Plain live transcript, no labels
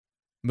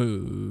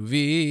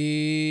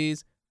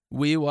Movies.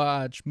 We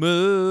watch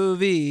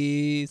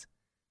movies.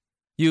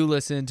 You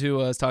listen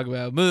to us talk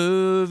about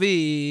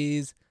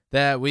movies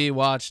that we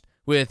watched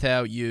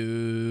without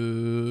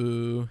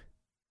you.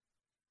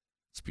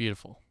 It's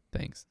beautiful.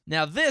 Thanks.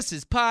 Now this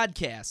is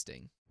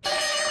podcasting.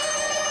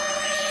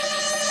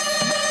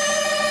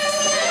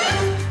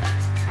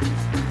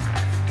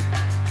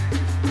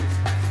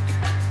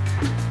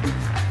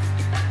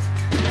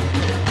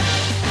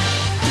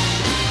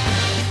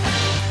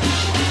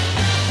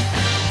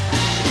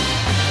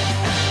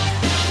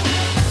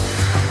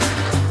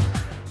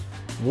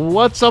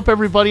 What's up,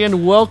 everybody,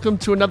 and welcome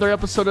to another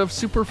episode of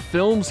Super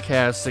Films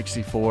Cast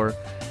 64.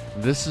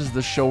 This is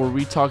the show where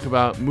we talk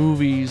about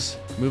movies,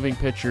 moving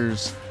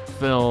pictures,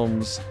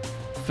 films,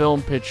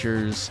 film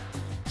pictures,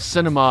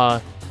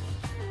 cinema,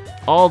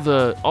 all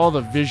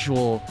the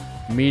visual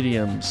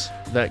mediums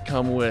that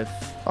come with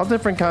all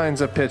different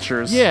kinds of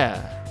pictures.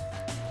 Yeah,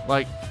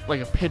 like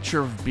a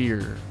pitcher of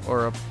beer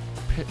or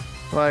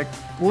like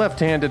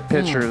left-handed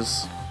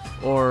pictures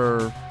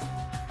or.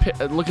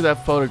 Look at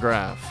that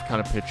photograph kind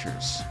of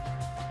pictures.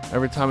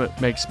 Every time it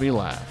makes me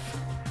laugh.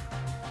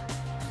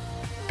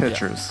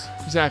 Pictures.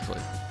 Yeah, exactly.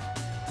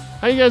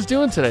 How you guys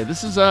doing today?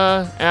 This is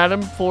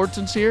Adam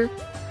Fullerton's here.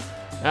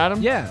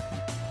 Adam? Yeah.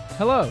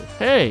 Hello.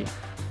 Hey.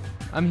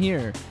 I'm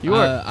here. You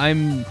are.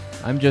 I'm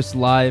just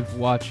live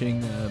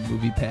watching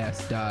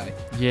MoviePass die.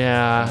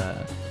 Yeah.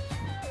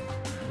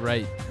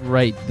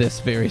 Right this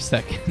very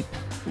second.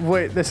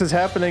 Wait, this is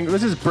happening.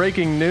 This is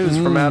breaking news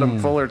from Adam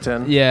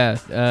Fullerton. Yeah,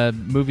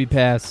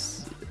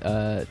 MoviePass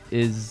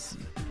is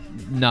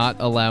not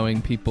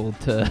allowing people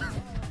to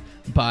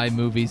buy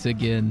movies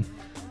again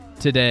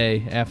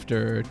today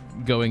after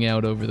going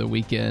out over the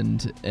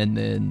weekend, and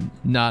then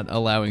not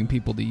allowing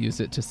people to use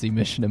it to see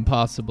Mission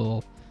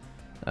Impossible.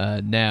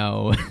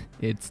 Now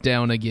it's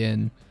down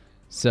again.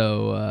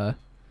 So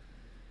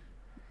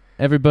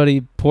everybody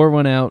pour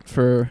one out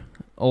for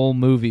old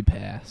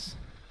MoviePass.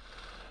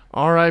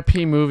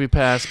 R.I.P.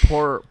 MoviePass.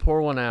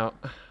 Pour one out.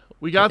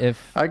 We got.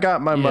 I got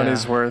my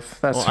money's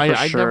worth. That's for sure.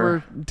 I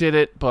never did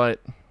it,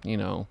 but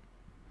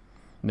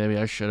maybe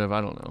I should have.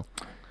 I don't know.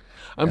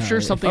 I'm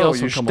sure something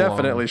else will come along. You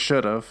definitely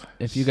should have.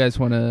 If you guys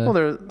want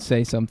to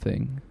say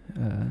something,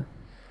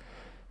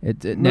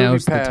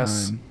 now's the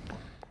time.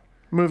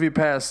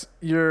 MoviePass,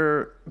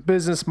 your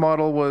business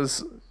model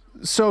was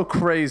so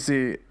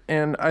crazy,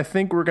 and I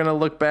think we're gonna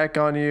look back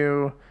on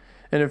you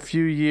in a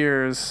few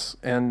years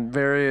and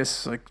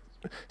various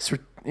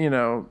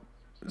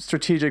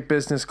strategic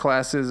business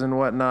classes and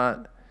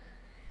whatnot,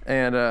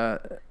 and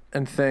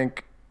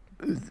think,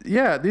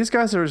 yeah, these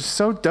guys are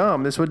so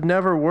dumb. This would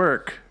never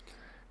work.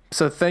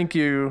 So thank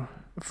you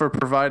for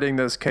providing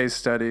those case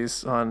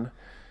studies on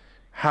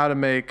how to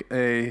make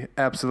a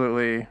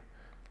absolutely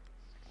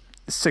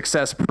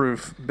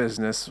success-proof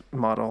business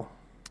model.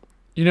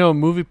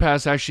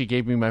 MoviePass actually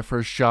gave me my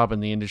first job in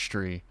the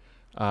industry.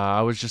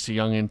 I was just a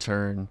young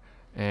intern.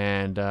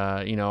 And,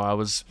 I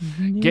was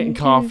getting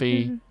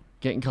coffee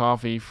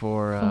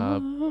for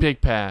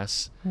Big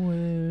Pass.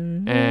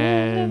 And,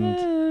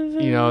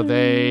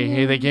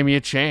 they gave me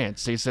a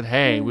chance. They said,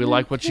 hey, we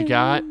like what you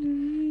got,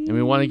 and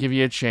we want to give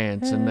you a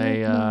chance. And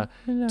they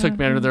took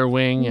me under their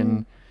wing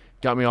and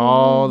got me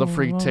all the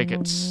free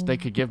tickets they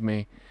could give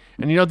me.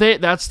 And,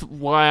 that's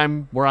why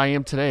I'm where I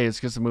am today, is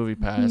because of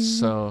MoviePass.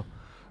 So,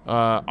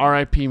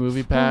 R.I.P.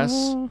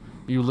 MoviePass.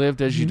 You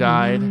lived as you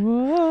died.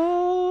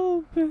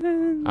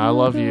 I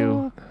love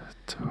you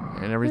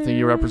and everything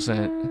you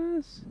represent.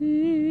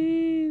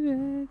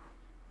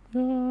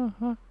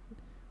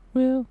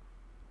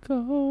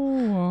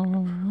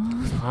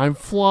 I'm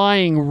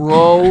flying,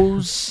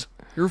 Rose.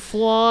 You're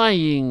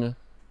flying.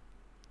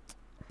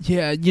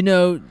 Yeah,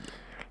 the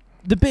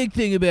big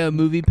thing about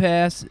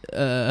MoviePass,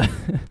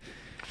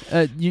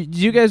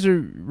 you guys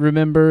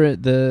remember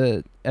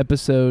the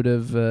episode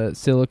of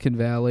Silicon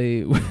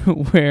Valley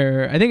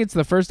where I think it's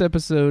the first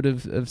episode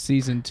of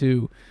season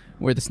 2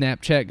 where the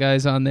Snapchat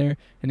guy's on there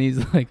and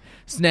he's like,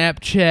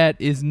 Snapchat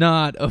is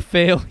not a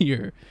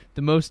failure.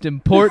 The most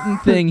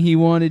important thing he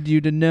wanted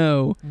you to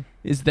know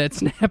is that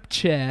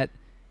Snapchat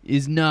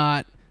is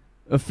not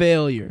a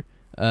failure.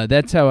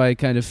 That's how I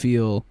kind of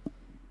feel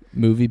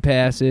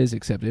MoviePass is,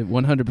 except it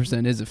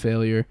 100% is a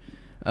failure.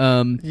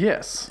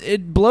 Yes.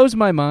 It blows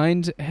my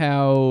mind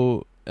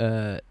how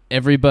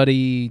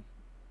everybody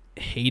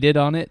hated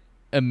on it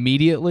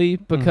immediately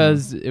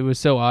because it was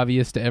so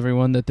obvious to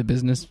everyone that the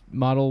business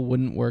model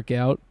wouldn't work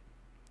out.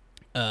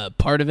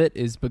 Part of it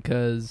is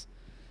because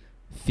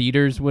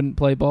theaters wouldn't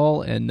play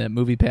ball and that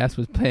MoviePass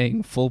was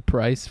paying full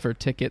price for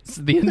tickets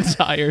the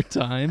entire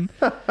time.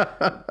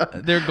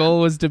 Their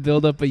goal was to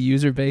build up a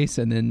user base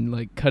and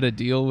then cut a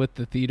deal with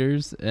the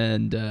theaters,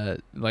 and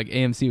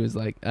AMC was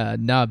like,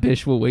 nah,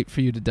 bish, we'll wait for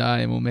you to die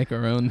and we'll make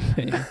our own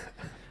thing.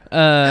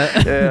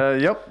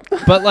 Yep.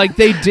 But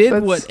they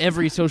did what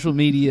every social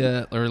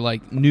media or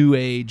new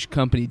age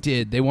company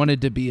did. They wanted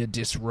to be a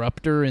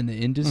disruptor in the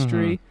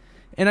industry.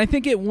 And I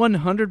think it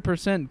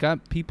 100%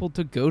 got people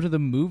to go to the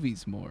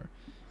movies more.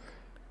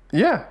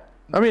 Yeah.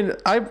 I mean,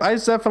 I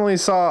definitely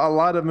saw a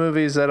lot of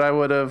movies that I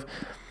would have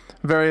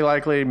very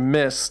likely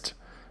missed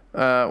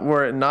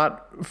were it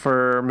not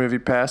for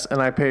MoviePass,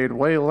 and I paid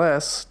way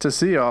less to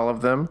see all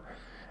of them.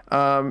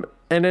 And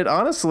it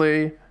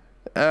honestly,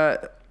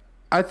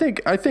 I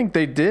think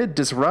they did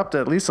disrupt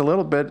at least a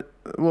little bit.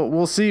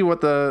 We'll see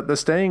what the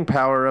staying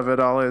power of it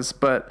all is,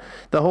 but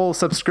the whole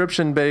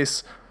subscription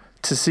base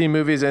to see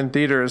movies in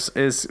theaters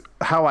is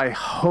how I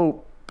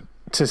hope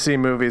to see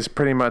movies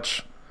pretty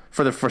much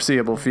for the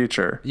foreseeable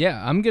future.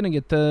 Yeah, I'm gonna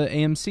get the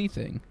AMC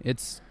thing.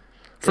 It's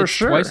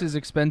sure twice as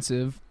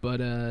expensive,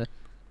 but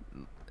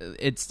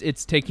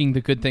it's taking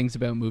the good things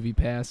about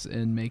MoviePass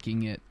and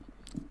making it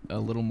a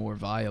little more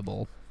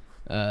viable.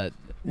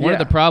 One of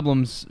the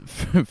problems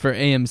for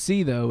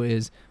AMC though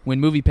is when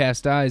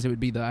MoviePass dies, it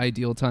would be the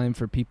ideal time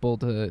for people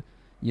to,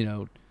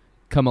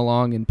 come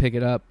along and pick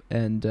it up,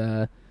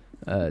 and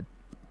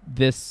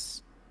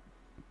this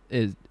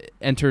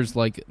enters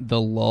like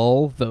the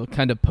lull, the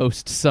kind of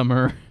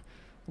post-summer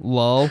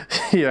lull.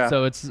 Yeah.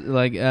 So it's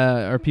like,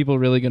 are people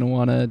really going to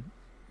want to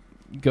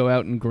go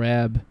out and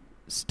grab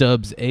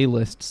Stubbs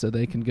A-List so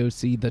they can go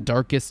see The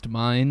Darkest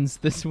Minds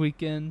this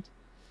weekend?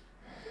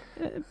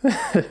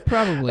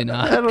 Probably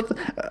not.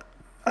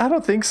 I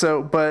don't think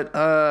so. But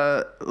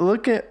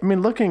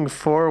looking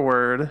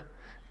forward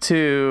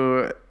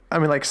to,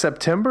 like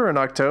September and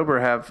October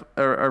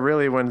are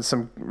really when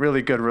some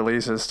really good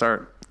releases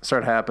start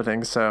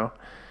happening. So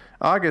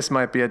August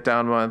might be a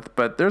down month,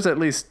 but there's at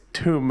least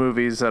 2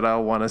 movies that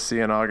I'll want to see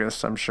in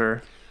August, I'm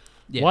sure.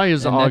 Yeah, why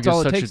is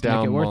August such a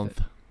down month?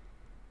 month?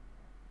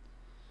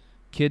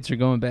 Kids are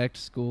going back to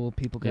school.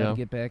 People got to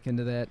get back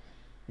into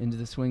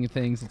the swing of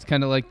things. It's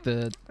kind of like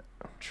the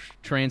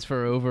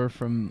transfer over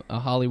from a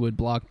Hollywood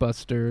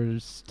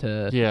blockbusters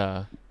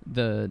to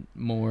the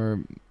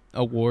more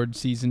award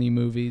season-y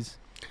movies.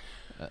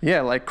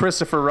 Yeah, like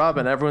Christopher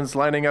Robin. Everyone's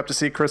lining up to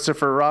see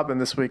Christopher Robin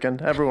this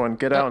weekend. Everyone,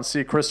 get out and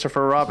see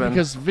Christopher Robin.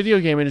 Because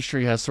video game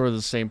industry has sort of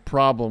the same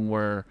problem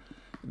where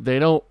they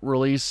don't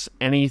release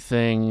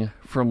anything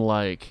from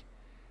like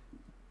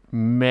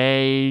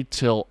May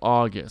till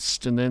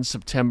August, and then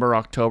September,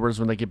 October is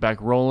when they get back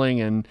rolling,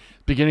 and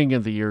beginning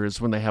of the year is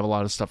when they have a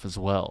lot of stuff as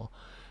well.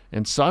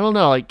 And so I don't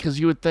know, like,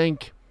 because you would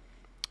think,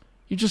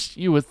 it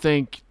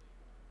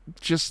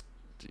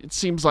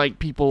seems like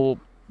people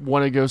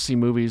want to go see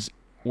movies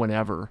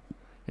whenever,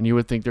 and you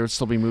would think there would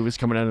still be movies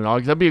coming out in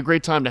August. That'd be a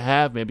great time to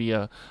have maybe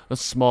a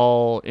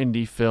small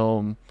indie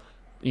film,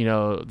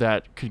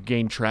 that could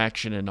gain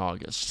traction in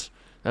August.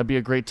 That'd be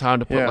a great time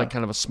to put like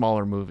kind of a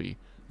smaller movie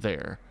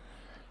there.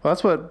 Well,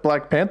 that's what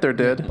Black Panther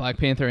did. Black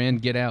Panther and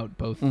Get Out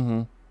both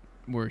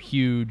were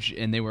huge,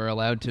 and they were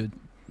allowed to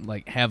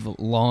like have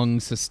long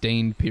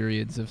sustained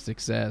periods of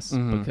success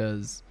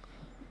because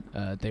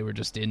they were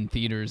just in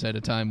theaters at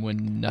a time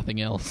when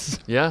nothing else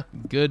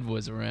good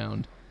was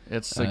around.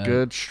 It's a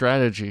good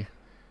strategy.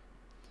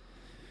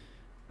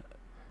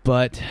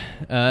 But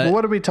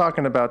what are we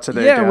talking about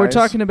today, guys? we're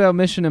talking about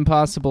Mission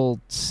Impossible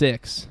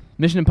 6.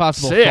 Mission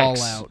Impossible 6.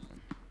 Fallout.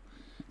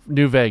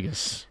 New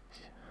Vegas.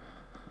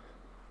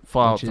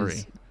 Fallout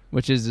 3.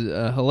 Which is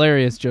a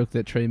hilarious joke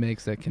that Trey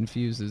makes that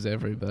confuses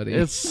everybody.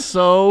 It's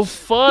so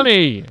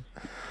funny.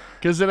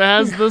 Because it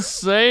has the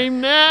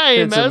same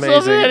name It's as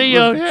amazing. a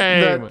video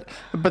game.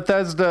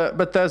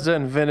 Bethesda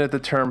invented the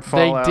term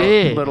Fallout.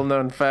 They did. Little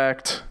known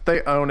fact.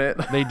 They own it.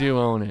 They do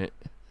own it.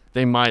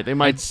 They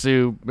might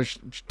sue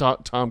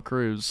Tom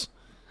Cruise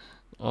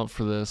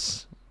for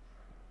this.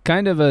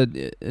 Kind of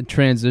a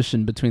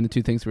transition between the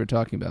two things we were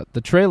talking about.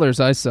 The trailers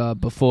I saw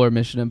before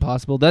Mission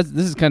Impossible, this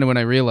is kind of when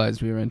I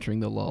realized we were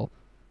entering the lull.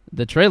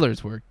 The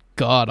trailers were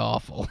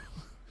god-awful.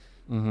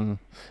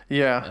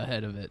 Yeah.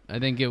 Ahead of it. I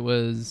think it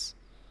was...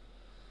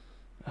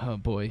 Oh,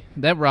 boy.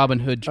 That Robin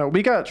Hood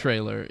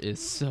trailer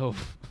is so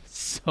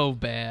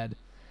bad.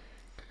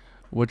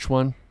 Which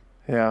one?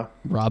 Yeah.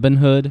 Robin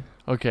Hood.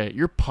 Okay,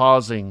 you're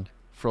pausing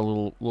for a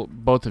little.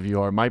 Both of you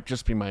are. It might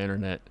just be my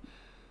internet.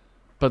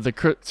 But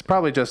it's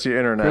probably just your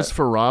internet.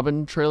 Christopher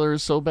Robin trailer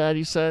is so bad,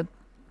 you said?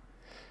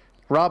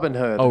 Robin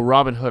Hood. Oh,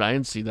 Robin Hood. I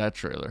didn't see that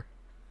trailer.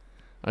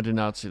 I did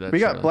not see that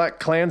trailer. We got Black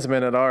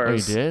Klansman at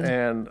ours. Oh, you did?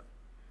 And,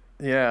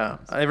 yeah,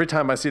 every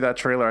time I see that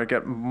trailer, I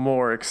get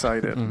more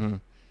excited.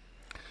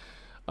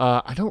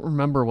 I don't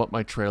remember what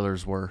my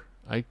trailers were.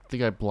 I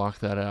think I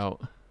blocked that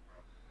out.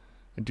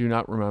 I do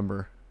not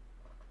remember.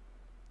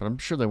 But I'm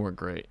sure they weren't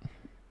great.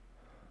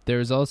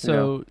 There's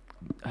also...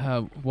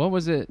 what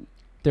was it?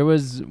 There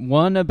was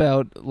one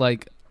about,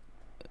 like,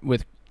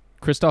 with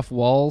Christoph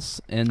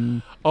Waltz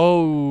and...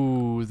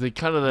 Oh, the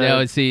kind of the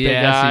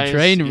guys.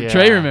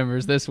 Trey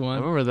remembers this one. I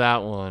remember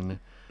that one.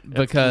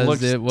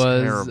 Because it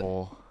was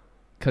terrible.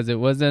 Because it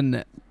was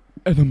an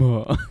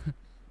enema.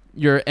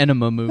 Your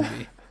enema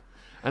movie.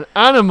 An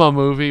enema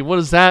movie? What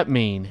does that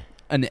mean?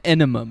 An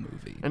enema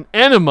movie. An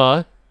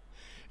enema?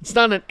 It's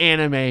not an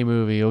anime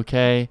movie,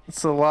 okay?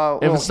 It's a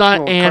lot. If it's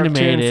not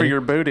animated, for your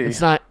booty. It's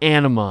not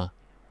anima.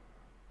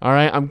 All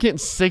right, I'm getting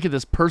sick of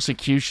this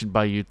persecution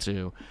by you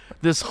two.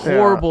 This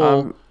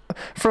horrible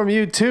from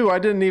you too. I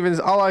didn't even.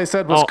 All I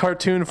said was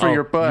cartoon for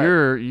your butt.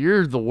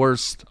 You're the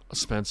worst,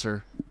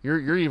 Spencer.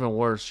 You're even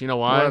worse. You know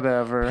why?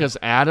 Whatever. Because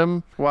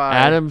Adam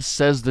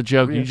says the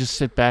joke. You just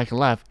sit back and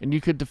laugh, and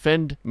you could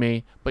defend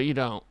me, but you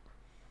don't.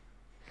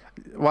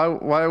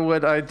 Why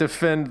would I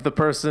defend the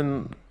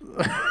person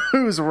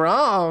who's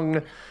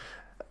wrong?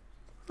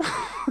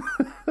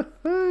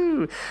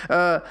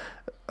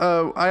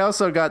 I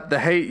also got The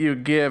Hate U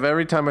Give.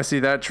 Every time I see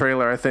that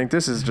trailer, I think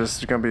this is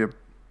just gonna be a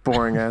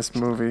boring ass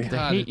movie. The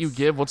Hate U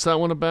Give. What's that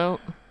one about?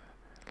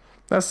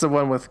 That's the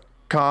one with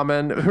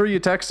Common. Who are you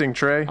texting,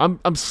 Trey?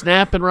 I'm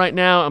snapping right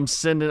now. I'm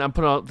putting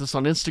out this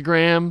on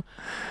Instagram.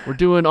 We're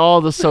doing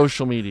all the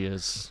social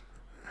medias.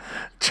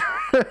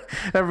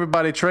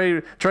 Everybody,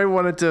 Trey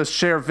wanted to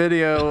share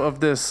video of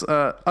this,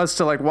 us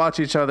to like watch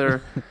each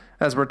other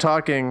as we're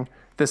talking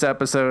this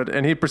episode,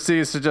 and he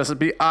proceeds to just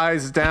be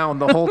eyes down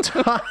the whole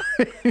time.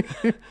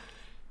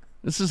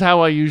 This is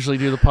how I usually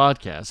do the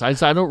podcast.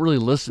 I don't really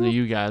listen to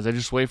you guys. I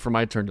just wait for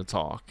my turn to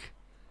talk.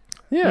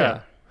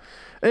 Yeah.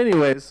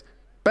 Anyways,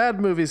 bad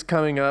movies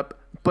coming up,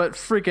 but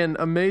freaking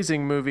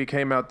amazing movie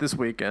came out this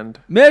weekend.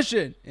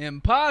 Mission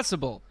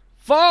Impossible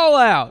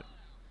Fallout.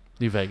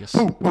 New Vegas.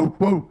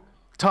 Whoa.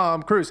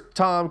 Tom Cruise.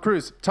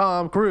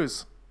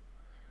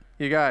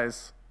 You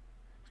guys,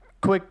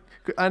 quick.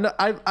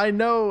 I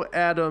know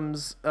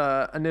Adam's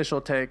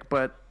initial take,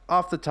 but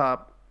off the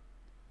top,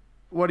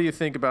 what do you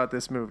think about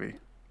this movie?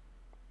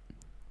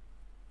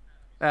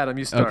 Adam,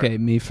 you start. Okay,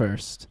 me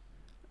first.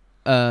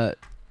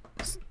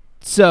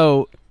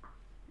 So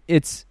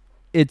it's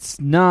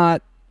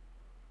not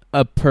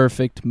a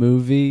perfect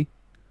movie,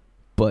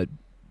 but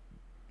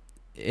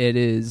it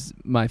is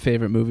my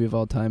favorite movie of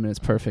all time, and it's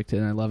perfect,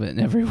 and I love it in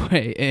every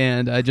way.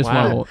 And I just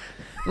want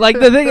to, like,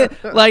 the thing,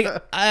 like,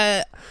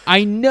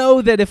 I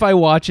know that if I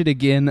watch it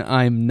again,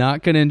 I'm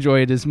not gonna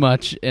enjoy it as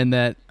much, and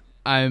that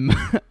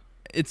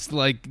it's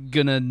like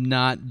gonna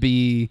not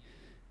be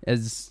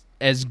as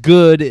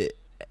good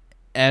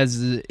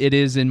as it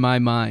is in my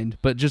mind.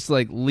 But just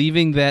like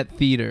leaving that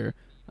theater,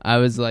 I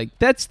was like,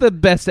 that's the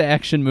best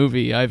action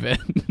movie I've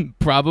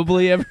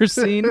probably ever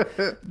seen.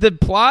 The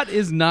plot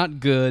is not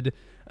good.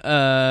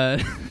 Well,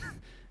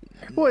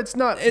 it's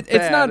not. It's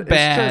not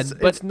bad,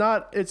 but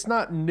it's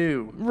not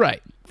new.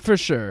 Right, for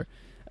sure.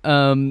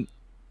 Henry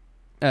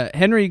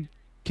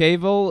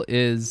Cavill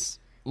is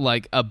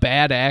like a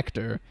bad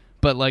actor,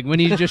 but like when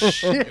he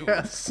just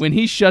when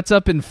he shuts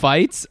up and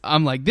fights,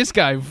 I'm like, this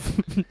guy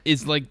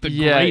is like the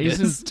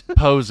greatest. He's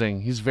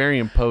imposing. He's very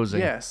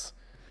imposing. Yes,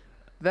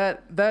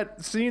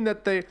 that scene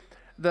that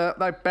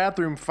that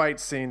bathroom fight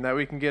scene that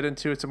we can get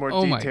into some more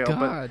detail. My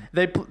God.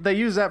 But they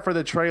use that for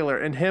the trailer,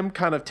 and him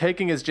kind of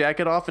taking his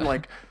jacket off and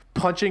like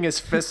punching his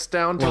fists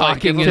down to like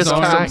give him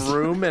some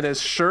room, and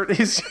his shirt,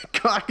 he's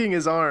cocking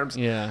his arms.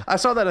 Yeah, I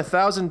saw that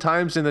 1,000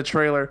 times in the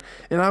trailer,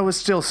 and I was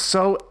still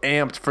so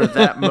amped for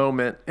that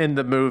moment in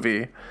the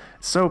movie.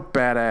 So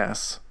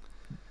badass.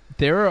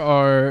 There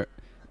are,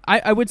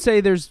 I would say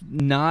there's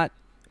not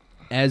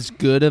as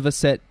good of a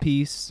set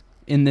piece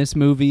in this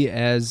movie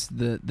as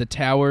the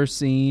tower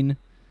scene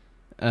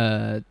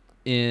in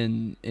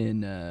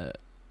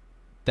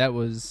that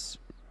was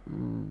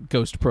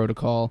Ghost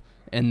Protocol,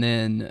 and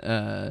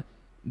then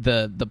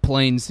the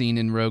plane scene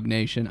in Rogue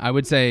Nation. I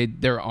would say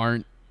there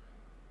aren't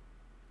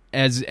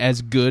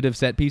as good of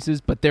set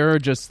pieces, but there are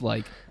just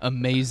like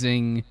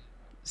amazing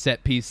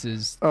set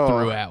pieces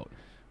throughout.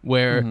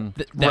 Where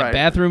that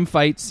bathroom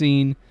fight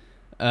scene,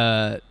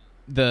 the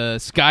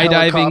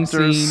skydiving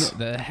scene,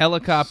 the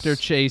helicopter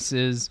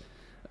chases.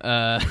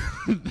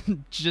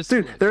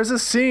 Dude, there's a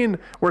scene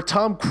where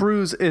Tom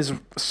Cruise is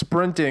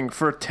sprinting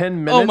for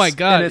 10 minutes. Oh my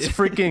God. And it's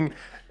freaking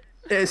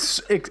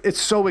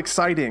it's so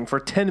exciting for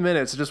 10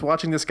 minutes just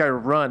watching this guy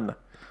run.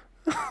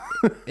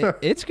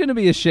 It's going to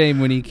be a shame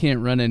when he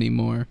can't run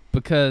anymore,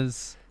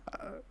 because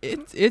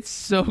it's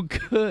so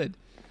good.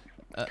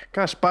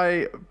 Gosh,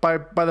 by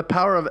the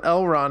power of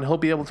Elrond, he'll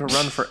be able to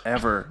run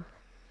forever.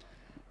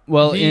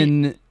 Well,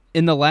 in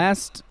the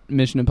last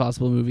Mission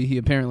Impossible movie, he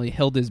apparently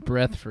held his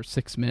breath for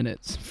 6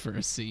 minutes for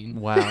a scene.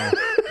 Wow.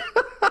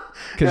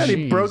 Yeah,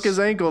 he broke his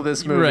ankle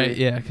this movie. Right,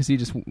 yeah, because he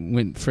just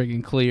went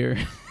friggin' clear.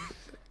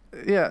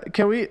 Yeah,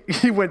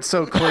 he went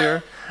so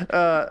clear.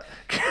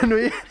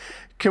 Can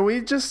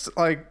we just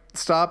like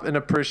stop and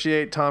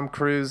appreciate Tom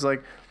Cruise?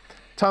 Like,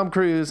 Tom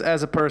Cruise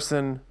as a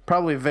person,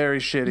 probably very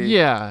shitty.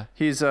 Yeah.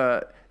 He's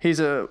a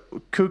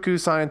cuckoo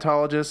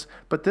Scientologist,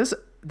 but this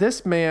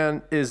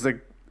man is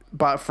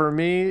but for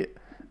me,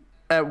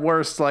 at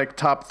worst, like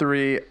top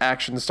 3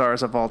 action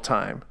stars of all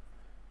time.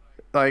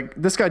 Like,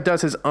 this guy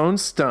does his own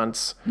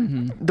stunts.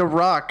 Mm-hmm. The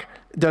Rock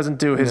doesn't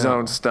do his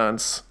own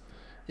stunts.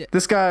 Yeah.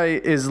 This guy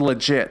is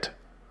legit.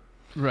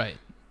 Right.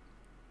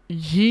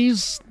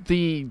 He's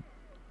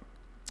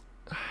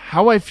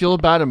how I feel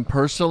about him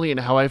personally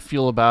and how I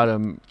feel about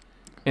him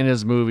in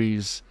his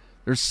movies,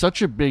 there's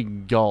such a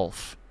big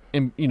gulf.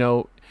 And,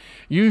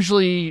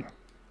 usually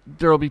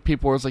there'll be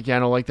people where it's like, yeah, I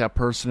don't like that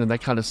person, and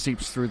that kind of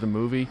seeps through the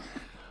movie.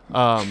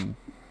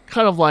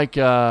 Kind of like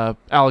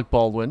Alec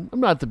Baldwin. I'm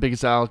not the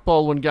biggest Alec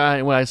Baldwin guy,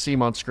 and when I see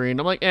him on screen,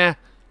 I'm like,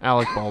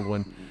 Alec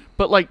Baldwin.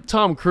 But like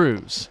Tom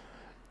Cruise,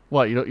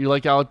 what you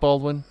like Alec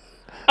Baldwin?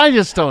 I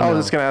just don't know. I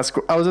was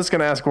just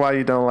gonna ask why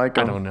you don't like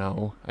him. I don't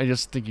know. I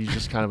just think he's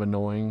just kind of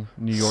annoying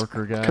New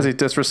Yorker guy. Because he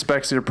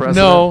disrespects your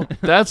president. No,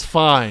 that's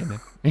fine.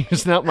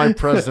 He's not my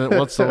president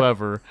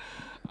whatsoever.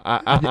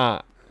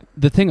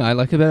 The thing I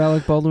like about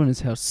Alec Baldwin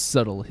is how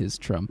subtle his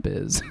Trump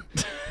is.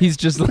 He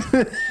just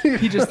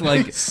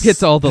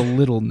hits all the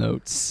little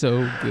notes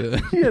so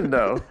good.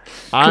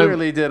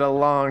 Clearly did a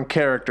long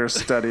character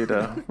study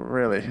to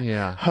really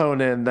Yeah.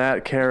 hone in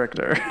that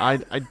character. I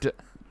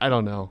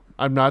don't know.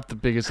 I'm not the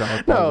biggest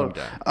Alec Baldwin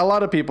guy. A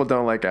lot of people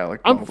don't like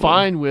Alec Baldwin. I'm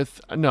fine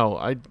with I'm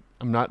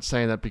not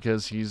saying that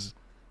because he's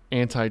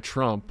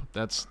anti-Trump.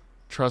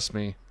 Trust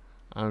me.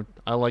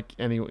 I like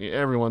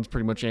everyone's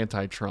pretty much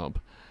anti-Trump.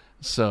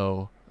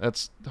 So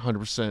that's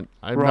 100%.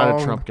 I'm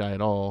not a Trump guy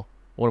at all.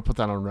 I want to put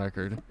that on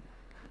record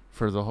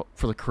for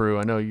the crew.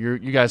 I know you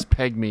guys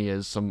peg me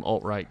as some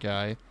alt-right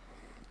guy,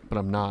 but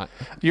I'm not.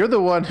 You're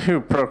the one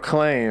who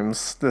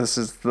proclaims this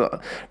is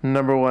the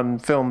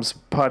 #1 films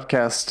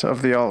podcast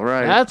of the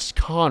alt-right. That's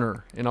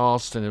Connor and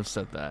Austin have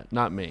said that,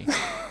 not me.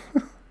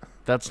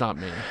 That's not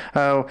me.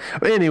 Oh,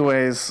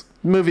 anyways,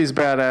 movie's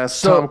badass.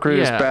 So, Tom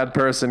Cruise, yeah. Bad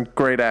person,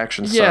 great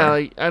action star. Yeah,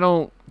 like, I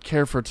don't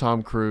care for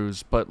Tom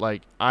Cruise, but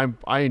like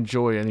I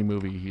enjoy any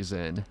movie he's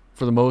in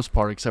for the most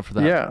part, except for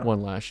that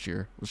one last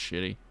year. It was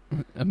shitty.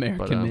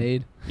 American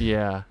Made.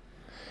 Yeah.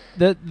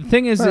 The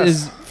thing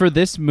is for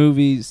this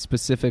movie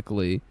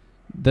specifically,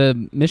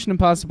 the Mission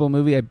Impossible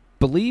movie, I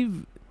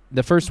believe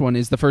the first one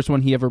is the first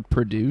one he ever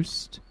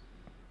produced.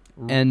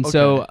 And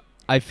so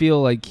I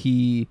feel like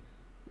he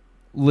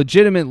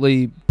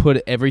legitimately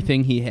put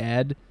everything he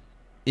had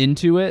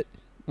into it,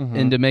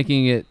 into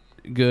making it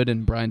good,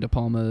 and Brian De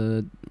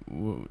Palma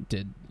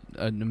did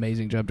an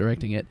amazing job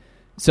directing it.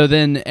 So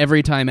then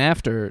every time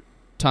after,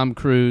 Tom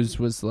Cruise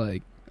was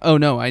like, oh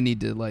no, I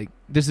need to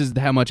this is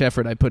how much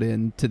effort I put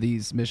into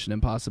these Mission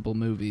Impossible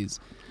movies.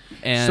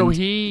 And so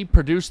he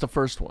produced the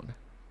first one.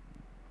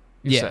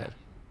 You said.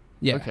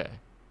 Yeah. Okay.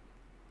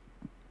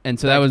 And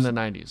so Back that was in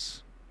the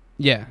 90s.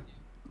 Yeah.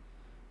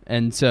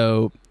 And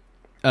so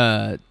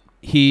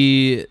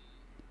he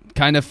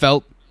kind of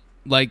felt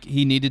like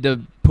he needed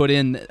to put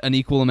in an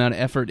equal amount of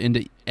effort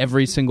into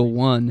every single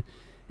one,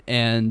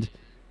 and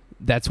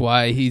that's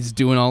why he's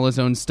doing all his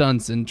own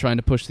stunts and trying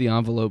to push the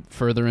envelope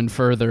further and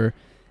further.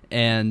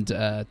 And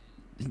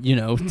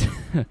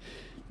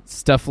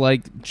stuff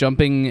like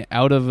jumping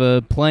out of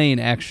a plane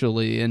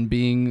actually and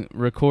being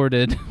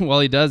recorded while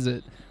he does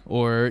it,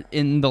 or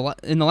in the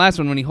last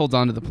one when he holds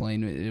onto the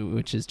plane,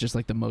 which is just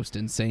like the most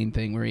insane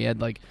thing, where he had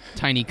like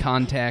tiny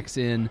contacts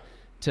in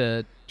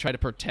to try to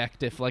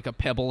protect if like a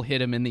pebble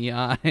hit him in the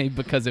eye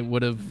because it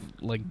would have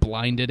like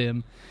blinded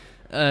him.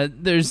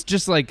 There's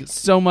just like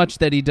so much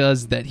that he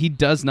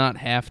does not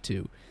have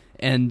to,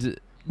 and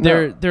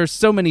there's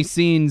so many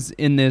scenes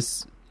in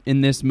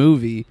this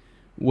movie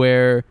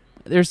where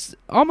there's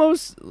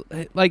almost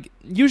like,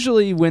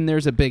 usually when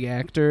there's a big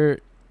actor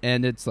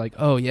and it's like,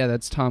 oh yeah,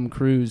 that's Tom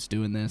Cruise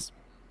doing this,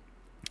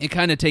 it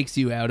kind of takes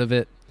you out of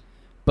it.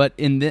 But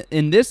in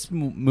this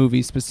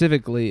movie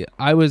specifically,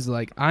 I was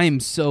like, I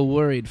am so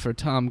worried for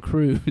Tom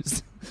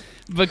Cruise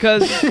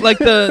because like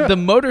the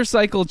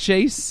motorcycle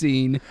chase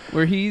scene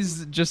where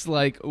he's just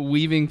like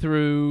weaving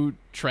through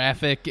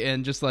traffic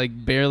and just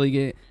like barely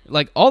get,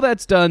 like, all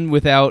that's done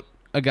without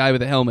a guy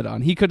with a helmet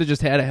on. He could have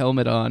just had a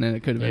helmet on and it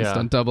could have been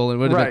stunt double, and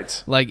would have been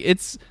like,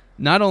 it's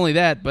not only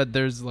that, but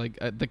there's like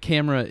the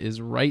camera is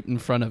right in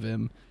front of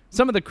him.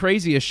 Some of the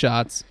craziest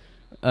shots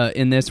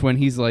in this, when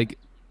he's like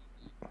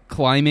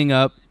climbing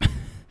up,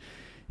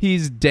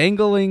 he's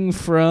dangling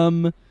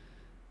from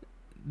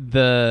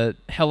the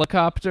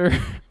helicopter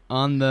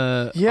on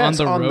the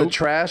rope. The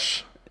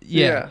trash.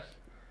 Yeah.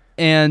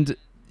 And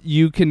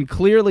you can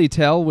clearly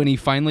tell when he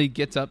finally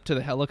gets up to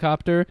the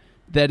helicopter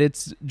that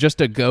it's just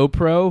a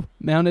GoPro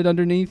mounted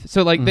underneath.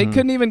 So like they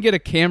couldn't even get a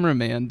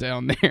cameraman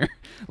down there.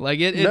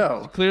 Like it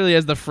clearly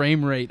has the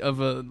frame rate of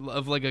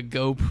like a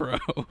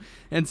GoPro.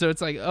 And so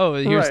it's like, oh,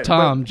 here's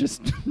Tom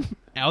just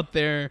out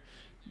there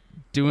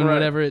doing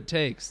whatever it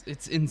takes.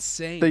 It's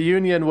insane. The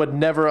union would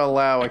never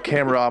allow a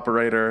camera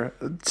operator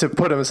to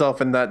put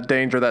himself in that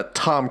danger that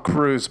Tom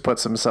Cruise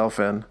puts himself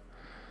in.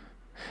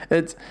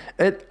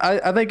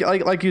 I think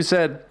like you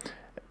said,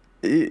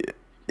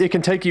 it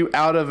can take you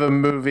out of a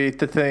movie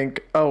to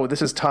think, oh,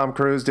 this is Tom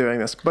Cruise doing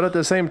this. But at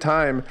the same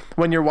time,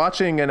 when you're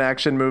watching an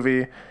action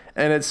movie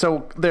and it's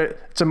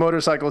a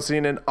motorcycle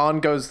scene and on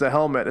goes the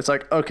helmet, it's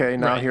like, okay,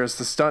 now here's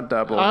the stunt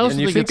double.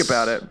 And you think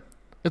about it.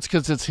 It's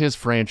because it's his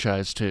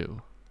franchise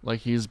too.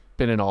 Like, he's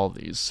been in all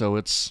these, so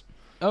it's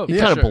he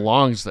yeah, kind of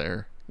belongs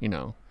there, you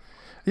know.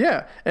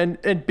 Yeah,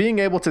 and being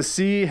able to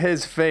see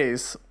his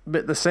face,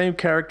 the same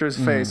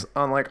character's face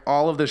on like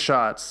all of the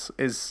shots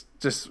is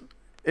just,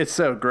 it's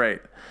so great.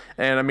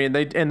 And I mean,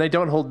 they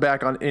don't hold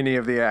back on any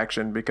of the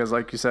action because,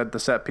 like you said, the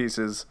set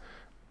pieces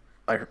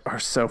are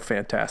so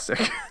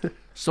fantastic.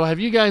 So have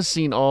you guys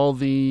seen all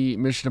the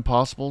Mission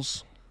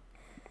Impossibles?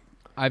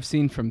 I've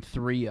seen from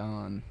 3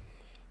 on.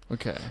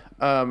 Okay.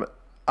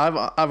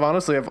 I've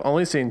honestly I've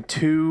only seen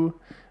 2,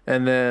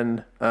 and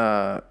then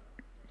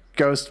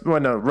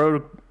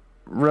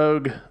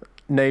Rogue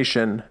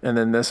Nation, and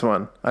then this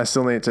one. I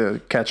still need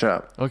to catch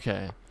up.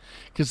 Okay.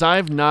 Because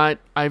I want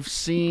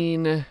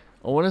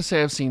to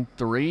say I've seen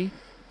 3.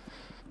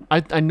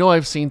 I know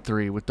I've seen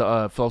 3 with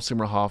the Philip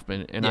Seymour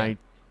Hoffman, and Yeah. I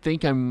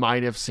think I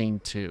might have seen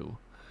 2.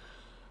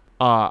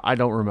 I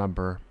don't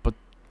remember. But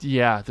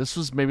yeah, this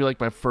was maybe like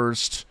my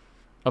first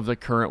of the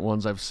current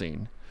ones I've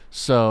seen.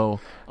 So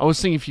I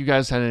was thinking if you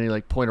guys had any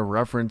like point of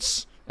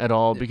reference at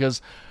all,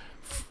 because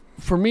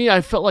for me,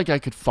 I felt like I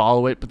could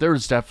follow it, but there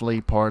was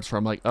definitely parts where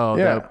I'm like, oh,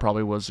 Yeah. that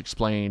probably was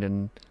explained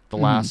in the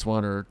last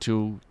one or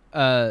two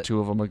of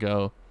them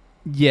ago.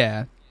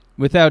 Yeah.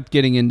 Without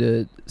getting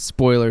into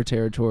spoiler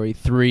territory,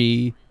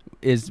 3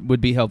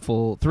 would be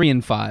helpful. 3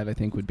 and 5, I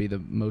think, would be the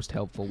most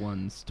helpful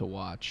ones to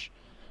watch,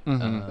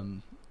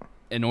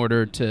 in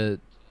order to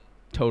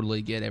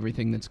totally get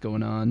everything that's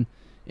going on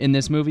in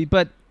this movie.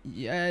 But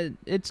yeah,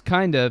 it's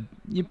kind of,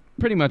 you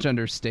pretty much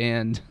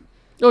understand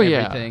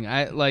everything.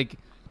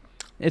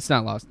 It's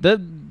not lost. The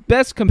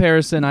best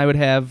comparison I would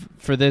have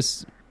for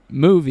this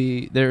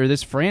movie, or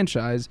this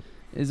franchise,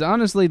 is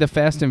honestly the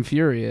Fast and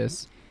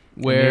Furious,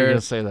 where You're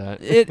gonna say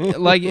that.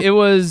 it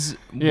was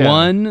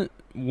Yeah.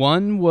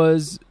 one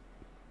was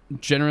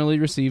generally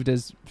received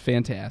as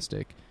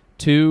fantastic.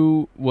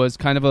 2 was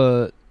kind of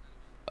a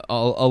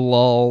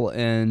lull,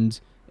 and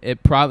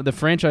the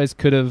franchise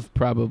could have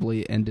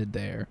probably ended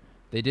there.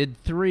 They did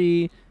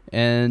 3,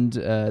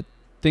 and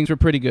things were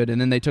pretty good, and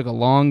then they took a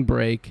long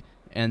break,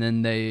 and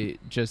then they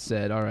just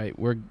said, all right,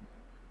 we're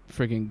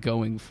freaking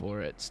going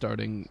for it,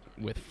 starting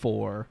with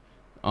 4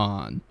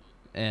 on.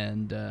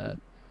 And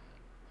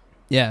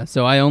yeah,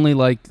 so I only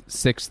like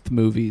 6th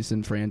movies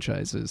and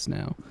franchises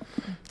now.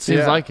 Seems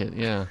Yeah. like it,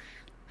 yeah.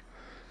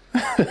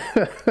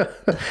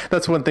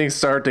 That's when things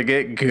start to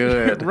get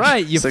good.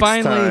 Right, you're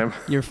 6th time.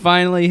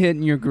 finally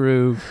hitting your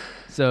groove.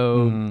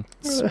 So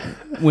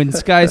Mhm. when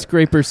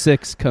Skyscraper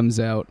 6 comes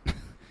out,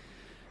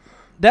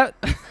 that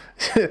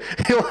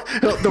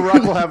The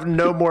Rock will have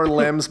no more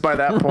limbs by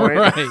that point.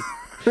 right,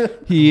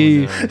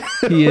 he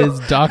is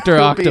Dr.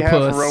 He'll be half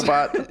Octopus.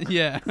 robot.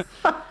 Yeah.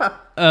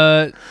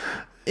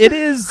 It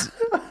is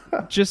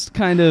just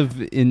kind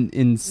of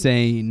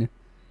insane,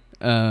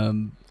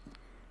 the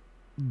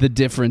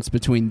difference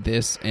between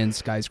this and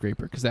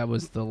Skyscraper, because that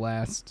was the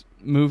last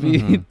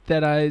movie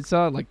that I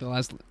saw, like the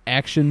last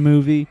action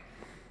movie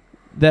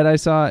that I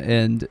saw,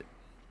 and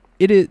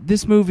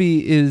this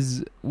movie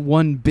is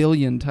 1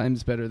 billion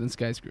times better than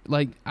Skyscraper.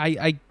 Like,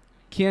 I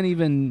can't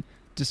even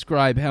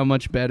describe how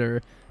much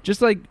better.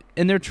 Just like,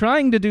 and they're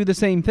trying to do the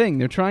same thing.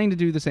 They're trying to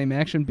do the same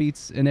action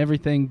beats and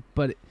everything,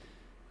 but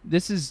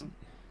this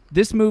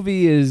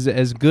movie is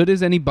as good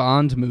as any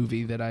Bond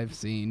movie that I've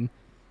seen.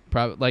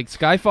 Like,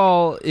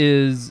 Skyfall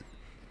is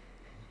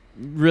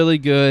really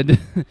good.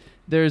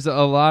 There's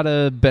a lot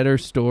of better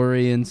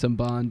story in some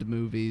Bond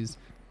movies,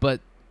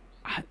 but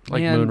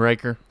Like man,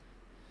 Moonraker.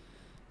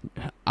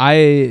 I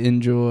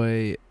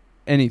enjoy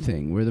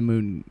anything where the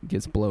moon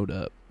gets blowed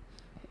up.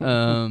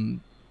 But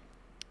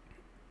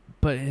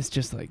it's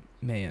just like,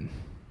 man,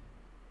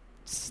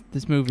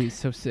 this movie is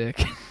so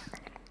sick.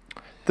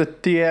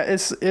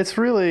 It's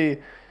really,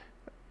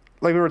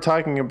 like we were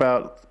talking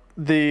about,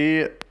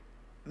 the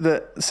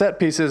set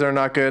pieces are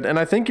not good, and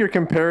I think your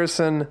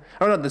comparison,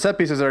 the set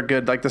pieces are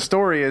good. Like, the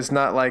story is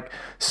not like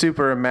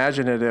super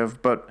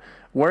imaginative, but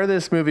where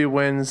this movie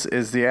wins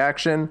is the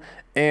action,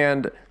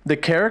 and the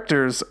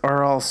characters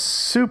are all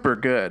super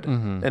good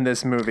in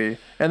this movie,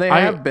 and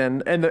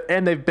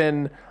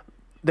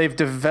they've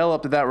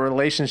developed that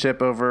relationship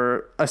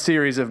over a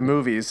series of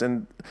movies.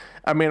 And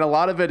I mean, a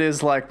lot of it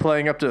is like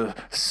playing up to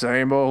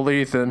same old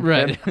Ethan,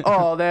 Right? And,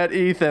 oh, that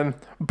Ethan,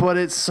 but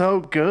it's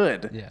so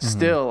good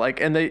still. Like,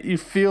 and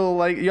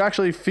you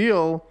actually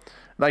feel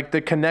like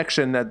the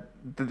connection that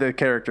the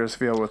characters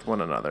feel with one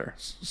another.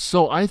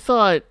 So I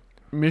thought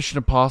Mission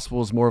Impossible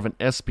was more of an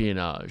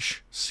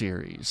espionage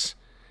series.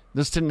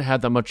 This didn't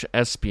have that much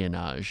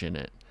espionage in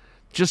it.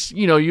 Just,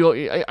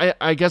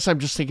 I guess I'm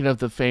just thinking of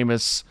the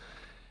famous,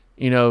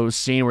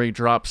 scene where he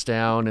drops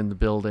down in the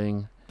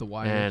building. The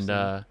Wire. And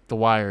The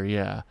Wire,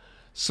 yeah.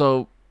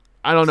 So,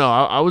 I don't know.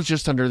 I was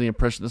just under the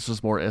impression this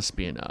was more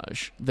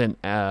espionage than...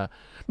 not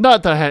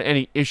that I had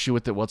any issue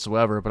with it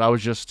whatsoever, but I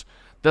was just...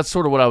 That's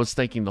sort of what I was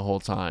thinking the whole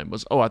time.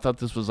 I thought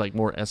this was like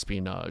more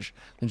espionage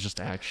than just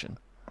action.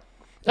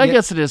 I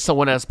guess it is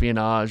somewhat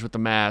espionage with the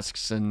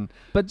masks and,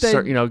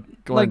 going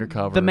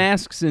undercover. The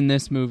masks in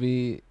this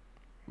movie,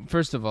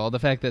 first of all, the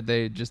fact that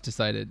they just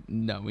decided,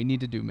 no, we need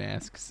to do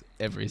masks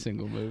every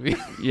single movie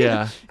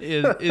Yeah.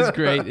 is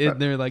great.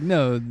 They're like,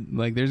 no,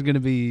 like there's going to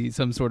be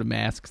some sort of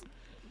mask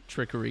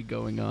trickery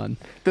going on.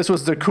 This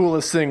was the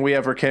coolest thing we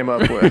ever came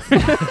up with.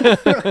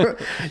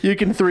 You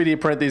can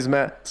 3D print these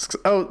masks.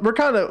 Oh,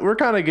 we're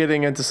kind of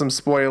getting into some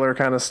spoiler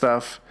kind of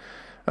stuff.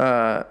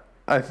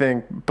 I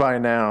think by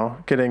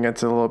now, getting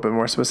into a little bit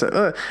more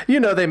specific.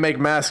 They make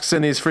masks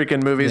in these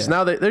freaking movies. Yeah.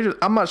 Now they're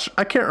just,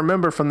 I can't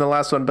remember from the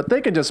last one, but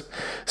they can just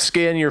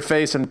scan your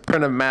face and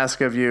print a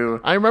mask of you.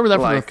 I remember that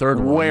from the third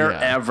one.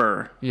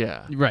 Wherever.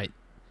 Yeah. Right.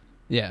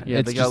 Yeah. Yeah,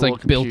 It's they got just a like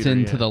little built computer,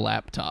 into yeah. the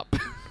laptop,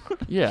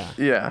 Yeah.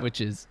 Yeah.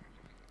 which is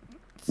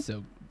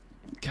so.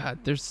 God,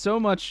 there's so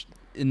much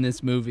in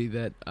this movie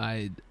that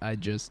I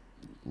just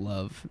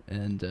love,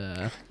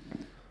 and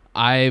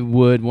I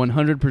would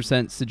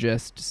 100%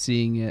 suggest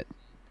seeing it.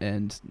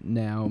 And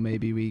now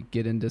maybe we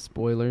get into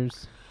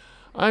spoilers.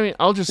 I mean,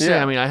 I'll just say,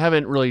 Yeah. I mean, I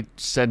haven't really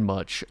said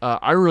much.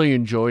 I really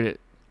enjoyed it.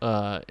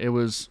 I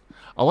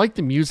like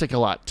the music a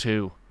lot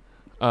too.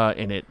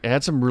 In it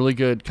had some really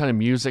good kind of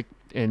music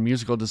and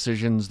musical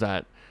decisions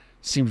that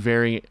seemed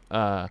very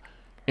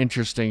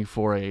interesting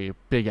for a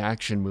big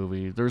action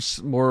movie.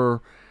 There's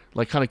more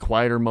like kind of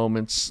quieter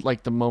moments,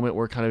 like the moment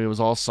where kind of it was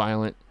all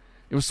silent.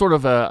 It was sort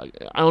of I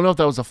don't know if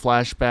that was a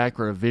flashback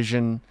or a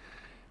vision.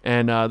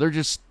 And they're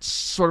just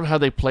sort of how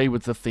they play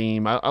with the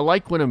theme. I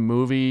like when a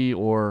movie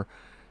or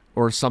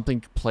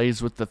something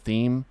plays with the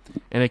theme,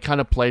 and it kind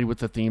of played with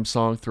the theme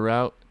song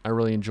throughout. I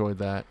really enjoyed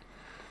that.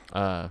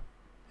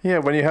 Yeah,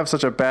 when you have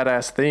such a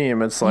badass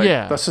theme, it's like,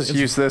 Yeah, let's just it's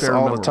use this very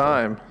all memorable. the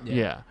time.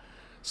 Yeah.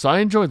 So I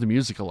enjoyed the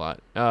music a lot.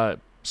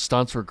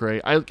 Stunts were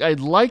great. I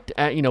liked,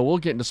 we'll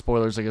get into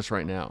spoilers, I guess,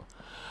 right now.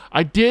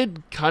 I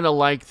did kind of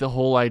like the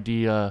whole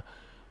idea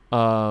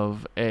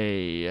of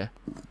a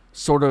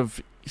sort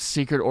of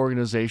secret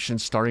organization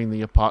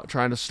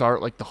trying to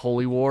start like the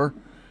Holy War.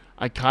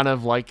 I kind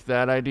of liked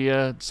that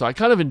idea, so I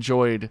kind of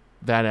enjoyed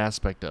that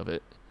aspect of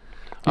it.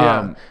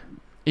 Yeah.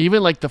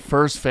 Even like the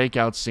first fake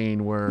out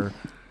scene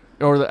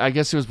I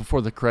guess it was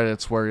before the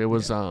credits where it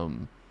was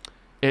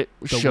it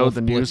showed Wolf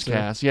the Blitzer.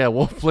 newscast. Yeah,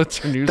 Wolf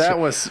Blitzer news. That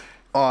was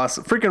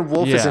awesome. Freaking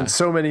Wolf is Yeah. in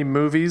so many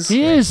movies.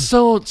 He is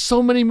so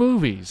many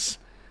movies.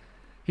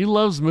 He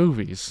loves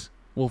movies.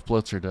 Wolf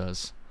Blitzer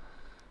does.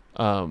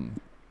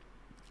 Man,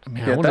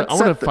 Yeah, I that want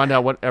set to the- find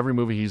out what every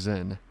movie he's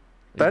in.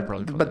 You could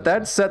probably find But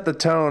that set the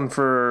tone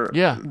for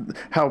Yeah.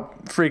 how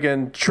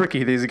freaking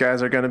tricky these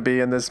guys are going to be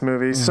in this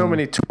movie. So Mm-hmm.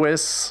 many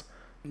twists.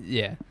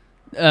 Yeah.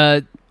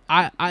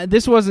 I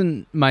this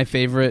wasn't my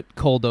favorite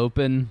cold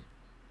open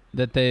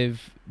that they've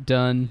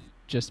done,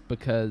 just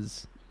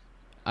because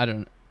I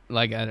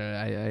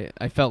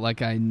felt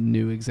like I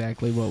knew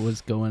exactly what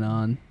was going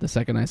on the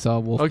second I saw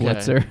Wolf Okay.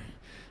 Blitzer.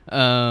 Yeah.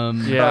 Oh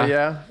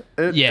yeah.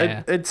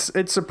 Yeah.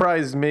 It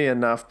surprised me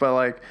enough, but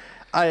like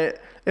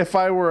if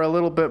I were a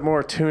little bit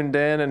more tuned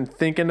in and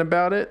thinking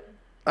about it,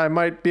 I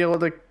might be able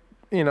to,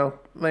 think,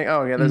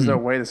 oh yeah, there's no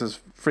way this is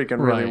freaking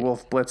really Right.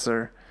 Wolf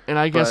Blitzer. And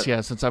I guess,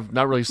 But- since I've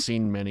not really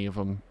seen many of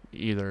them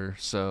either,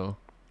 so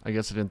I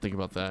guess I didn't think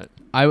about that.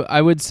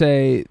 I would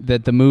say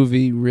that the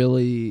movie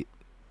really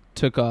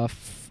took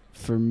off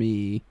for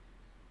me.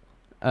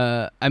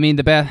 I mean,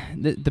 the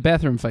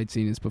bathroom fight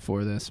scene is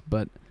before this,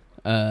 but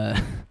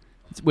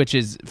which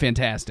is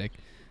fantastic.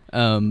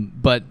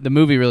 But the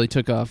movie really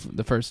took off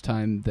the first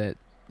time that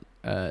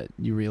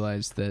you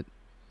realize that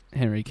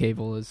Henry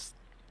Cavill is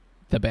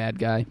the bad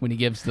guy when he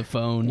gives the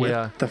phone.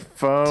 Yeah. The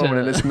phone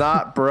and it's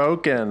not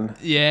broken.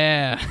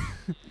 Yeah.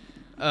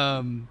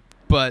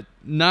 But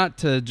not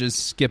to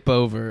just skip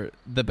over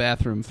the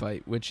bathroom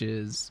fight, which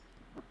is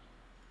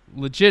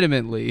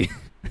legitimately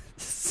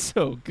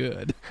so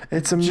good.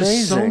 It's amazing.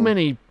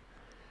 Just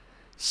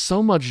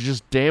so much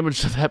just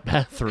damage to that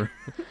bathroom.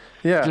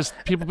 Yeah. Just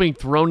people being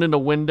thrown into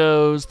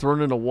windows,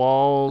 thrown into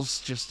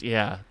walls.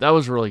 That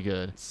was really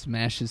good.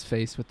 Smash his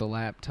face with the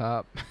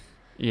laptop.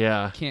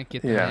 Yeah. Can't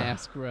get the Yeah.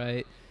 mask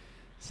right.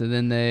 So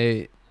then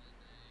they,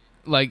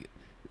 like,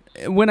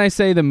 when I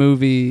say the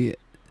movie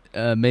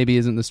maybe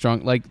isn't the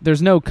strong, like,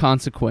 there's no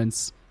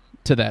consequence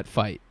to that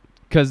fight.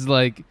 Because,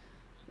 like,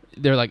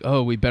 they're like,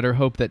 oh, we better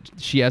hope that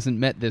she hasn't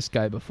met this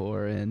guy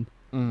before. And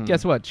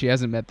guess what? She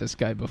hasn't met this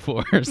guy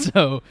before.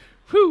 So,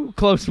 whew,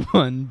 close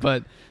one.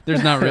 But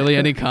there's not really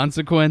any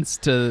consequence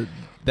to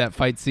that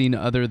fight scene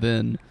other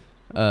than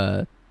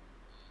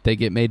they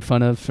get made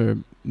fun of for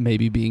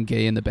maybe being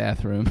gay in the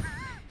bathroom.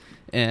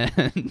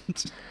 And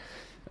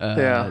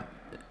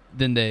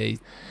then they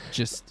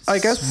just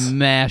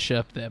smash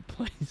up that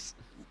place.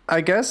 I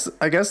guess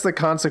the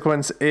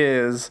consequence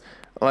is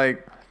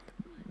like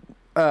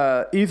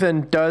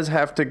Ethan does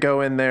have to go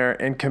in there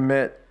and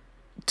commit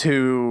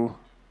to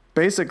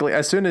basically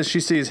as soon as she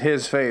sees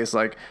his face,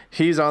 like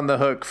he's on the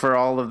hook for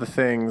all of the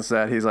things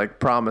that he's like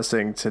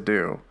promising to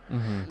do.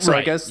 So I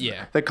Right, guess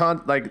yeah.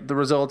 the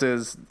result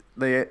is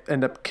they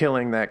end up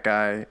killing that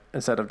guy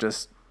instead of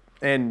just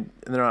and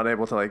they're not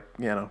able to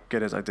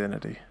get his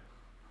identity.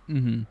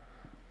 Mm-hmm.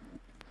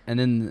 And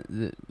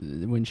then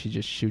when she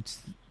just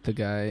shoots the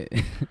guy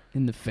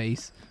in the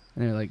face,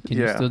 and they're like, "Can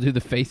you Yeah. still do the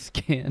face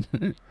scan?"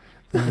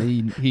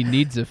 he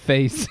needs a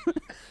face.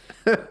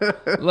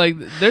 Like,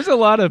 there's a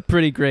lot of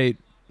pretty great,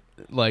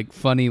 like,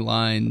 funny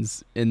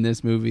lines in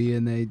this movie,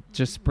 and they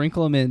just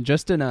sprinkle them in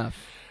just enough.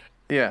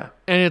 Yeah.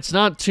 And it's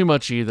not too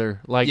much either.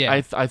 Like,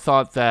 Yeah. I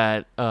thought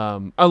that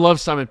I love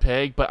Simon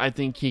Pegg, but I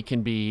think he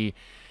can be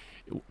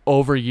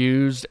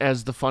overused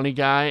as the funny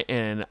guy,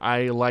 and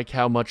I like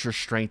how much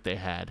restraint they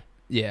had.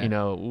 Yeah. You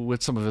know,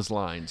 with some of his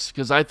lines,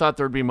 because I thought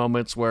there would be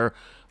moments where,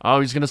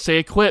 oh, he's gonna say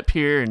a quip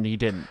here, and he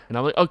didn't, and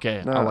I'm like,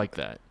 okay, I like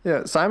that.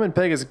 Yeah, Simon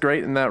Pegg is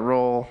great in that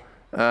role,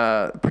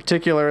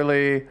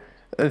 particularly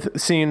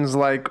scenes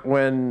like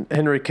when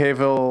Henry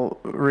Cavill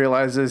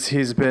realizes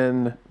he's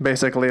been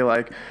basically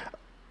like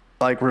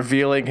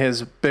revealing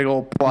his big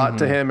old plot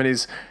to him, and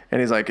he's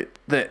like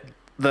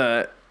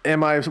the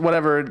MI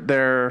whatever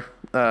their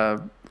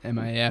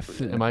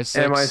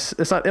MI6.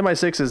 It's not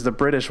MI6 is the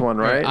British one,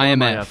 right?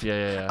 IMF.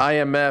 Yeah.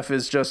 IMF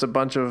is just a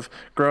bunch of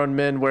grown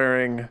men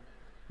wearing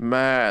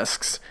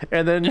masks,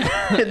 and then you're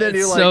like,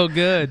 so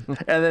good.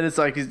 and then it's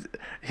like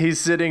he's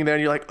sitting there,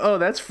 and you're like, oh,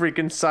 that's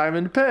freaking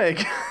Simon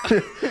Pegg.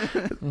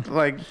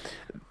 Like,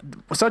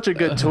 such a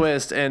good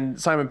twist,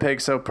 and Simon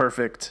Pegg's so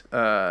perfect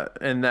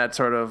in that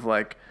sort of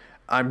like,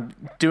 I'm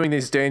doing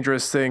these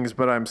dangerous things,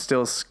 but I'm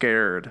still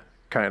scared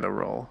kind of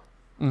role.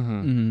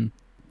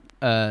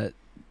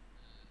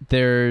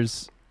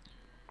 There's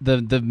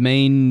the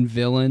main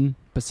villain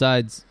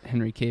besides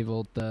Henry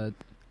Cavill, the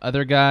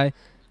other guy,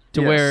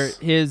 to where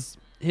his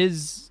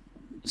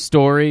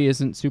story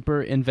isn't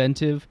super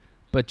inventive,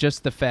 but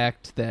just the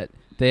fact that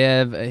they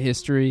have a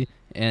history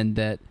and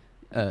that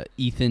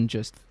Ethan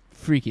just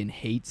freaking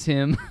hates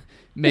him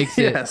makes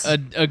it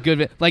a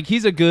good, like,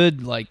 he's a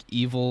good, like,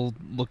 evil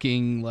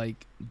looking,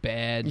 like,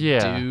 bad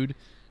dude,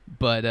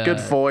 but good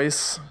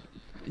voice.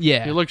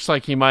 Yeah, he looks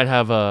like he might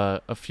have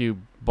a few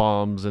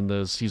bombs in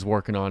this he's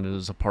working on in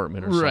his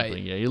apartment or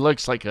something. Yeah, he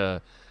looks like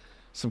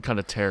some kind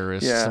of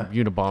terrorist, some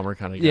Unabomber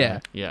kind of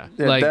guy. Yeah.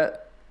 Like,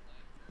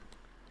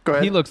 go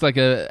ahead. He looks like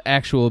a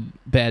actual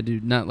bad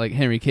dude, not like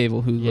Henry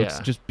Cavill, who looks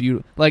just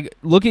beautiful. Like,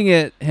 looking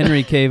at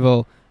Henry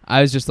Cavill,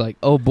 I was just like,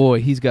 oh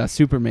boy, he's got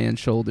Superman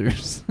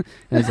shoulders.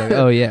 And it's like,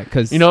 oh yeah,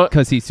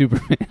 because he's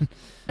Superman.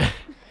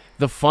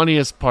 The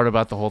funniest part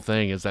about the whole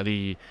thing is that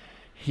he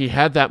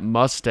had that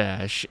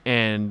mustache,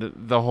 and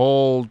the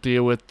whole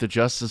deal with the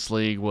Justice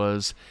League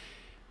was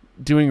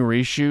doing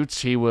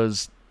reshoots. He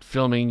was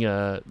filming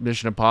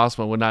Mission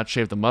Impossible, would not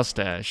shave the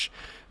mustache.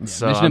 And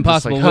so Mission I'm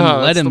Impossible just like,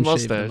 wouldn't let that's him the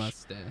shave the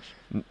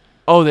mustache.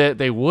 Oh,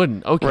 they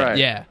wouldn't. Okay, Right.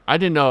 Yeah. I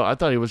didn't know. I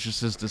thought it was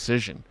just his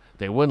decision.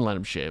 They wouldn't let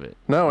him shave it.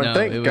 No, and No,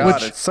 thank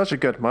God, it's such a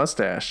good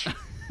mustache.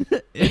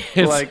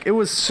 Like, it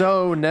was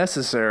so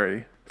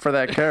necessary for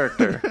that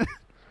character.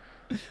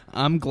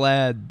 I'm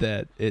glad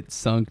that it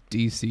sunk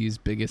DC's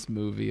biggest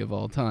movie of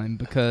all time,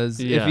 because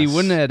if he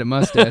wouldn't have had a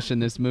mustache in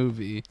this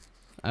movie,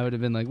 I would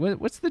have been like,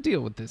 what's the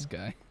deal with this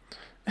guy?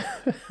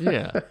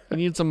 Yeah, he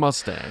needs a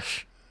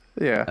mustache.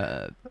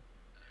 Yeah.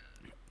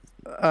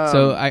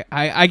 So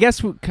I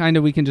guess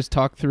we can just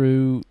talk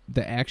through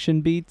the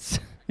action beats.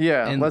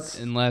 Yeah,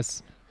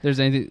 unless there's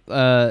anything.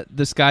 The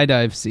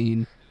skydive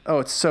scene. Oh,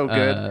 it's so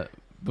good.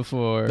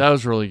 Before That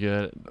was really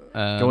good.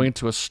 Going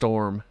into a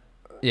storm.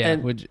 Yeah,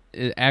 And- which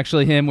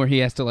actually him where he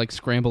has to like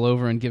scramble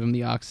over and give him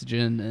the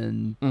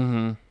oxygen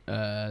and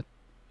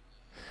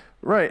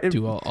Right.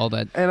 do all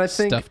that and I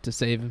think stuff to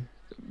save him.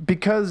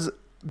 because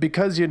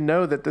you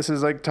know that this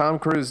is like Tom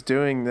Cruise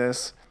doing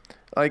this.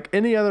 Like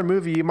any other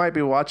movie, you might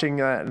be watching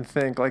that and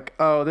think like,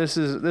 "Oh, this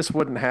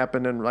wouldn't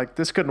happen," and like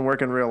this couldn't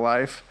work in real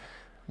life.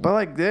 But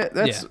like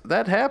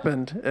that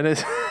happened, and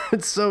it's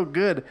it's so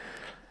good.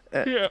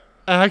 Yeah,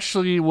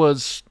 actually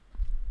was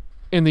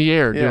in the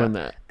air doing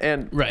that.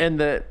 And Right. and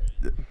the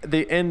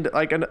end,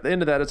 like the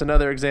end of that is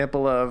another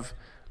example of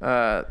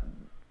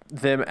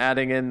them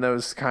adding in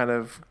those kind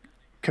of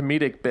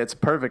comedic bits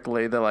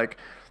perfectly. They're like,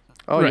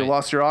 "Oh, Right. you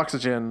lost your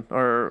oxygen,"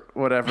 or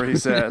whatever he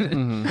said.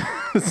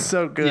 It's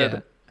so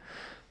good.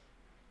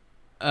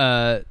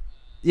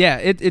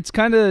 It's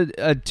kind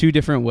of two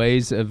different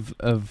ways of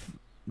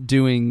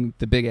doing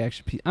the big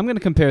action piece. I'm going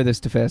to compare this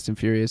to Fast and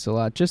Furious a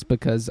lot, just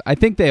because I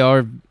think they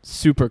are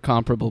super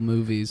comparable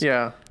movies.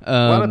 Yeah,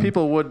 a lot of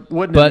people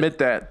wouldn't admit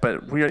that,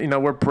 but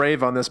we're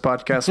brave on this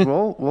podcast.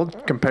 We'll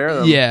compare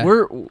them. Yeah,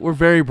 We're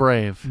very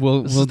brave.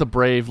 This is the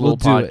brave little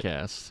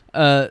podcast.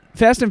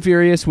 Fast and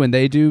Furious, when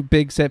they do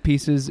big set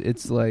pieces,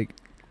 it's like,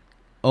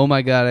 oh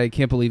my god, I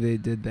can't believe they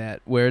did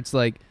that. Where it's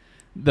like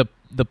the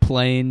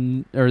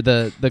plane or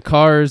the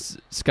cars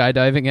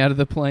skydiving out of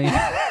the plane,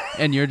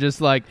 and you're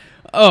just like,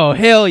 oh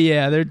hell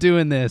yeah, they're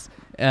doing this.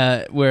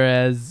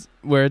 Whereas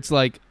where it's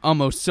like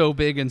almost so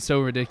big and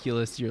so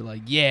ridiculous, you're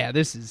like, yeah,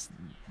 this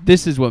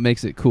is what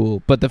makes it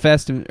cool. But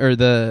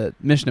the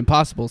Mission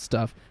Impossible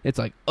stuff, it's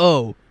like,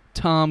 oh,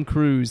 Tom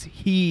Cruise,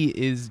 he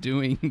is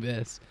doing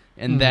this,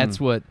 and that's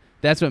what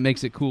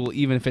makes it cool,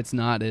 even if it's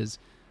not as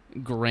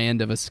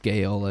grand of a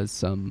scale as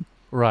some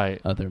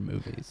other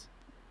movies.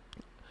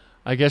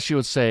 I guess you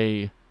would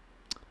say,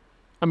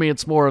 I mean,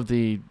 it's more of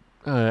the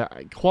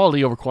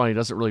quality over quantity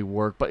doesn't really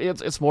work, but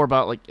it's more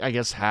about, like, I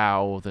guess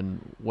how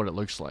than what it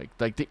looks like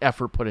the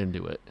effort put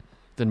into it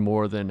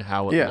than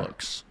how it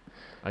looks.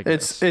 I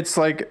guess. It's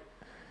like,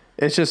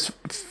 it just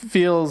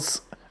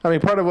feels, I mean,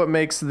 part of what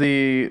makes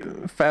the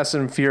Fast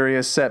and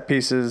Furious set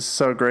pieces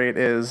so great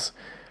is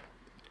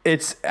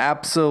it's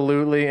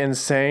absolutely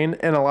insane.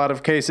 In a lot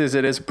of cases,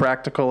 it is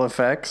practical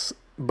effects,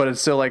 but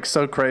it's still like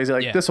so crazy.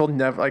 Like this will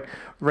never, like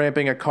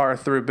ramping a car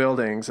through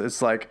buildings.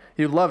 It's like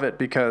you love it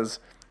because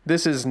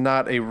this is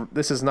not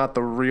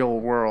the real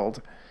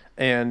world,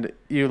 and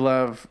you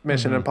love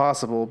Mission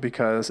Impossible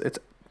because it's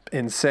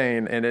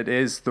insane and it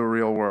is the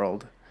real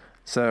world.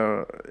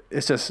 So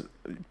it's just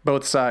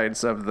both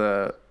sides of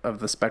the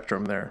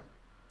spectrum there.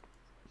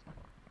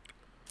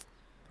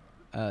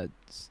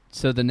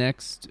 So the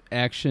next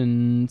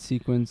action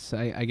sequence,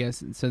 I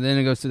guess. So then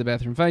it goes to the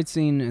bathroom fight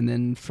scene, and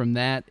then from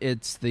that,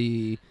 it's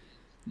the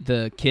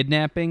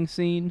kidnapping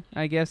scene.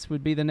 I guess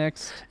would be the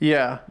next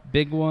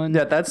big one.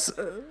 Yeah, that's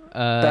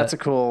a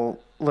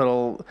cool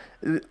little.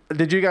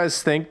 Did you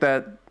guys think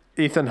that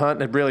Ethan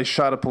Hunt had really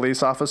shot a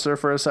police officer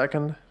for a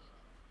second?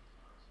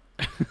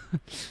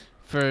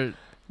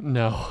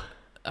 No.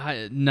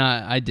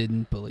 I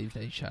didn't believe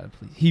that he shot a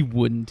police. He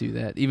wouldn't do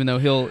that, even though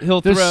he'll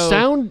The throw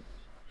sound.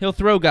 He'll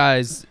throw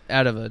guys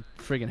out of a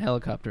friggin'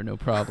 helicopter, no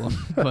problem.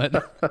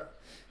 But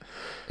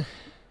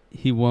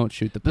he won't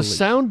shoot the The police.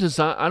 sound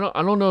design.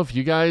 I don't know if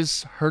you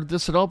guys heard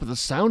this at all, but the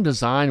sound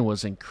design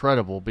was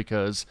incredible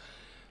because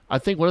I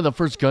think one of the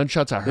first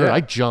gunshots I heard,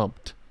 I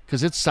jumped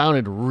because it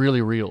sounded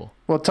really real.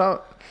 Well,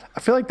 I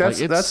feel like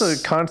that's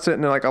a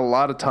constant in like a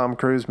lot of Tom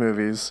Cruise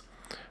movies.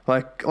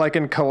 Like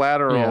in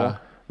Collateral,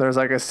 there's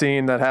like a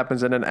scene that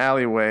happens in an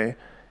alleyway,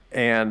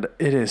 and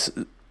it is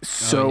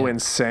so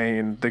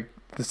insane.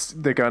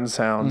 The gun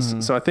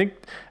sounds. So I think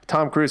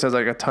Tom Cruise has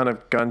like a ton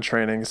of gun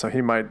training, so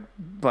he might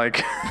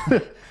like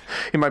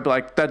he might be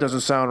like, that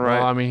doesn't sound right.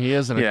 Well, I mean, he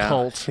is in a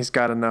cult. He's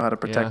got to know how to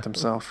protect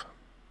himself.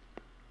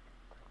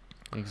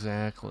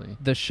 Exactly.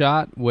 The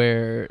shot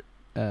where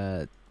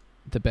the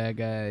bad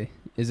guy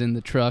is in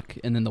the truck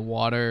and then the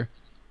water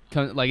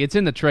like it's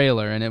in the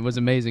trailer, and it was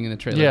amazing in the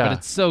trailer, but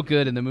it's so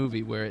good in the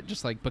movie where it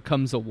just like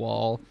becomes a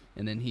wall,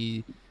 and then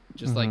he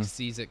just like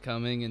sees it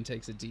coming and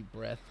takes a deep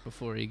breath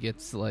before he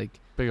gets like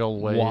big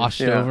old wave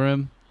washed over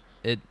him.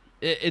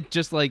 It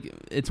just like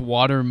it's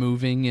water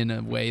moving in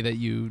a way that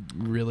you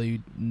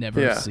really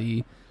never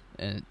see,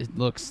 and it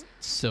looks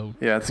so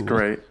it's cool.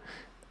 great.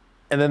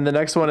 And then the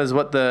next one is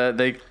what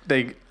they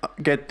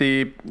get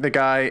the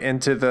guy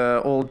into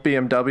the old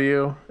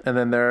BMW, and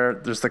then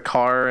there's the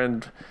car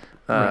and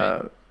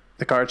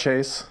the car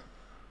chase.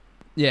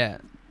 Yeah.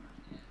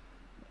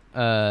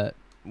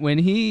 When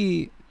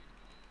he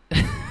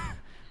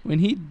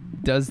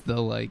does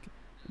the like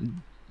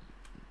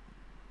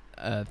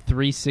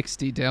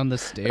 360 down the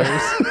stairs.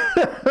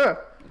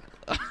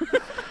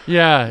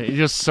 He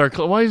just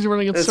circle. Why is he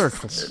running in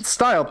circles? It's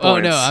style points. Oh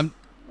no, I'm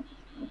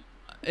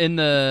in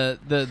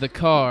the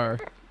car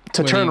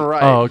to turn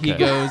right. Oh, okay. He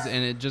goes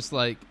and it just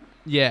like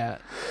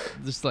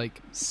just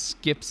like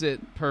skips it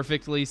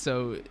perfectly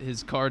so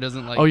his car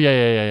doesn't like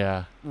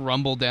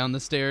rumble down the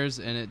stairs,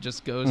 and it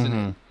just goes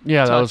and it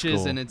that touches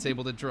was cool. and it's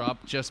able to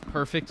drop just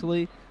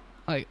perfectly.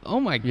 Like, oh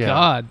my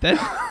god,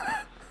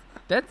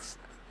 that's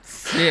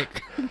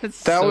sick.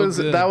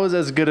 That was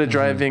as good a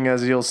driving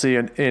as you'll see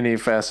in any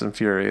Fast and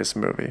Furious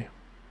movie.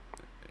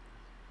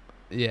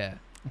 Yeah.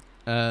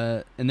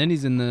 And then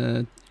he's in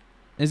the.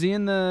 Is he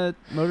in the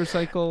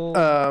motorcycle?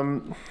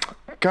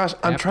 Gosh,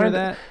 I'm trying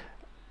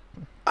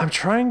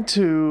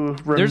to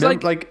remember. There's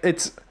like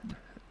it's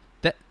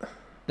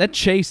that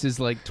chase is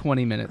like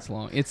 20 minutes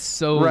long. It's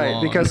so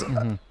long because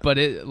but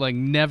it like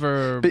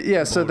never. But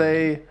yeah, so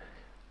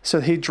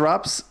he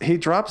drops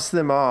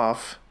them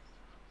off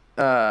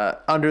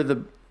under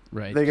the.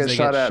 Right. They get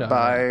shot at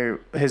by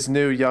his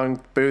new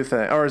young boo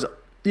thing, or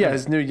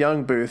his new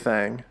young boo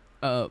thing.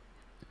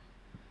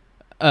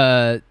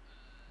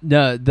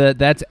 No,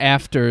 that's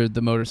after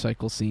the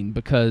motorcycle scene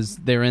because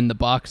they're in the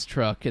box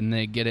truck and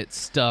they get it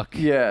stuck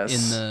in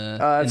the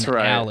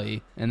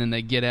alley, and then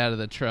they get out of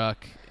the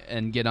truck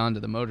and get onto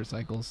the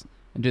motorcycles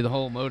and do the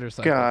whole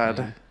motorcycle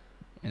thing.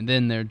 And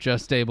then they're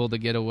just able to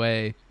get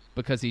away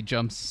because he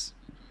jumps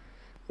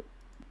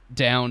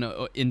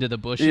down into the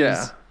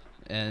bushes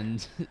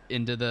and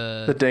into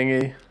the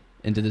dinghy,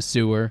 into the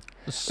sewer.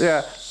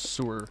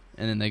 Sewer.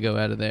 And then they go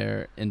out of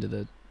there into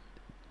the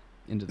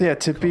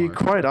to be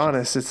quite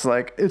honest, it's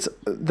like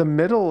the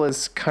middle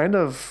is kind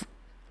of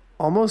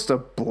almost a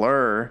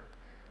blur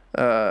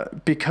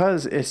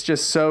because it's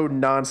just so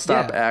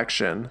nonstop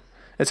action.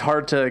 It's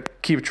hard to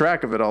keep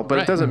track of it all, but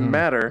it doesn't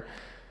matter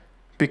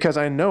because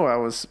I know I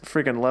was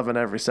freaking loving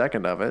every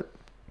second of it.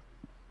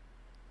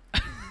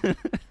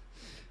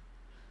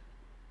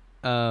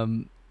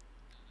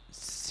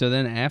 So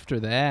then after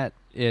that,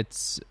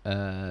 it's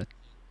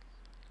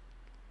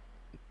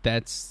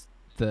that's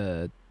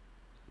the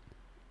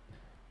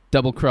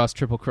double cross,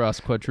 triple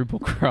cross, quadruple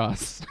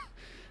cross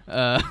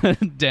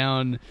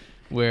down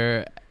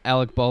where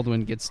Alec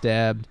Baldwin gets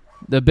stabbed.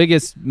 The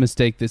biggest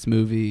mistake this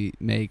movie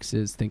makes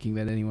is thinking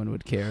that anyone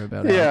would care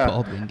about Alec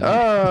Baldwin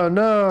dying. Oh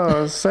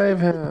no, save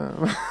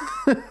him.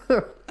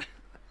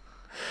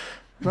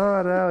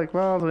 Not Alec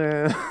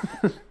Baldwin.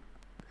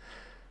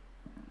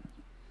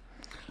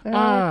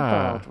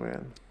 Alec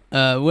Baldwin.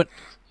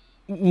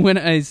 When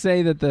I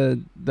say that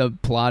the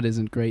plot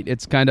isn't great,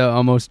 it's kind of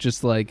almost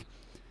just like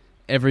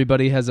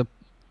everybody has a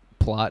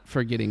plot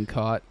for getting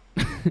caught,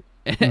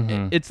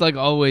 It's like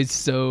always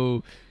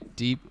so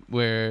deep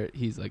where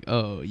he's like,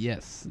 oh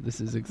yes, this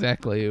is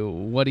exactly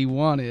what he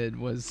wanted,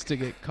 was to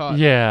get caught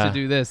to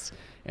do this.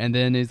 And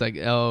then he's like,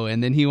 oh,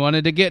 and then he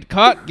wanted to get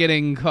caught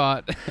getting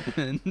caught.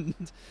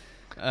 And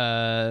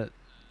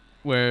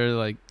where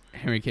like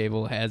Henry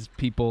Cavill has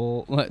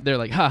people, they're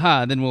like,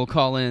 haha, then we'll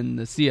call in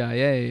the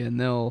CIA and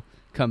they'll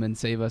come and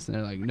save us. And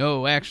they're like,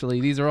 no,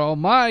 actually, these are all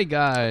my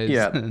guys.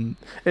 Yeah. And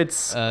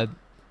It's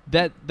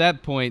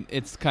that point,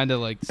 it's kind of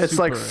like it's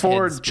super like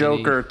 4 head-spinny,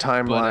 Joker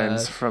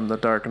timelines from The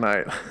Dark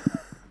Knight.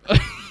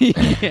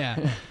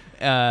 yeah.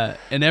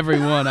 And every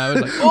one I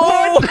was like,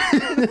 oh!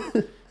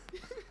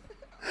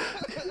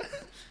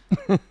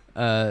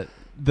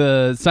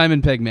 The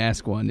Simon Pegg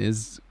mask one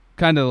is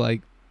kind of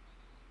like,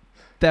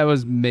 that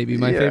was maybe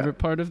my favorite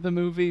part of the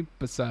movie,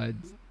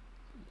 besides,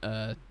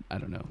 I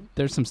don't know.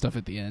 There's some stuff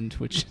at the end,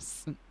 which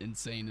is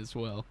insane as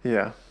well.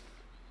 Yeah.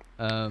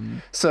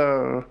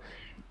 So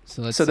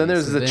then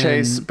there's the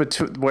chase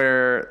between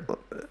where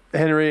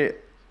Henry,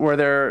 where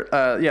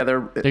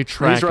they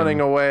track he's running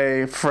him.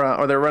 away from,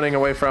 or they're running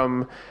away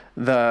from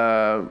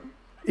the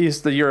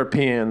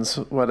Europeans,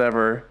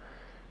 whatever.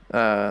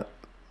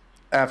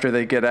 After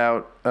they get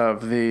out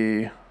of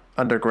the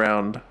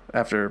underground,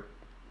 after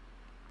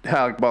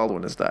Alec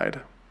Baldwin has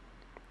died.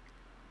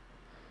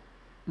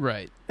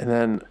 Right.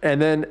 And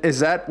then is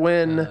that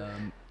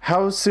when?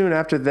 How soon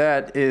after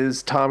that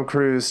is Tom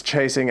Cruise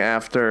chasing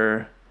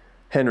after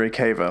Henry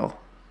Cavill?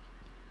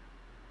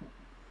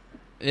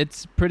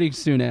 It's pretty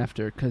soon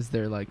after, because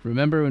they're like,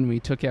 remember when we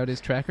took out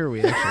his tracker?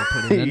 We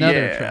actually put in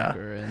another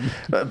tracker. And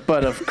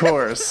but of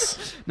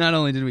course. Not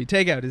only did we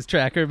take out his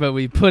tracker, but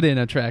we put in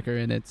a tracker,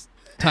 and it's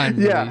time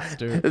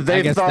released. Or, they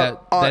I guess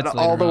thought that's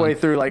all the later way on.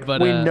 through, like,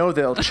 But, we know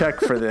they'll check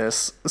for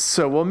this,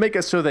 so we'll make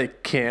it so they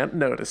can't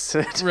notice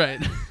it.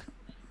 Right.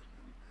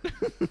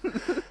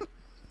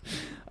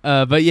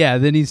 But yeah,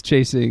 then he's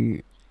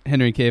chasing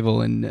Henry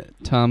Cavill, and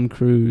Tom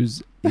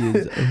Cruise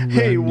is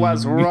He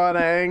was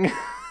running.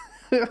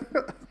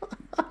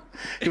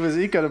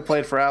 He could have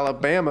played for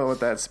Alabama with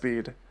that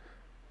speed.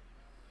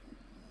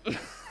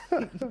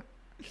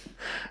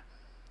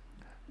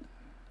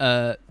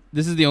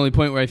 This is the only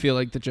point where I feel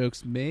like the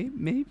jokes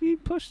maybe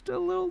pushed a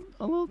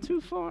little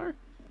too far.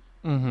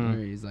 Mm-hmm.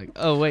 Where he's like,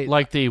 oh wait,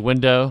 Like the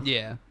window.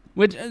 yeah.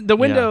 Which the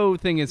window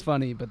thing is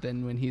funny, but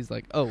then when he's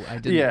like, oh, I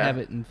didn't have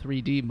it in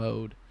 3D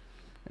mode,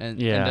 and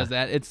does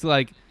that, it's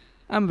like,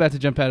 I'm about to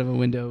jump out of a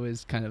window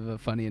is kind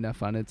of funny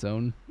enough on its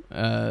own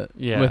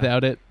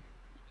without it.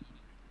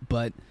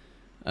 But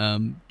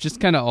just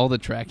kind of all the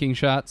tracking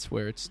shots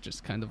where it's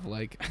just kind of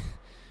like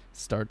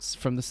starts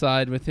from the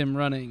side with him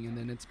running, and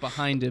then it's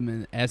behind him,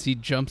 and as he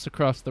jumps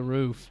across the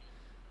roof,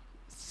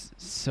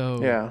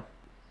 so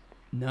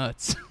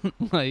nuts.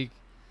 Like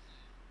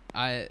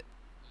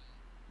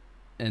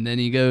and then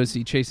he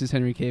chases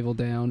Henry Cavill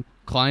down,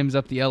 climbs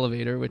up the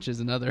elevator, which is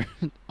another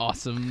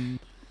awesome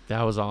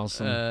That was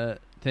awesome.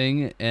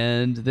 thing,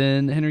 and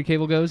then Henry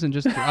Cavill goes and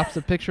just drops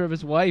a picture of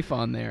his wife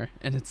on there,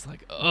 and it's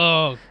like,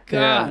 oh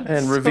god,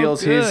 and so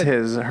reveals good.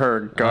 he's her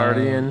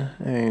guardian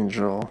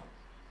angel.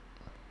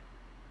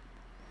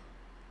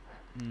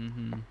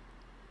 Mm-hmm.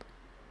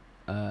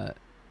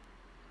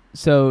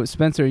 So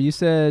Spencer, you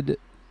said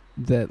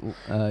that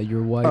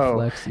your wife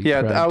Lexi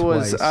cried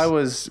twice.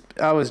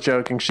 I was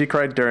joking. She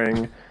cried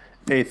during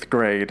 8th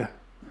grade.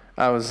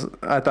 I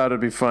thought it'd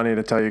be funny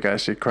to tell you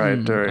guys she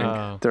cried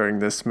during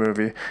this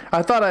movie.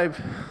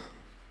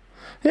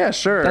 Yeah,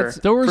 sure.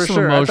 There were some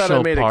sure. I thought I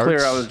emotional made it clear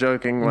parts I was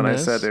joking when in I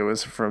this. said it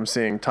was from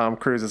seeing Tom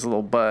Cruise's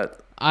little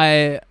butt.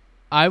 I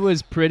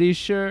was pretty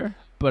sure,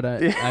 but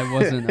I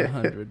wasn't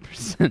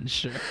 100%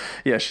 sure.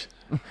 Yes.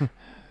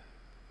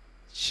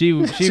 She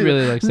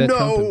really likes that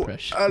Trump No,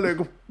 impression. Alec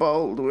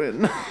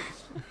Baldwin.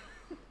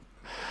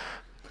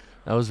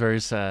 That was very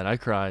sad. I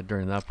cried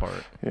during that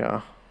part.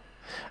 Yeah.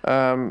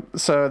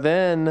 So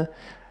then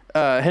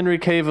Henry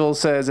Cavill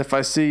says, if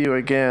I see you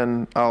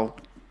again, I'll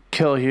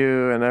kill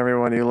you and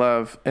everyone you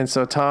love. And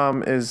so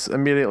Tom is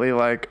immediately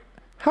like,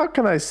 how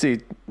can I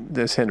see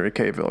this Henry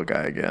Cavill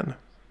guy again?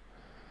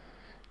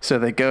 So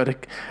they go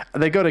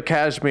to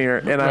Kashmir,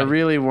 and I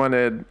really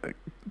wanted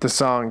the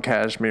song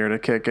Kashmir to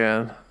kick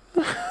in.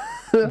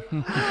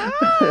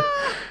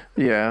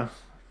 Yeah.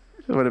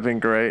 It would have been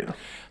great.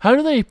 How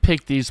do they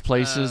pick these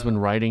places when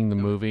writing the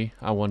movie?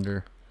 I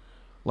wonder.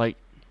 Like,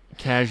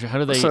 Kashmir. How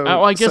do they?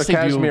 I guess they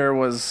Kashmir do.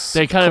 was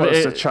They kind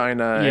close of to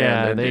China.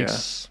 Yeah, and India.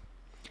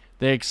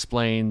 they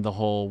explain the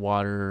whole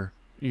water,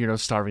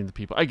 starving the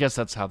people. I guess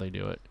that's how they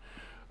do it.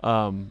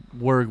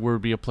 Where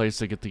would be a place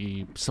to get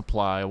the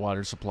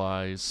water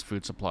supplies,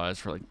 food supplies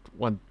for like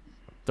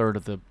 1/3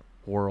 of the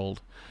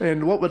world.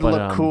 And what would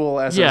look cool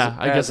as it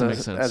makes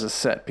sense. as a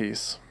set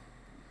piece,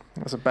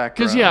 as a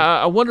background? Because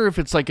I wonder if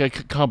it's like a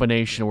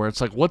combination where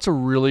it's like, what's a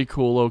really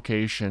cool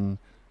location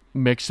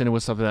mixed in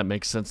with something that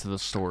makes sense to the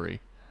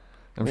story.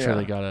 I'm sure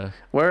they gotta.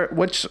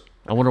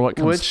 I wonder what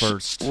comes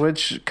first.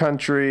 Which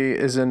country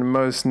is in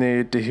most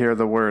need to hear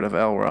the word of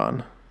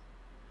Elrond?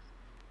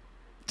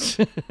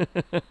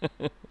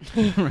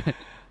 Right.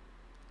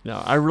 No,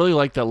 I really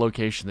like that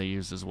location they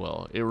used as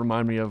well. It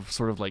reminded me of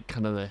sort of like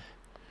kind of the.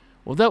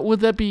 Well, would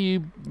that be?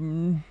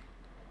 I'm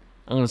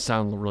gonna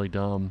sound really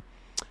dumb.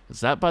 Is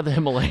that by the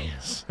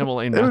Himalayas?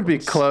 Himalayan It would be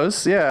mountains?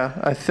 close, yeah.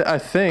 I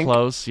think.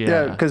 Close, yeah.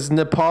 Yeah, because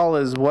Nepal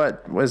is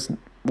was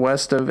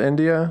west of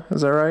India.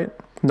 Is that right?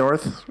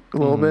 North a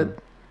little bit.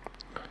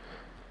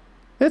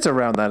 It's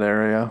around that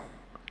area.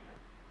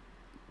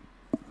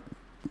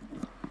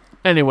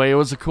 Anyway, it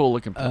was a cool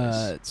looking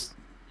place.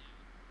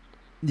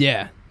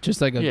 Yeah,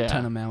 just like a Yeah.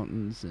 ton of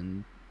mountains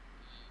and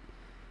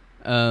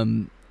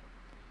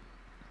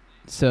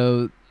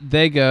so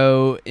they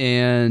go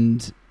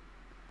and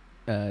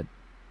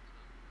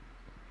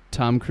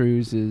Tom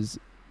Cruise is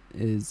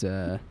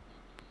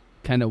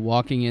kind of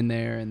walking in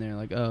there and they're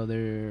like, "Oh,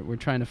 we're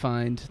trying to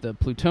find the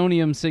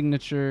plutonium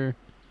signature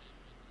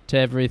to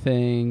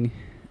everything."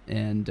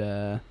 And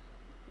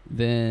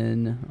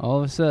then all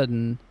of a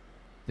sudden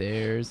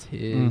there's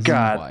his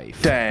God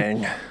wife.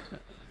 dang.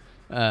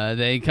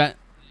 They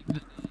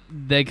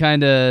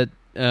kind of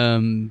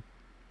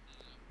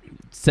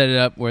set it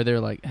up where they're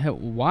like, hey,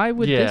 why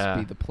would Yeah.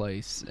 this be the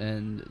place?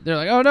 And they're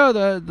like, oh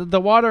no,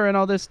 the water and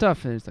all this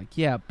stuff. And it's like,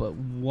 yeah, but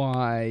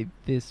why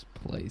this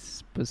place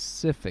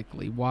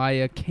specifically? Why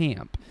a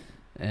camp?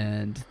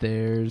 And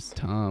there's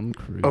Tom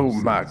Cruise. Oh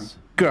my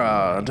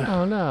God.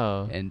 Oh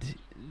no! And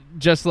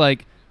just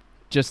like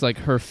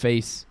her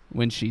face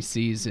when she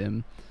sees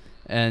him.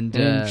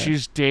 And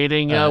She's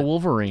dating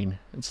Wolverine.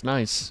 It's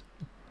nice.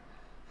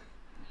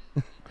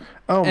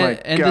 Oh my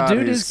and God, the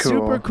dude he's is cool.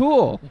 super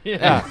cool.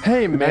 Yeah.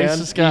 Hey man,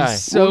 Nicest guy.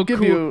 He's so We'll give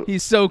cool. you-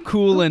 He's so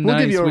cool and we'll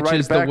nice, give you a which ride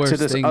is the back worst to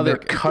this thing. other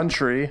that,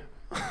 country.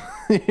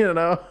 You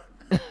know.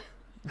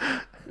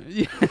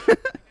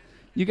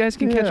 you guys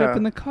can catch Yeah. up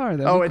in the car.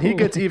 That'd Oh, be and he cool.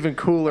 gets even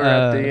cooler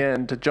at the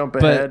end to jump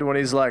but- ahead when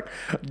he's like,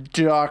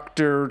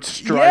 Dr.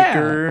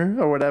 Stryker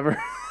or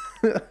whatever.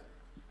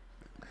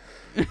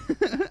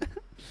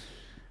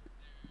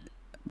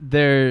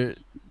 There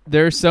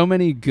are so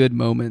many good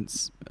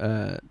moments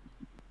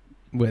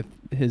with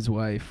his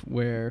wife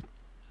where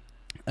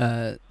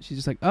she's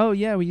just like, oh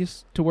yeah, we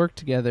used to work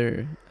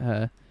together.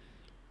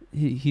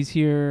 He's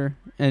here,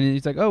 and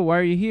he's like, oh, why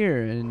are you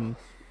here? And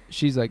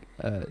she's like,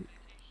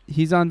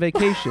 he's on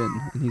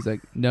vacation, and he's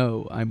like,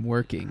 no, I'm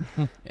working.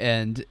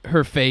 And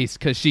her face,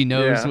 because she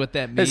knows Yeah. what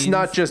that means. It's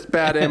not just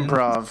bad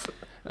improv.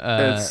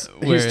 He's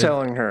where-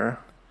 telling her.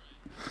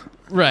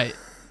 right.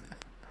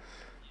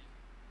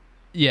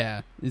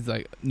 Yeah, he's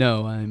like,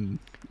 no, I'm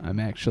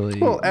actually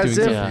Well, as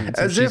doing if- something. And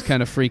as so she's if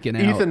kind of freaking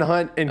out. Ethan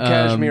Hunt in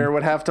Kashmir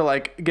would have to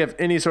like give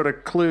any sort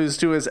of clues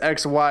to his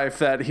ex-wife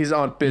that he's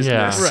on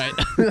business.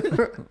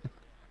 Right.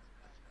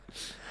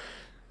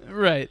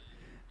 Right.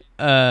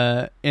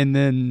 And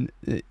then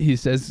he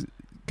says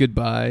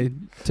goodbye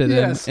to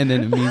them, Yes. and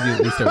then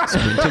immediately starts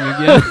sprinting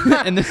again.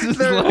 And this is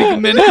like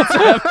minutes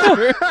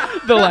after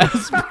the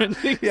last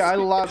sprinting. Yeah, I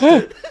lost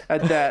it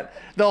at that.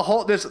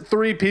 There's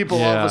three people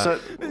all of Yeah. a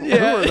sudden. Yeah.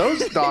 Who are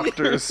those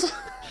doctors?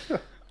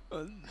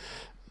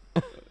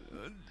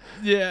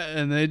 Yeah,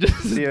 and they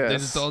just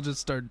Yes. all just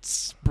start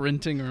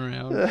sprinting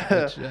around,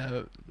 which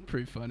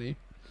pretty funny.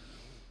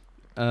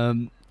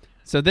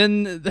 So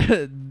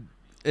then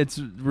it's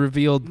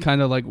revealed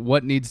kind of like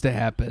what needs to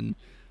happen.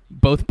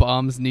 Both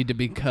bombs need to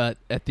be cut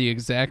at the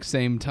exact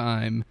same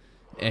time,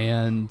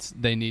 and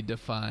they need to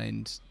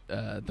find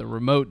the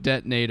remote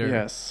detonator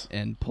Yes.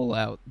 and pull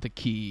out the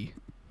key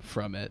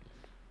from it.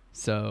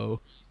 So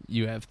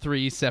you have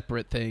three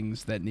separate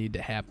things that need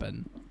to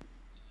happen.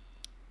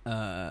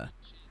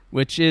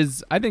 Which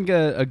is, I think,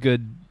 a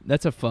good.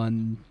 That's a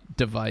fun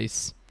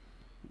device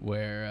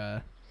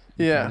where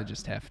you Yeah. kind of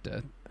just have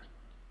to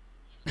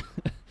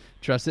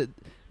trust it.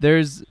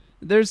 There's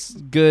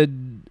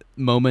good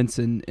moments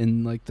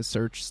in like the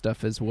search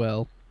stuff as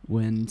well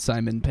when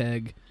Simon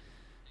Pegg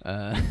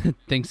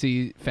thinks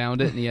he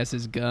found it and he has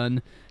his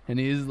gun and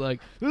he's like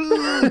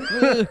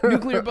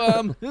nuclear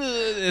bomb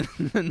and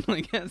then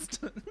like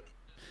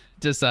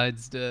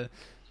decides to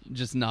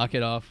just knock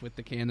it off with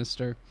the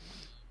canister.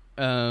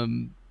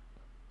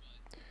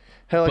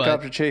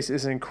 Helicopter chase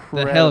is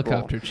incredible. The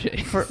helicopter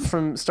chase.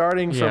 From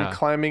starting Yeah. from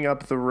climbing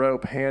up the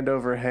rope hand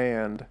over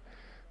hand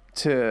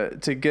to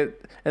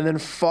get and then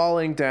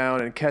falling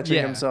down and catching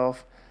Yeah.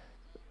 himself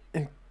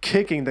and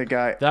kicking the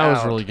guy That was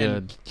out. really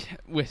good.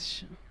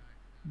 Which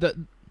the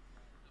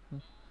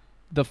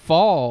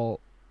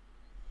fall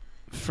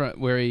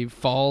where he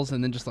falls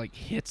and then just like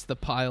hits the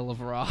pile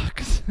of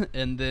rocks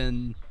and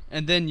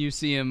then you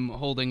see him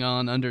holding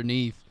on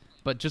underneath,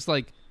 but just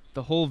like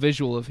the whole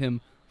visual of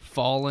him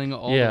falling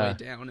all the way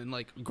down and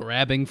like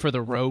grabbing for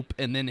the rope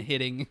and then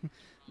hitting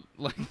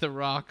like the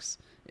rocks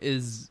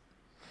is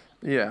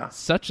Yeah.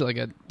 such like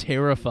a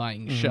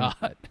terrifying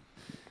shot.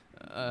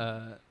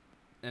 And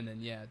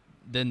then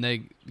then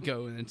they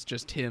go and it's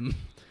just him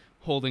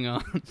holding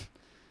on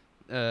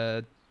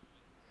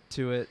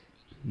to it,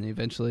 and he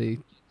eventually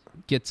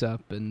gets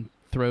up and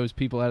throws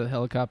people out of the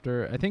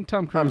helicopter. I think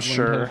Tom Cruise. I'm learned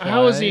sure. to fly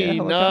How is a he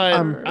helicopter. not?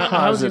 I'm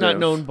How is he not positive.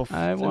 known before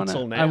I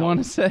until now?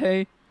 want to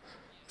say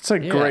It's a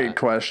Yeah. great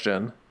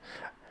question.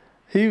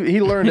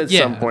 He learned at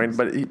some Yeah. point,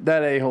 but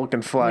that a-hole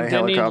can fly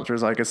Didn't he-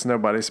 helicopters like it's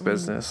nobody's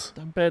business.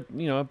 I bet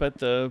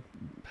the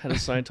head of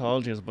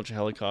Scientology has a bunch of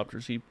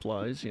helicopters he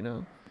flies.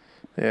 Yeah.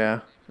 Yeah.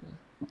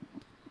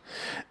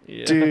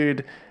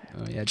 Dude,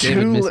 Oh yeah, David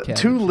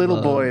two Miscavige little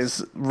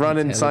loves boys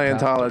running his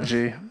helicopter.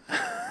 Scientology.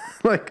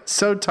 Like,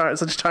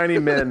 such tiny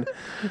men.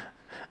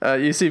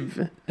 You see...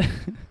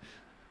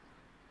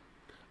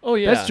 Oh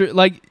yeah. That's true.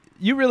 Like,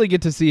 you really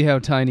get to see how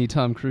tiny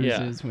Tom Cruise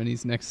Yeah. is when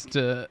he's next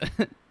to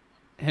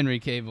Henry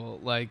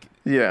Cavill. Like,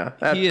 Yeah,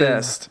 at He is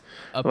best.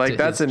 up Like, to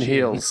that's his in chin.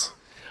 heels.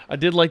 I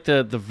did like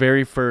the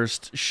very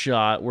first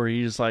shot where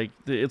he's like,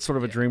 it's sort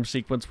of a dream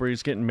sequence where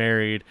he's getting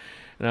married,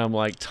 and I'm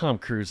like, Tom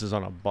Cruise is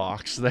on a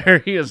box there.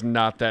 He is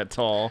not that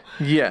tall.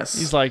 Yes.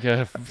 He's like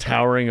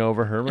towering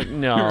over her. I'm like,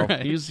 no,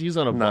 Right. he's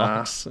on a Nah.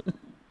 box.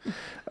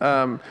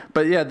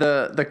 But yeah,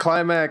 the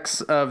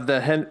climax of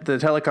the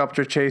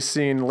helicopter chase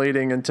scene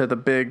leading into the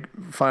big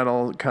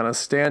final kind of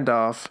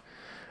standoff,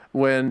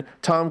 when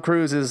Tom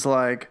Cruise is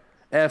like,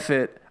 "F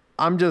it,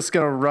 I'm just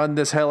gonna run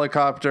this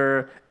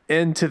helicopter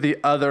into the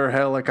other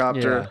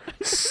helicopter,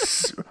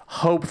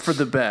 hope for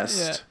the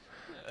best."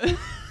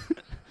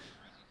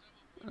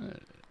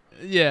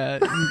 yeah,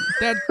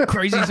 that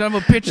crazy son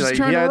of a bitch is Like,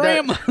 trying to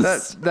ram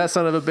us. that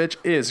son of a bitch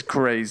is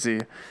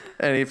crazy.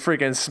 And he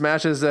freaking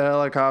smashes the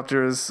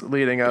helicopters,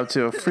 leading up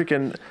to a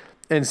freaking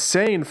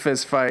insane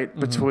fist fight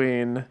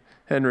between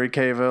Henry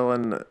Cavill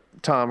and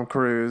Tom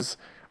Cruise,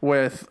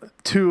 with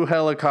two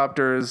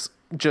helicopters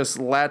just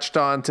latched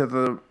on to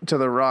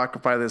the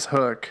rock by this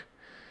hook.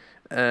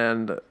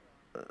 And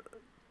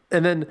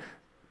then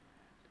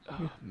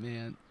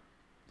Man,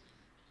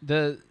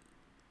 the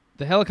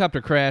helicopter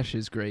crash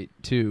is great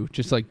too.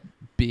 Just like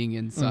being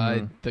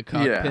inside the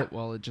cockpit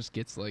while it just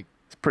gets like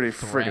it's pretty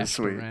freaking thrashed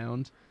sweet.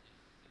 around.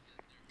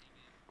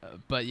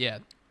 But yeah.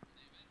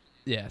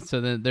 So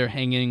then they're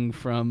hanging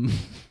from.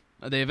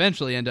 They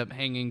eventually end up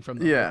hanging from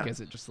the hook as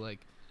it just like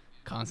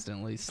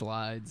constantly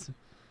slides,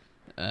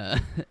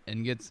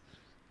 and gets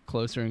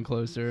closer and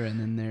closer, and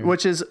then they're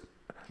Which is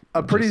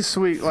a pretty just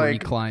sweet, free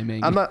like,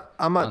 climbing. I'm not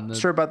on the-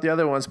 sure about the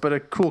other ones, but a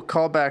cool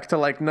callback to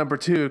like number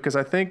 2, because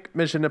I think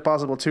Mission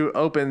Impossible 2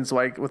 opens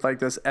like with like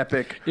this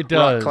epic It rock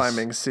does.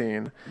 climbing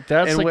scene.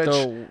 That's in like which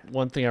the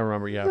one thing I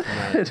remember. Yeah,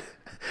 from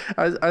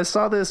that. I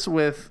saw this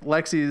with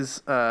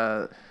Lexi's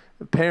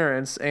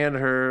parents and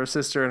her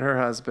sister and her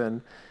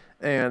husband,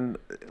 and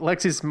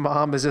Lexi's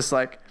mom is just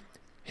like,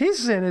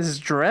 he's in his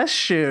dress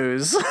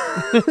shoes.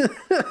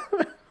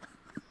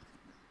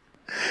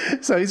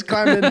 So he's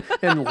climbing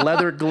in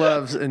leather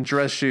gloves and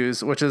dress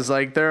shoes, which is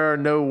like, there are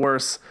no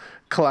worse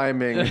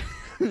climbing.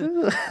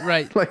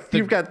 right. Like, the-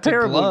 you've got the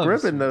terrible gloves.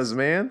 grip in those,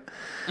 man.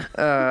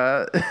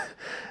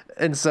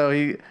 And so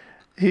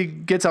he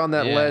gets on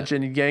that Yeah. ledge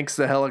and yanks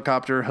the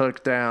helicopter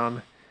hook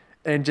down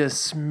and just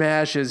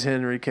smashes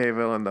Henry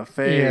Cavill in the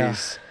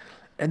face.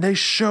 And they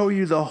show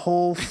you the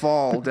whole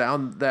fall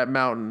down that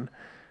mountain,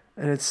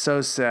 and it's so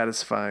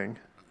satisfying.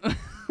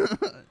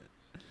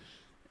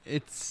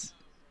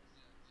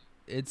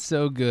 It's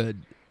so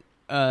good.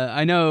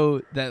 I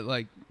know that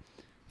like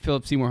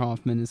Philip Seymour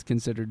Hoffman is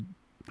considered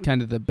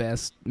kind of the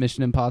best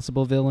Mission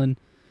Impossible villain,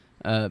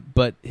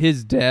 but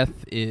his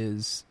death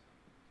is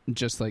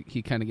just like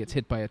he kind of gets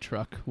hit by a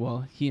truck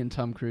while he and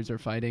Tom Cruise are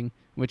fighting,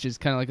 which is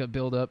kind of like a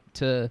build up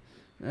to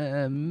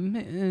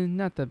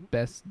not the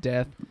best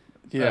death.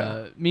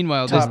 Yeah.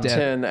 Meanwhile, Top this death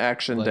 10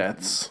 action like,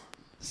 deaths.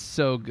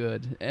 so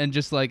good, and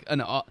just like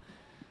an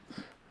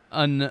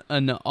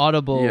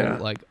audible Yeah.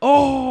 like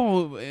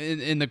oh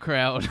in the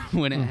crowd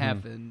when it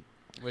happened,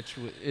 which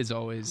is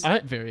always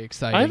very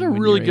exciting. I have a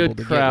when really you're able good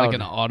to get, crowd like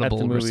an audible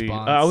at the movie.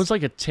 response. I was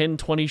like a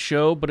 10-20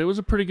 show, but it was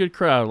a pretty good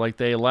crowd. Like,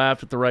 they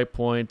laughed at the right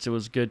points. It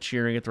was good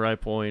cheering at the right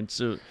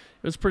points. It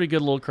was a pretty good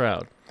little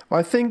crowd.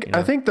 Well, I think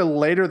the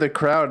later the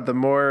crowd, the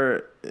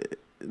more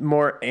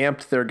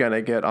amped they're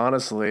gonna get.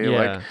 Honestly, Yeah.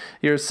 like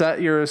your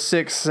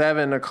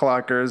 6-7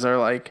 o'clockers are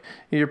like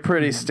you're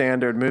pretty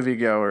standard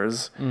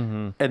moviegoers,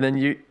 and then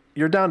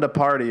you're down to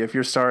party if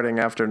you're starting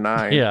after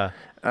 9. Yeah.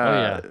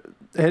 Oh,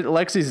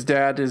 Lexi's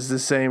dad is the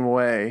same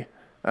way.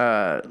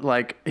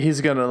 Like,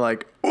 he's gonna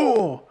like,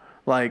 oh,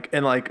 like,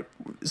 and like,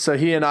 so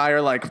he and I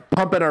are like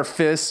pumping our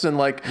fists and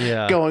like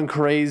Yeah. going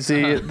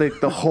crazy.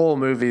 The whole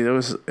movie, it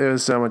was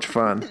so much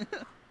fun.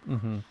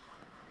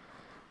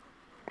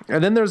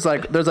 And then there's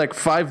like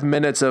 5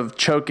 minutes of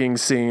choking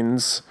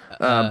scenes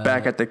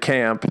back at the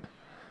camp.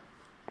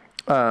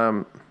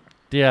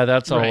 Yeah,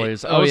 that's Right.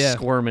 always. I Oh, was yeah.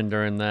 squirming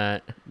during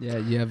that. yeah,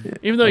 you have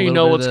Even though a you little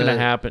know bit what's of going to the-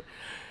 happen.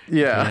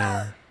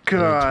 Yeah.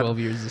 God, 12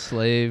 Years a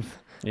Slave.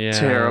 Yeah.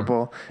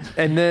 terrible.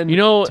 And then You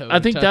know, Toe I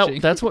think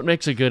touching. that's what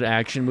makes a good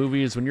action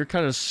movie is when you're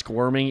kind of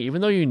squirming, even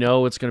though you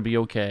know it's going to be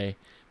okay,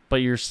 but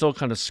you're still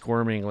kind of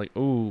squirming, like,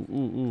 ooh,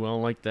 I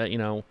don't like that. You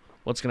know,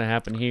 what's going to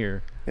happen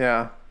here?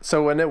 yeah.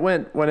 So when it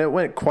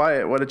went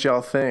quiet, what did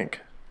y'all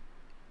think?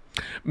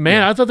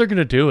 Man, I thought they're going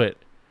to do it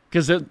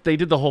because they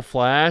did the whole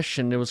flash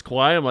and it was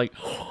quiet. I'm like,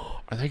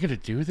 are they going to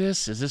do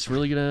this? Is this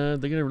really they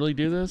going to really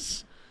do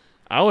this?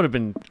 I would have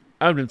been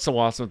so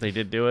awesome if they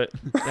did do it.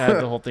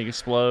 Have the whole thing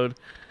explode.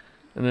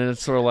 And then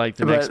it's sort of like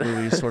the But- next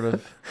movie is sort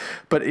of,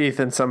 But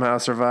Ethan somehow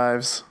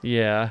survives.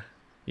 yeah.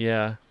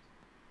 Yeah,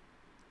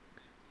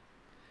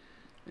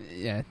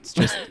 it's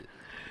just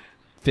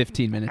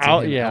 15 minutes.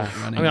 Of him Yeah.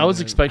 outrunning I mean, I was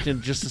the-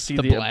 expecting just to see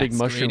the the big blast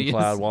mushroom radius.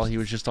 cloud while he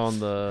was just on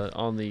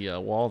the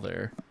wall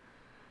there.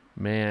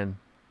 Man.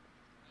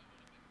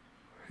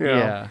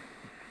 Yeah.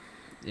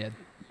 Yeah,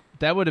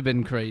 that would have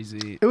been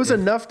crazy. It was if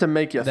enough to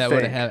make you that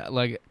would think. have had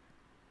like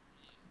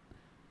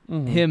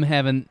Mhm. him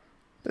having.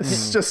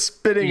 It's just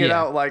spitting it Yeah.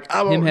 out like,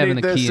 I Him won't having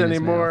need the key this in his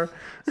anymore.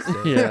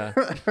 Yeah.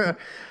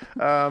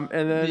 And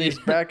then he's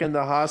back in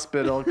the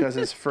hospital because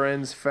his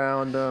friends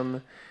found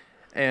him,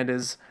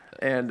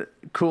 and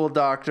cool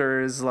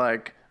doctor is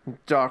like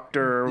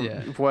Doctor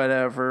Yeah.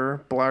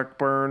 whatever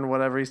Blackburn,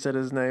 whatever he said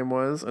his name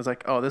was. It's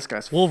like, oh, this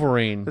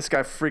Wolverine. guy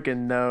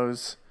freaking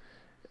knows.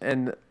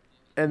 And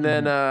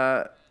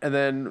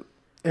then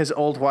his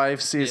old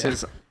wife sees Yeah.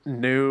 his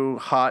new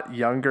hot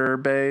younger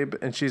babe,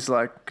 and she's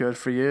like, good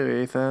for you,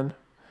 Ethan.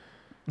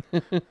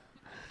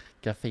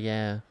 Good for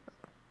you.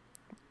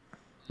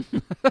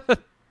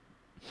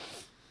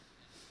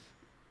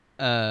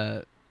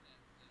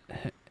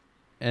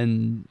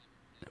 And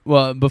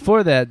well,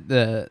 before that,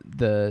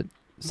 the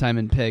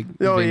Simon Pegg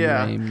Oh, Ving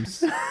yeah.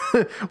 Rhames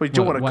Wait,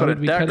 you want to why cut would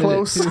it we that cut it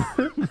close? is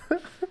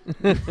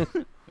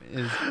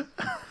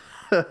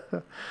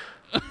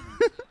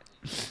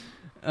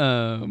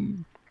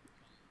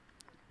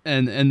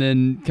and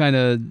then kind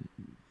of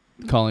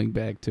calling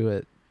back to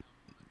it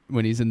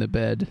when he's in the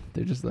bed.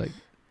 They're just like,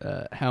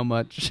 how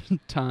much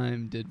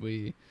time did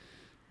you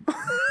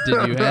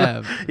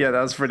have? Yeah,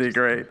 that was pretty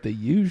great. The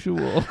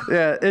usual.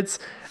 Yeah, it's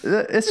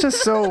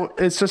just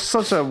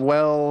such a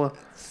well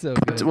So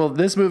good.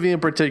 this movie in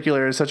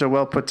particular is such a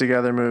well put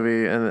together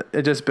movie, and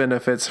it just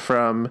benefits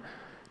from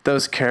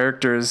those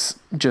characters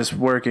just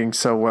working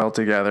so well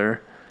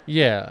together.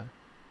 Yeah.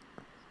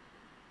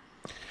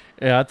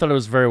 Yeah, I thought it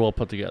was very well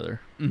put together.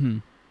 Mm-hmm.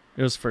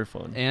 It was very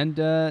fun. And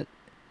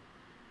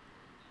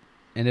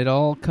it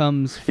all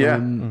comes from Yeah.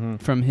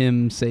 Mhm. from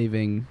him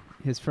saving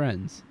his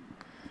friends.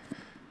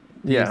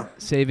 Yeah.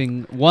 He's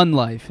saving one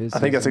life is I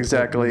think as that's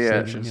important exactly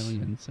as it. saving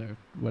millions or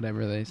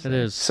whatever they say. It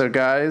is. So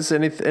guys,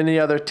 any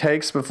other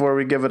takes before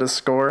we give it a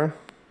score?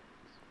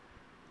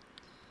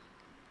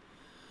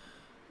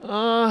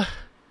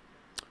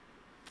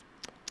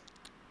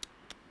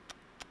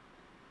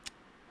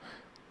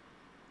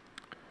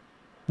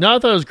 No, I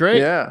thought it was great.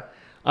 Yeah.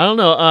 I don't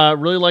know. I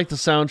really liked the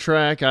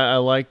soundtrack. I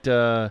liked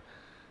the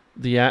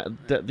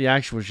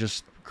action was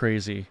just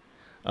crazy.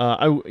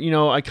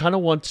 I kind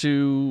of want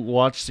to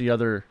watch the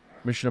other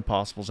Mission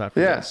Impossibles after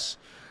Yeah. this,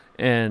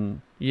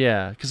 and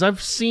because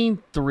I've seen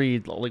 3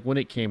 like when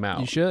it came out.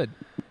 You should.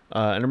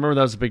 And I remember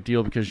that was a big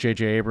deal because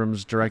J.J.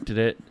 Abrams directed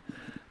it.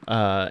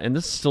 And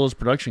this is still his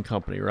production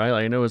company, right?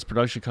 Like, I know his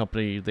production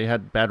company, they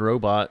had Bad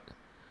Robot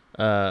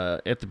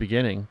at the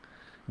beginning.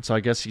 And so I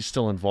guess he's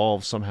still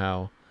involved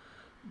somehow.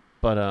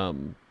 But, I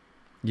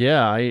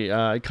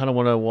kind of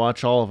want to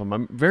watch all of them.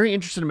 I'm very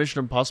interested in Mission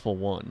Impossible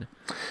 1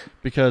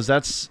 because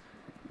that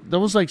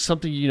was like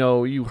something,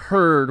 you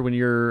heard when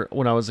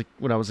I was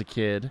a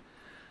kid.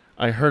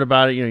 I heard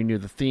about it, you knew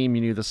the theme,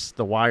 you knew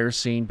the wire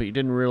scene, but I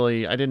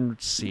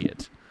didn't see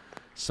it.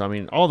 So, I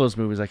mean, all those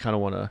movies I kind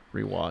of want to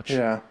rewatch.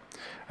 Yeah.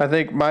 I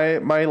think my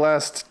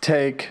last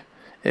take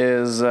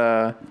is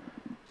there's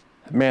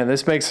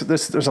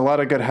a lot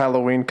of good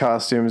Halloween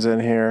costumes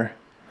in here.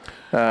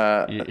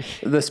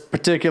 This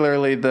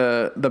particularly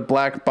the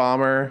black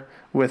bomber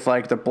with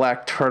like the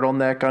black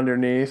turtleneck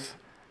underneath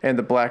and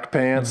the black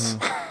pants.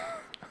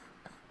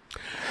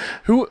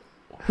 Who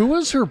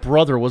was her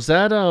brother? Was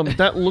that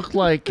that looked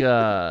like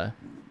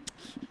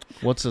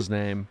what's his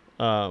name?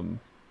 Oh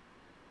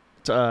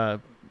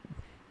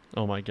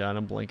my god,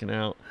 I'm blanking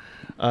out.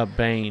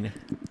 Bane.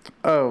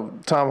 Oh,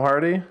 Tom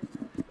Hardy?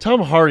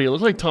 Tom Hardy. It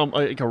looked like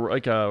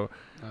a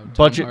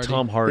budget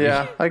Tom Hardy.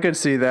 Yeah, I could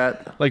see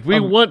that. Like we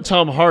want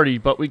Tom Hardy,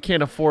 but we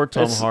can't afford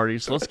Tom It's- Hardy,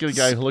 so let's get a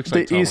guy who looks The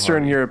like Tom Eastern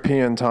Hardy.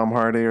 European Tom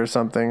Hardy or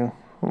something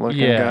looking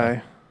Yeah.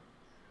 guy.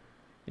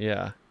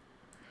 Yeah.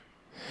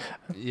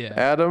 Yeah.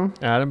 Adam?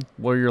 Adam,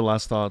 what are your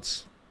last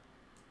thoughts?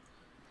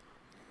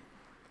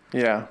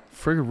 Yeah.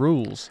 Frig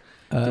rules.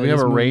 Do we have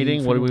a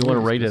rating? What do we want to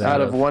rate it Out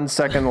out of 1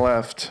 second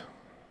left.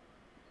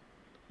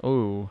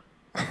 Oh.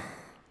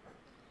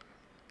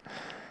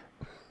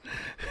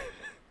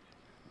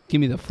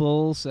 Give me the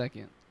full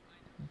second.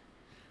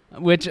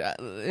 Which,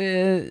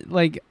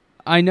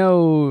 I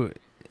know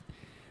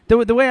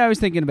the way I was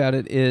thinking about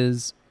it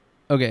is,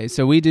 okay,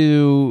 so we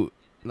do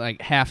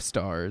like half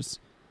stars.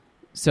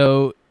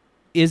 So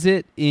is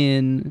it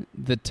in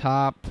the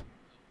top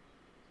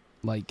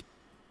like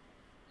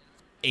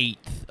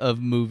 8th of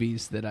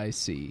movies that I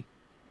see?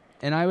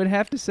 And I would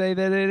have to say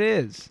that it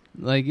is.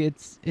 Like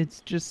it's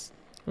just,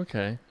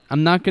 Okay.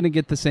 I'm not going to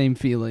get the same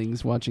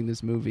feelings watching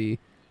this movie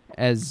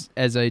as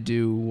I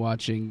do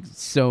watching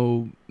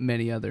so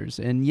many others.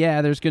 And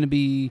yeah, there's going to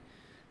be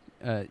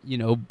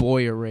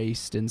Boy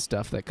Erased and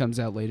stuff that comes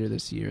out later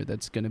this year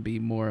that's going to be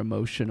more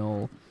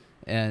emotional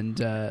and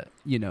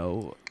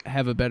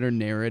have a better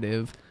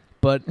narrative.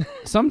 But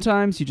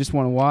sometimes you just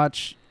want to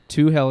watch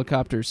two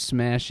helicopters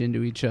smash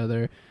into each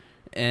other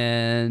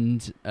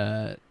and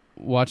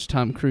watch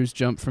Tom Cruise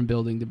jump from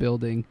building to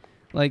building.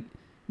 Like,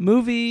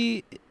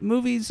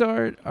 movies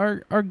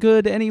are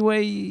good any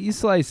way you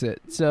slice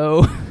it.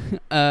 So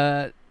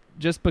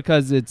just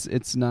because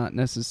it's not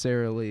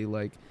necessarily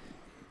like,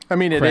 I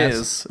mean, it Craft-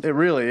 is. It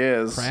really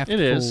is. craftful It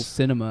is.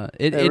 cinema.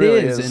 It really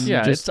is, is. and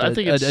Yeah, just I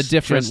think it's a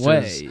different just way.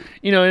 as-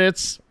 You know, and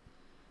it's,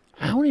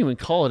 I don't even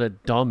call it a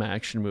dumb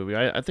action movie.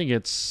 I think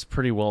it's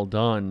pretty well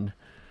done,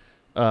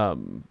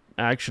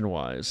 action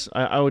wise.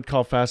 I would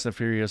call Fast and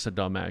Furious a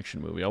dumb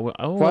action movie. I don't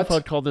know if What?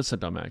 I'd call this a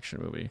dumb action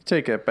movie.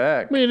 Take it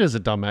back. I mean, it is a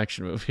dumb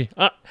action movie.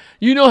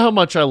 You know how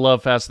much I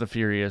love Fast and the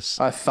Furious.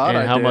 I thought and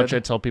I how did. much I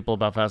tell people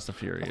about Fast and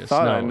Furious.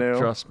 thought no, I knew.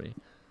 trust me.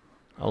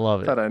 I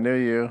love it. Thought I knew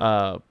you.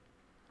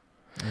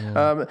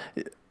 Yeah.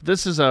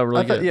 This is a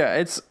really good. Yeah,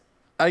 it's.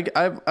 I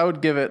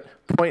would give it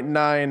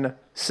 0.9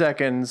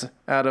 seconds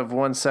out of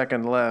 1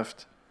 second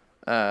left.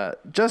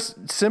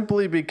 Just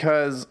simply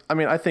because, I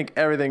mean, I think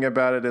everything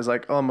about it is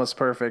like almost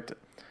perfect.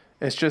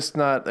 It's just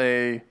not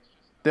a.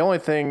 The only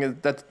thing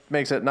that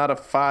makes it not a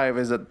 5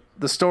 is that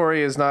the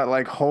story is not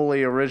like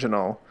wholly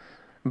original,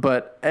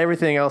 but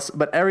everything else,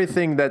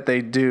 everything that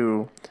they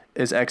do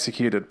is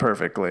executed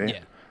perfectly.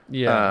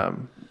 Yeah.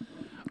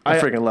 I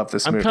freaking love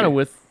this movie. I'm kind of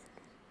with.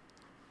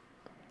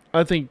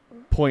 I think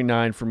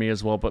 0.9 for me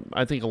as well, but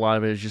I think a lot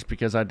of it is just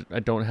because I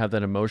don't have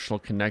that emotional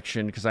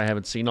connection because I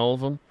haven't seen all of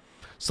them.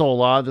 So a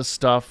lot of this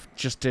stuff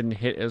just didn't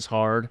hit as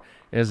hard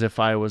as if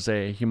I was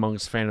a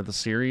humongous fan of the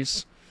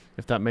series,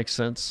 if that makes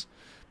sense.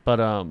 But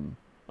I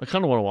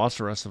kind of want to watch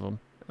the rest of them.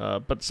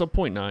 But so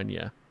 0.9,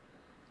 yeah.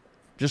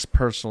 Just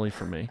personally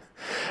for me.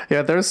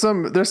 Yeah, there's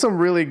some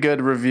really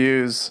good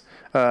reviews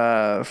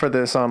for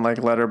this on like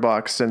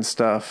Letterboxd and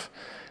stuff.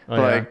 Oh,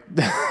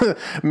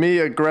 like me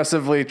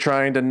aggressively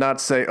trying to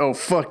not say "oh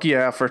fuck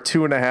yeah" for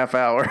 2.5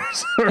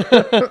 hours.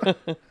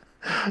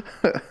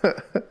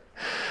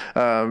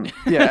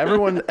 Yeah,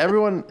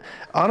 everyone.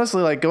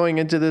 Honestly, like going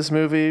into this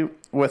movie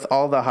with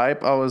all the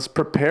hype, I was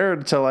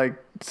prepared to like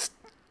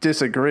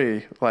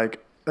disagree.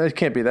 Like it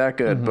can't be that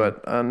good,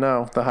 but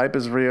no, the hype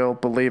is real.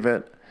 Believe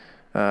it.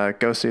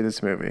 Go see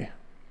this movie.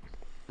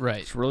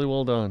 Right. It's really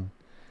well done.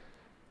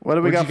 What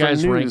do we Where'd got you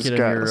guys for rank news, it in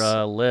guys?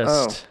 your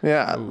list? Oh,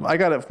 yeah. Ooh. I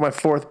got it for my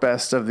 4th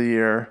best of the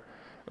year.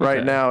 Right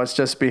Okay. now, it's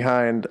just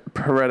behind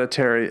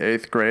Hereditary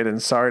 8th grade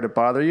and Sorry to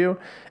Bother You.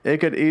 It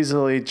could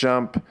easily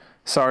jump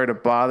Sorry to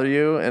Bother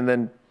You and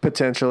then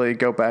potentially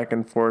go back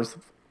and forth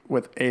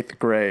with 8th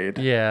grade.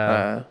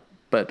 Yeah.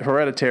 But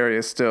Hereditary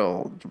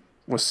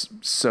was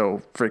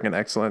so freaking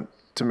excellent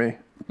to me.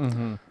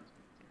 Mm-hmm.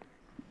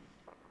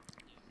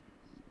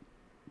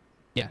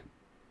 Yeah.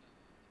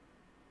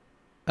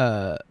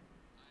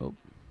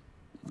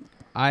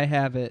 I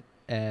have it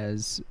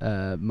as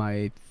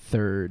my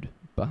 3rd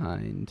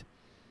behind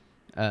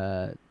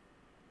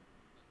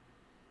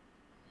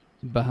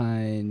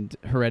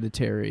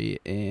Hereditary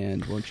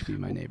and Won't You Be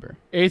My Neighbor.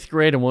 8th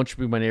grade and Won't You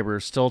Be My Neighbor are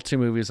still 2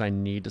 movies I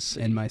need to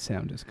see. And my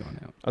sound has gone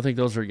out. I think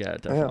those are, yeah,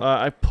 definitely.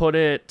 Yeah.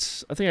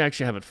 I think I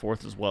actually have it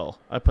 4th as well.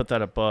 I put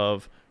that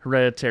above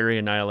Hereditary,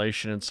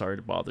 Annihilation, and Sorry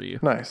to Bother You.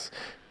 Nice.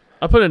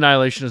 I put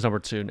Annihilation as number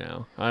 2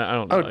 now. I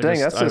don't know. Oh, dang.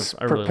 That's just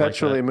I really like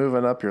perpetually that.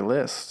 moving up your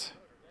list.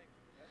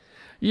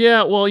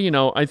 Yeah, well,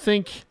 I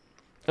think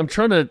I'm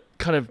trying to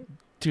kind of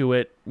do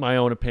it my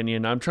own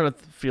opinion. I'm trying to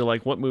feel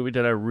like what movie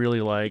did I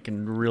really like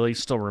and really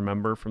still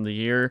remember from the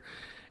year.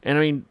 And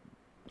I mean,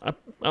 I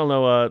don't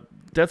know,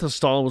 Death of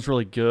Stalin was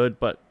really good,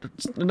 but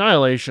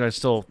Annihilation I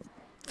still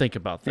think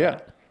about that. Yeah.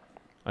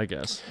 I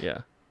guess.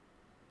 Yeah.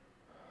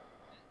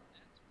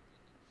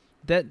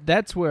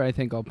 That's where I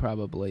think I'll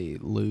probably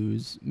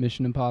lose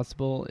Mission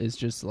Impossible is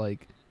just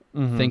like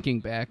Mhm.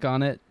 thinking back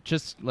on it.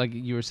 Just like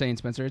you were saying,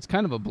 Spencer, it's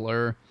kind of a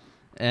blur,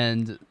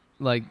 and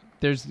like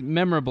there's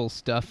memorable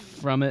stuff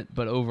from it,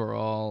 but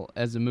overall,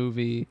 as a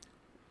movie,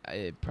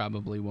 it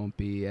probably won't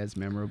be as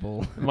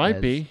memorable. It might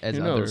as, be. as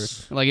Who other.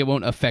 knows? Like it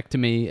won't affect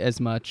me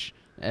as much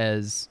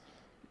as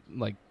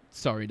like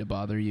Sorry to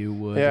Bother You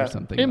would Yeah. or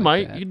something. It like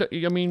might.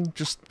 that. I mean,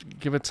 just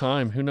give it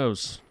time. Who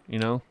knows?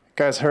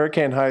 Guys,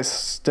 Hurricane Heist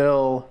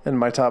still in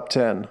my top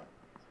 10.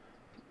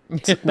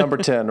 It's number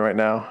 10 right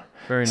now.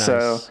 Very nice.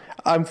 So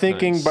I'm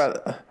thinking Nice.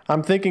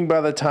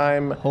 by the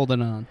time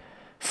Holding on.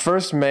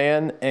 First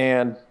Man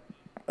and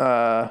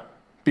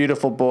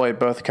Beautiful Boy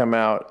both come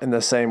out in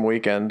the same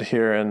weekend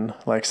here in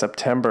like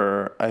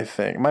September, I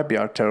think. It might be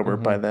October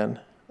by then.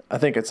 I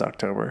think it's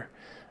October.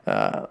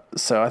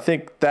 So I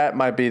think that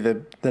might be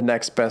the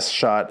next best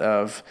shot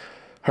of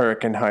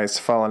Hurricane Heist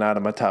falling out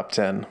of my top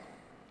 10.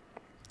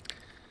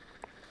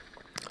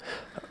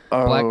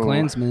 Black Oh.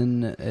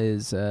 Klansman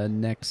is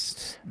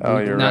next. Oh,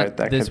 you're not right.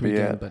 That this could be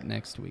weekend, it. but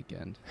next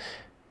weekend.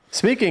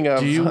 Speaking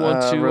of do you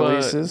want to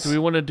releases, do we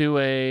want to do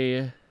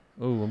a?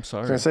 Oh, I'm sorry.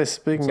 I was gonna say,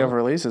 speaking What's of up?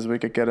 releases, we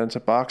could get into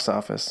box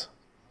office.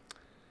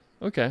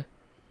 Okay.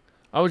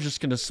 I was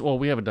just gonna. Well,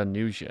 we haven't done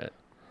news yet,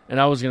 and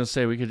I was gonna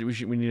say we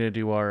need to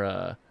do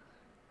our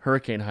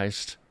Hurricane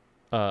Heist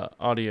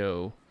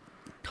audio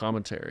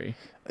commentary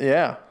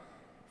Yeah.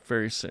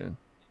 very soon.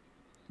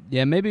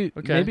 Yeah, maybe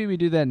Okay. we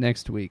do that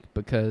next week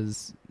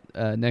because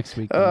next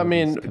week. I the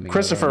movie's coming mean, out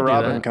Christopher already.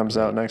 Robin that. comes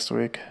out next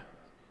week.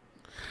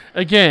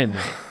 Again,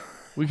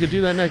 we could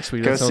do that next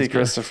week. Go That sounds see good.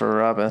 Christopher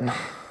Robin.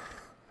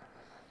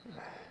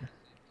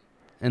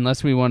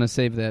 Unless we want to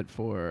save that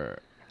for,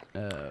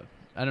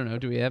 I don't know.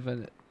 Do we have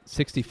a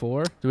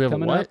 64? Do we have a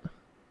coming what? up?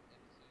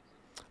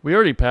 We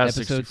already passed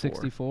Episode 64.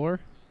 64.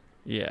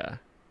 Yeah.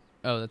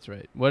 Oh, that's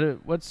right.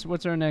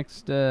 What's our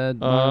next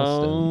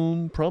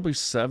milestone? Probably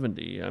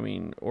 70. I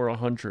mean, or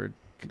 100.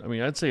 I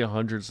mean, I'd say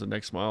 100 is the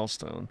next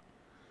milestone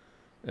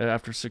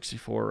after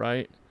 64,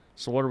 right?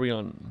 So what are we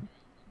on?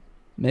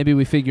 Maybe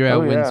we figure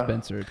out Oh, when yeah.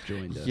 Spencer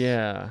joined us.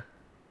 Yeah.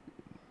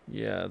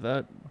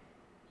 That.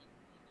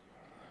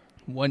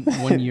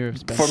 One year of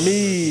Spencer. For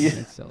me.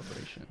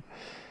 Celebration.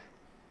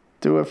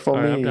 Do it for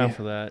All right, me. I'm down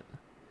for that.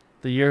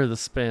 The year of the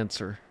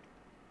Spencer.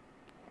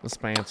 The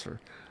Spencer.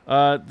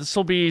 This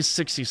will be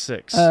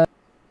 66. This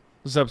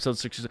is episode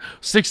 66.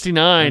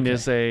 69 Okay.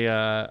 is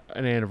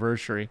an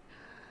anniversary.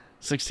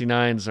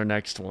 69 is our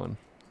next one,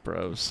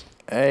 bros.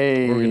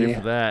 Hey. What are we gonna do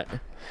for that?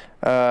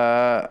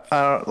 I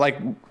don't like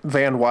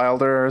Van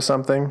Wilder or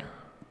something.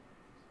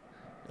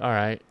 All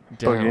right.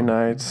 Down. Boogie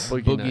Nights.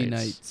 Boogie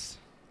Nights.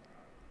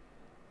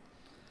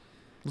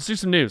 Let's do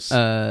some news.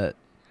 Yeah,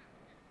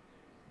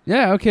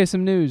 okay,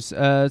 some news.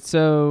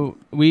 So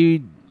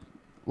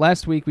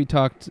last week we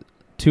talked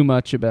too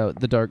much about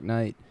The Dark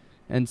Knight,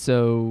 and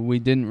so we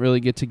didn't really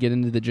get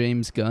into the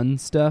James Gunn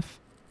stuff.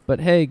 But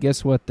hey,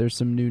 guess what? There's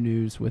some new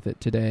news with it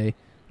today.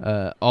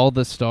 All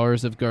the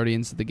stars of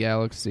Guardians of the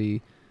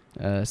Galaxy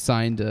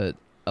signed a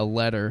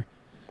letter,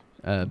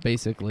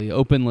 basically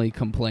openly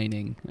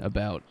complaining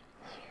about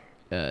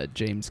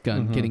James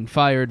Gunn getting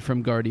fired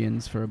from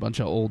Guardians for a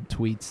bunch of old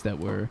tweets that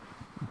were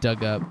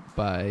dug up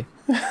by,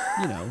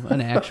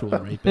 an actual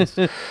rapist.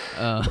 It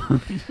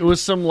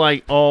was some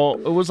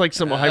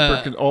some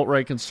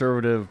alt-right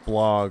conservative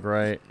blog,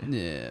 right?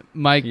 Yeah,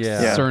 Mike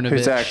Yeah. Cernovich.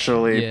 Who's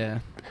actually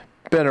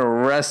been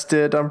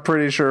arrested, I'm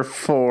pretty sure,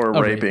 for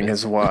A raping rapist.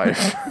 his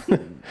wife.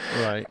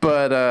 Right.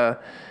 But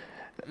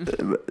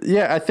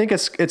yeah, I think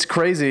it's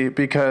crazy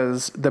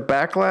because the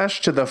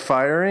backlash to the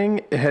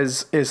firing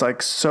is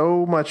like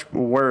so much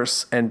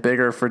worse and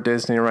bigger for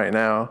Disney right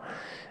now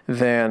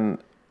than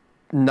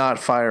not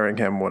firing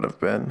him would have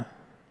been.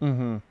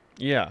 Mm-hmm.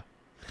 Yeah.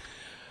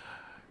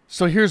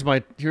 So here's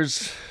my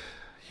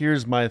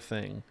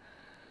thing.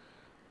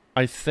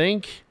 I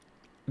think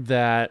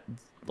that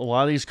a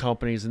lot of these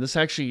companies, and this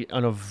actually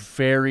on a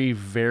very,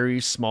 very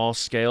small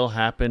scale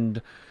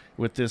happened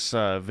with this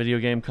video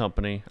game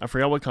company. I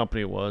forgot what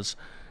company it was.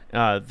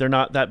 They're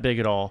not that big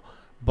at all,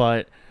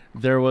 but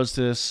there was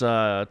this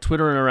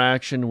Twitter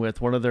interaction with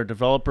one of their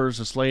developers,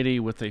 this lady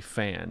with a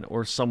fan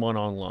or someone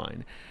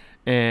online.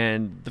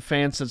 And the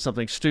fan said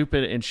something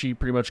stupid, and she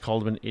pretty much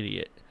called him an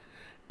idiot.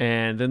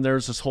 And then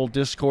there's this whole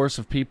discourse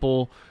of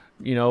people,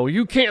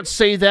 you can't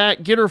say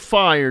that, get her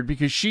fired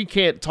because she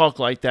can't talk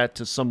like that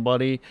to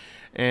somebody.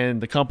 And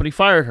the company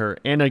fired her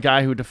and a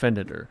guy who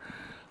defended her.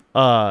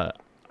 I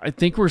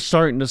think we're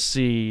starting to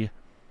see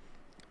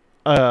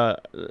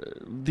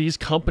these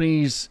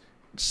companies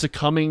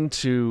succumbing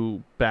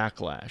to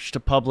backlash, to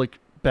public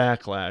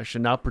backlash,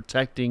 and not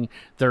protecting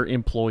their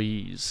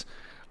employees.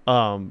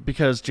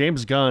 Because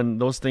James Gunn,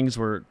 those things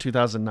were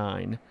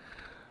 2009.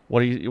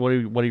 What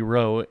he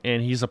wrote,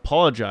 and he's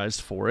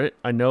apologized for it.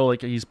 I know,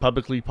 he's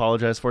publicly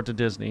apologized for it to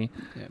Disney,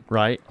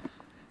 right?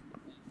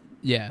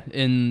 Yeah,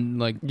 in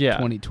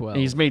 2012.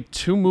 And he's made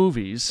 2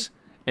 movies,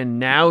 and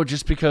now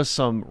just because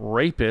some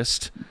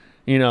rapist,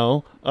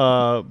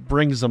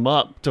 brings them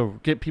up to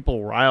get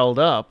people riled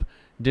up,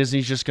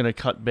 Disney's just gonna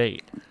cut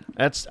bait.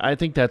 I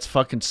think that's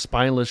fucking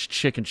spineless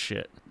chicken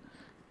shit.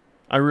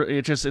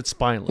 It's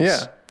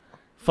spineless. Yeah.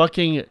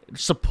 Fucking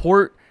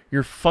support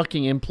your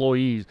fucking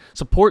employees.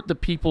 Support the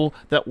people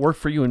that work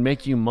for you and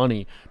make you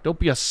money. Don't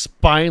be a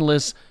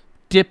spineless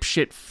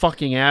dipshit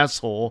fucking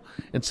asshole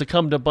and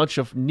succumb to a bunch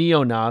of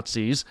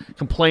neo-Nazis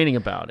complaining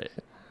about it.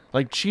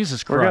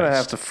 Jesus Christ. We're going to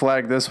have to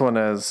flag this one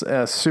as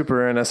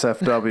super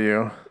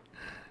NSFW.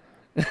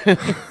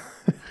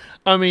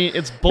 I mean,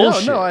 it's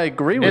bullshit. No, I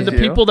agree with you. And the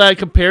people that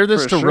compare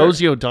this For to sure.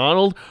 Rosie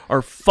O'Donnell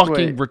are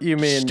fucking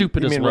Wait,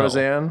 stupid you as mean well.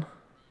 Roseanne?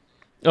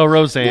 Oh,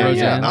 Roseanne. Yeah,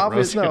 Roseanne. not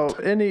obviously, Rosie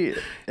no.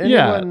 O'Donnell.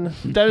 Anyone,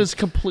 that is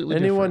completely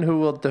anyone different. who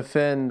will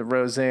defend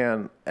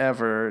Roseanne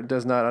ever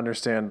does not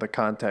understand the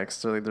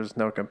context. So there's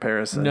no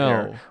comparison No.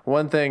 here.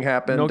 One thing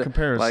happened No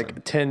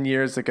comparison. 10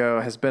 years ago,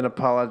 has been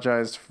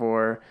apologized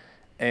for,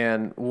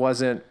 and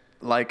wasn't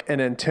an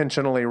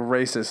intentionally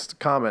racist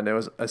comment. It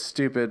was a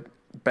stupid,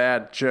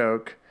 bad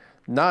joke,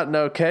 not an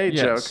okay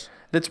Yes. joke.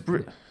 That's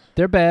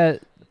They're bad.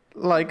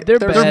 there's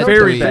bad no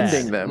very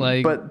defending bad.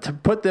 them, but to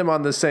put them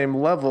on the same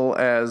level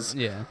as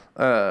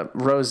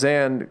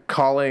Roseanne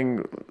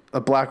calling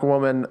a black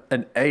woman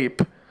an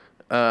ape,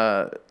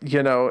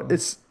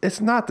 it's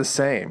not the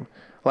same.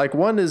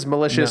 One is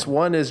malicious,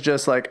 one is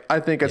just I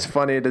think it's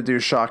funny to do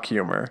shock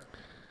humor.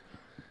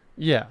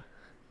 Yeah.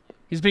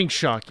 He's being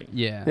shocking.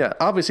 Yeah. Yeah,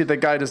 obviously the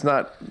guy does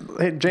not.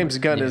 James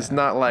Gunn is Yeah.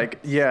 not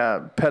like,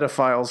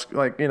 pedophiles,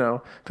 like,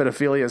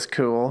 pedophilia is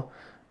cool.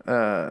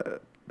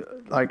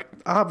 Like,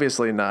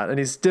 obviously not. And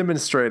he's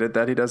demonstrated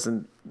that he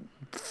doesn't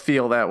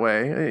feel that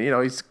way.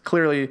 He's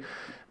clearly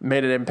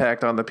made an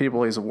impact on the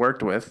people he's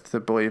worked with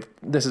to believe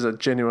this is a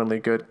genuinely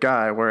good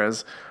guy.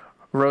 Whereas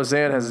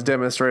Roseanne has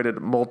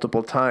demonstrated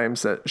multiple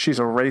times that she's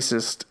a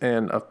racist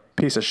and a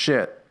piece of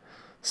shit.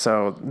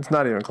 So it's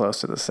not even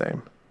close to the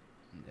same.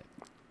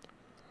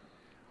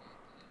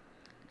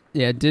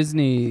 Yeah,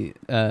 Disney,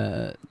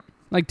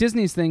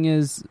 Disney's thing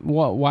is,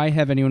 why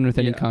have anyone with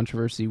any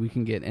controversy? We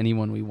can get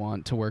anyone we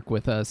want to work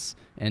with us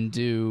and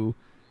do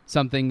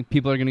something.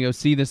 People are going to go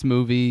see this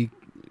movie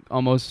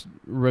almost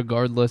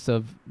regardless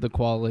of the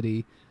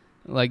quality.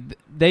 Like,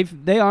 they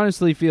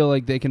honestly feel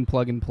like they can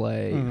plug and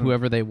play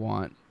whoever they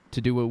want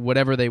to do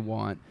whatever they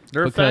want.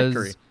 They're a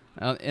factory.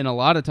 And a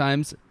lot of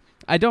times,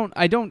 I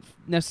don't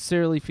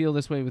necessarily feel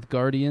this way with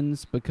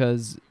Guardians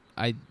because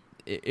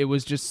it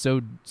was just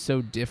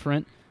so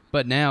different.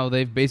 But now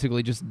they've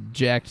basically just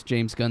jacked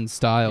James Gunn's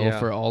style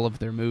for all of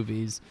their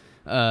movies.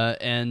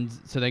 And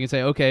so they can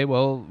say, okay,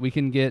 well, we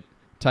can get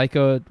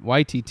Taika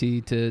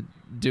Waititi to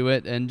do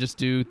it and just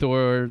do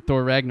Thor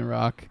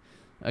Ragnarok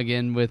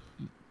again with,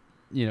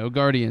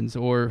 Guardians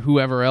or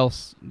whoever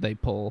else they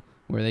pull,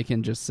 where they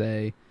can just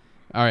say,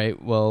 all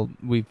right, well,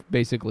 we've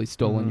basically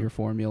stolen your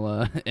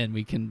formula and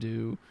we can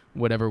do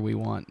whatever we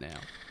want now.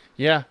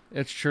 Yeah,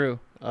 it's true.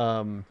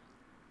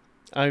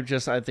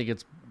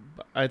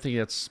 I think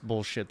it's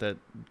bullshit that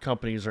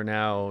companies are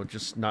now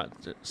just not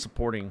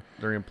supporting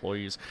their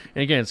employees.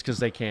 And again, it's because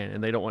they can,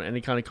 and they don't want any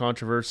kind of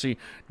controversy.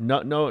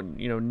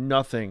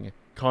 Nothing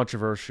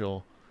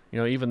controversial.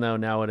 Even though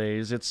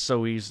nowadays it's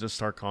so easy to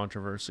start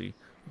controversy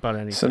about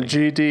anything. Some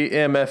GD,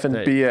 MF, and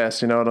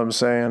BS. You know what I'm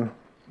saying?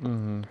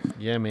 Mm-hmm.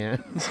 Yeah,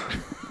 man.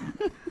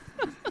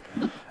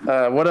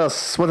 What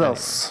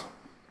else?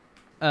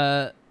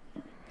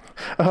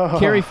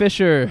 Carrie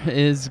Fisher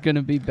is going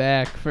to be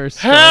back for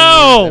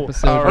How?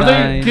 episode Are 9.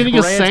 they getting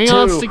a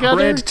seance together?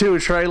 Rant 2,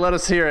 Trey, let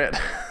us hear it.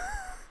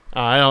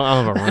 I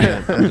don't have a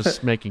rant. I'm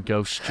just making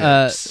ghost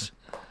jokes.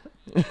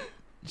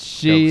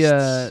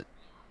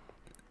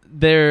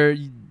 They're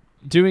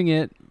doing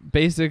it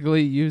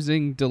basically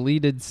using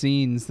deleted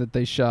scenes that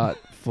they shot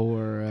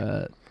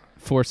for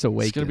Force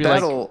Awakens.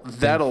 That'll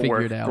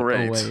work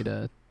great. A way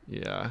to,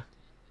 yeah.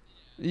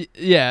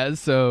 Yeah,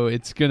 so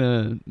it's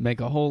gonna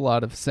make a whole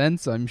lot of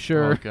sense, I'm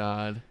sure. Oh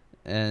God!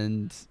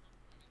 And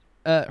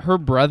her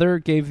brother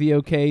gave the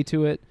okay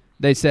to it.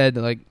 They said,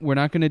 like, we're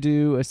not gonna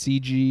do a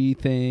CG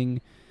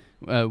thing.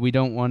 We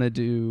don't want to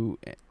do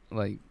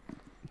like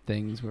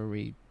things where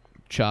we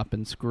chop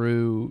and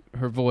screw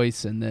her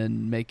voice and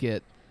then make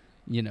it,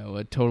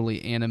 a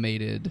totally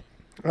animated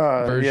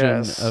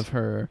version of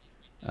her.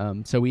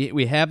 So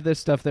we have this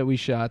stuff that we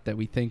shot that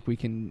we think we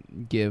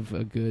can give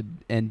a good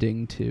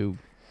ending to,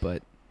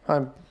 but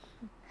I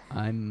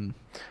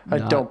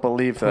don't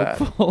believe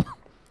hopeful.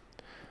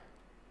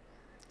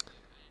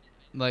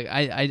 Like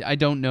I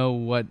don't know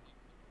what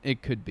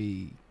it could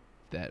be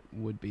that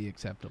would be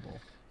acceptable.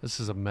 This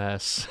is a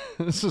mess.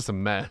 This is a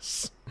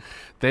mess.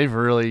 They've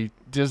really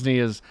Disney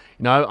is.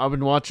 I've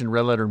been watching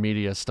Red Letter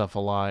Media stuff a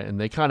lot, and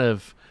they kind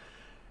of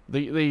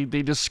they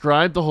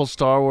describe the whole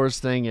Star Wars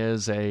thing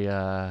as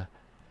a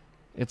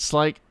it's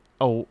like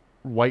a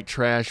white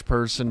trash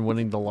person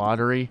winning the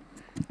lottery,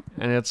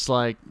 and it's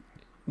like.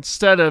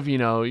 Instead of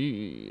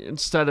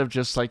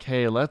just like,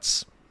 hey,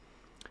 let's,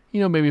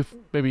 maybe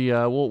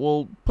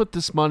we'll put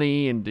this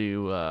money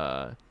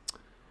into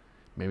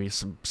maybe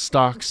some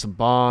stocks, some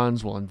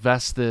bonds. We'll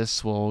invest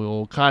this.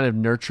 We'll kind of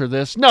nurture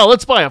this. No,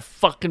 let's buy a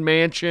fucking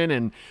mansion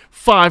and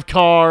 5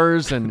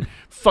 cars and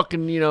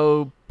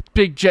fucking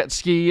big jet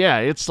ski. Yeah,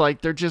 it's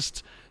like they're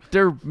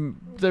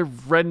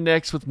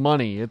rednecks with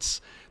money.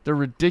 They're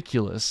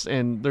ridiculous,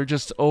 and they're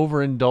just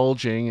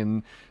overindulging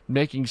and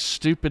making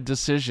stupid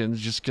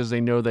decisions just because they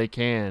know they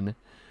can.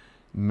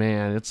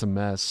 Man, it's a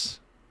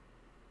mess.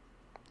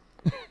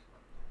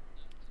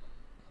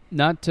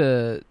 Not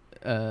to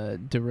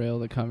derail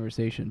the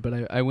conversation,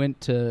 but I went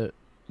to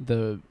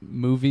the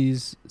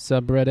movies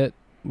subreddit,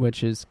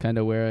 which is kind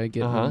of where I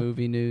get my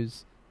movie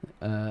news,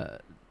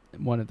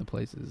 one of the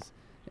places.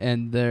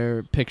 And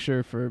their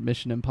picture for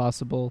Mission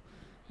Impossible,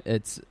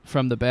 it's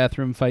from the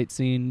bathroom fight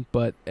scene,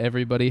 but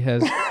everybody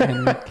has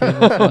Henry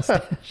Cavill's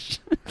mustache.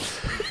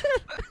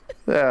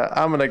 Yeah,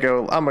 I'm gonna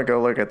go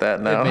look at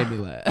that now. It made me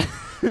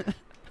laugh.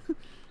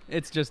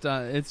 It's just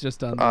on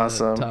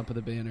awesome. the top of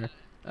the banner.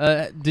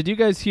 Did you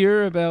guys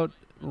hear about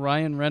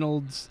Ryan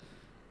Reynolds'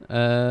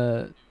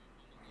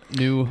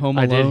 new Home Alone movie?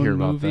 I did hear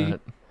about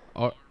that.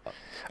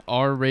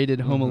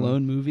 R-rated Home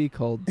Alone movie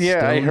called Yeah,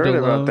 Stoned I heard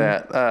Alone. about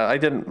that. I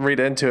didn't read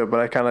into it,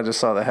 but I kind of just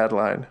saw the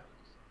headline.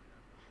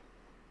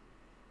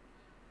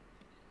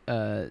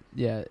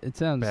 Yeah, it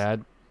sounds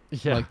bad.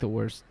 Yeah. Like the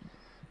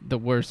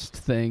worst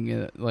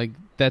thing. Like,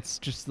 that's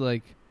just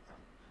like,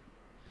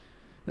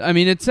 I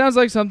mean, it sounds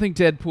like something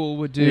Deadpool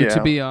would do,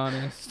 to be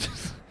honest.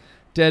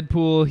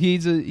 Deadpool,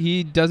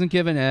 he doesn't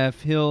give an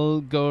F.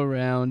 He'll go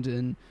around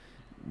and,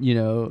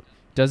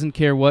 doesn't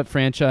care what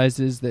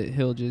franchises that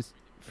he'll just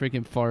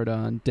freaking fart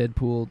on.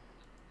 Deadpool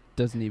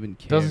doesn't even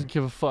care. Doesn't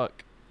give a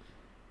fuck.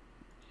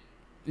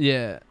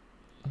 Yeah.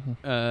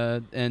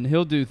 And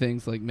he'll do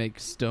things like make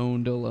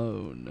Stoned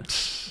Alone.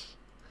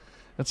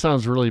 That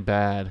sounds really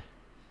bad.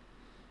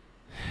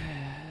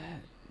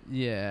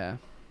 Yeah.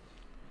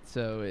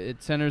 So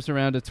it centers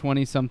around a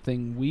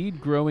 20-something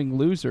weed-growing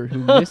loser who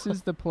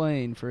misses the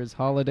plane for his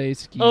holiday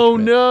ski trip. Oh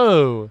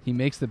no! He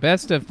makes the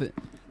best of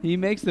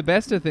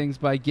things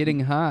by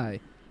getting high.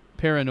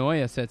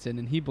 Paranoia sets in,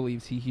 and he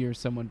believes he hears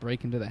someone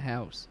break into the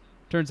house.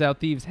 Turns out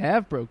thieves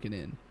have broken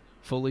in.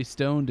 Fully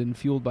stoned and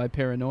fueled by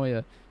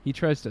paranoia, he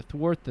tries to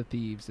thwart the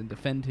thieves and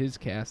defend his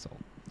castle.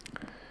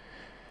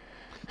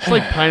 It's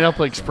like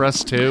Pineapple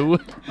Express 2.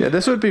 Yeah,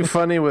 this would be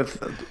funny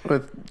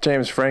with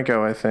James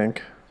Franco, I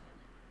think.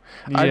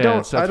 Yeah, I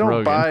don't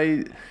Rogen.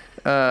 buy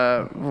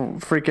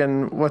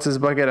freaking what's his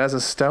bucket as a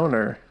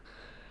stoner.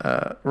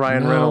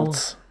 Ryan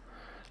Reynolds.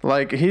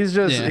 Like he's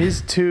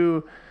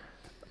too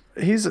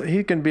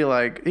he can be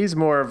like he's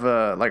more of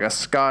a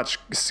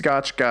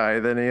Scotch guy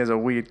than he is a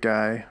weed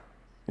guy.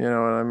 You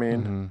know what I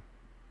mean?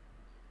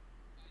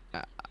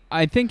 Mm-hmm.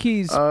 I think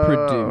he's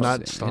producing.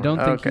 Not I starring. don't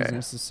think he's Okay.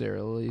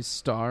 necessarily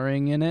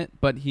starring in it,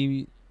 but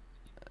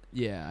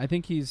I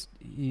think he's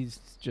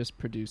just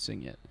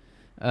producing it.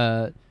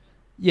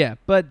 Yeah,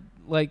 but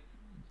like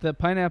the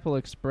Pineapple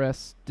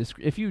Express,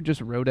 if you just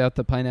wrote out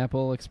the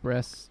Pineapple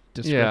Express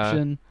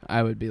description,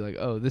 I would be like,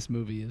 oh, this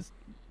movie is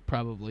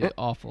probably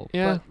awful.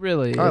 Yeah. But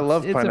really, I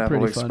love it's a Pineapple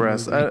pretty fun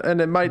Express, movie.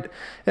 and it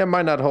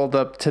might not hold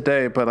up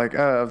today, but like,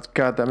 oh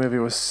god, that movie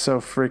was so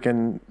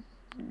freaking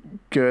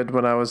good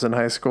when I was in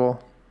high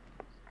school.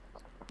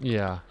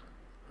 Yeah.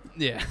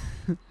 Yeah.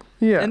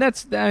 Yeah, And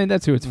that's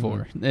who it's Mhm.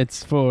 for.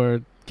 It's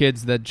for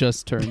kids that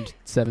just turned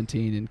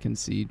 17 and can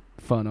see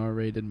fun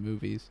R-rated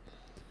movies.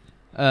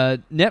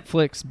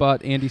 Netflix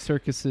bought Andy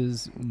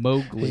Serkis's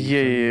Mowgli.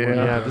 Yeah, from yeah, Warner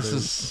Yeah, Brothers. this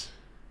is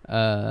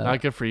Uh,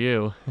 not good for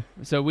you.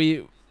 so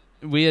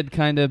we had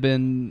kind of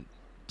been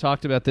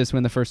talked about this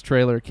when the first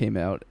trailer came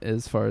out,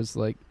 as far as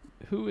like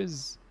who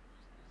is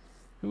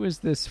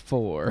this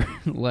for?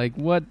 Like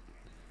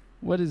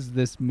what is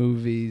this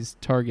movie's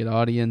target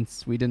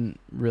audience? We didn't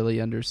really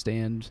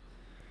understand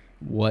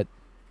what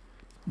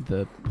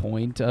the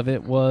point of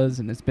it was,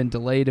 and it's been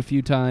delayed a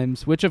few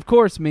times, which of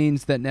course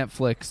means that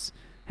Netflix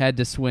had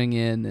to swing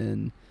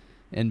in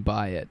and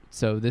buy it.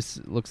 So this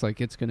looks like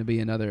it's going to be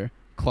another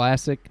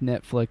classic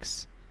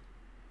Netflix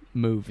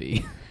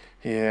movie.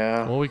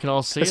 yeah. Well, we can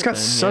all see It's it got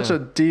then, such yeah. a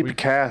deep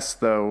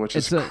cast though, which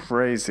is It's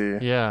crazy.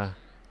 Yeah.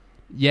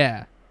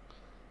 Yeah.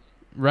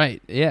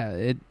 Right.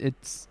 Yeah,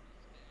 it's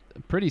a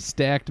pretty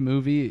stacked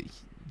movie,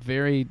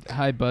 very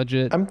high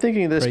budget. I'm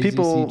thinking this Crazy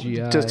people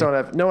CGI. just don't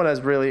have. No one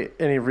has really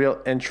any real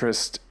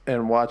interest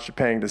in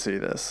paying to see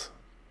this.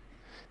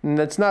 And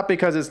it's not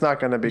because it's not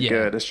going to be Yeah.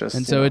 good. It's just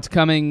And so it's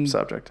coming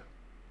subject.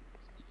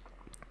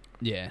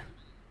 Yeah.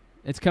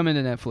 It's coming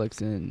to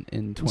Netflix in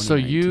 2019. So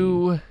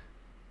you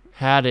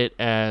had it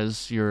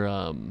as your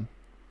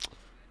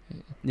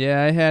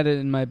Yeah, I had it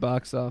in my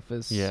box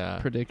office Yeah.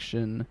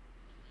 prediction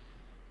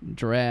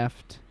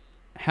draft.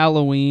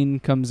 Halloween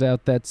comes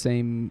out the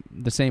same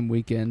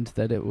weekend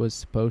that it was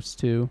supposed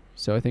to.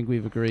 So I think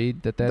we've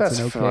agreed that that's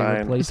an That's okay fine.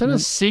 is that a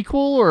replacement.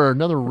 sequel or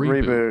another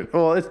reboot?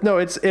 Well,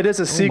 it is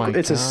a sequel. my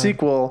It's a God.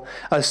 sequel,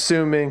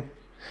 assuming.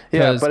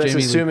 Yeah, 'Cause but it's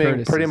Jamie Lee assuming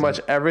Curtis pretty is much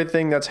in it.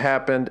 everything that's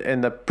happened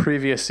in the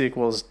previous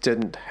sequels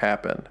didn't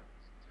happen.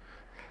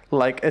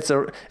 Like it's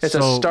a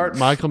So start.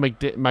 Michael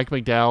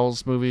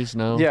McDowell's movies?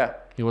 No. Yeah,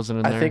 He wasn't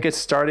in there. I think it's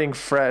starting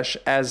fresh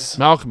as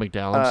Malcolm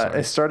McDowell. I'm sorry.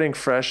 it's starting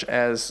fresh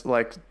as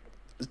like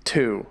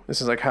 2.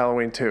 This is like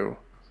Halloween 2.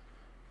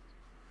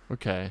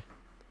 Okay.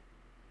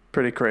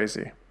 Pretty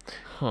crazy.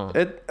 Huh.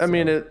 I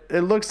mean, it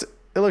looks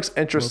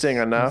interesting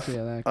We'll enough. see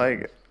how that Like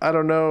goes. I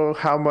don't know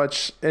how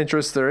much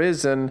interest there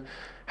is in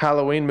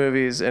Halloween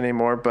movies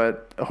anymore,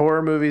 but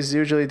horror movies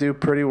usually do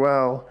pretty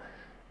well.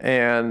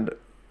 And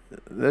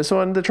this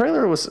one, the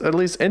trailer was at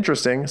least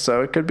interesting,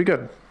 so it could be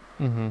good.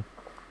 Mm-hmm.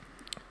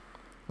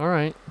 All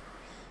right.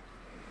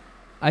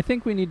 I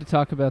think we need to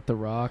talk about The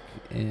Rock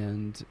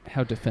and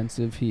how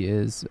defensive he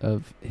is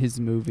of his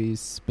movies,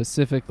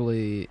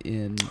 specifically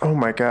in Oh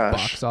my gosh.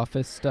 box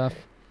office stuff.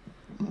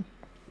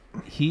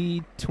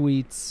 He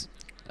tweets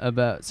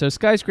about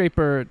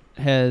Skyscraper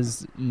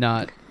has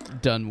not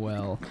done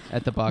well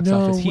at the box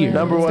No office here. way.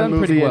 Number It's one done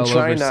pretty movie in well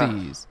China.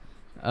 overseas.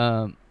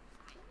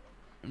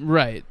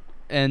 Right.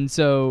 And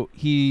so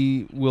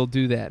he will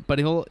do that, but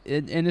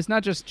and it's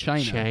not just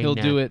China. He'll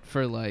China. do it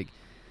for like,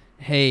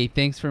 hey,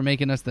 thanks for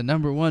making us the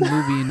number one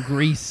movie in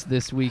Greece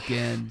this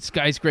weekend.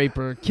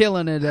 Skyscraper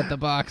killing it at the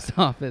box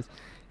office.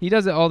 He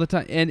does it all the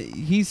time, and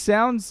he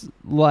sounds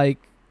like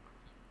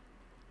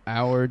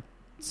our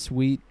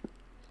sweet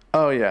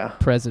Oh yeah.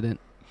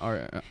 president,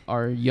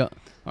 our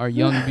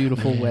young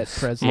beautiful wet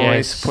president.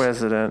 Yes. Vice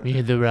President. Me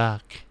and The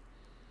Rock.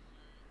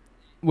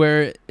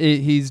 Where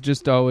he's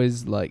just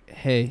always like,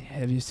 hey,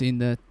 have you seen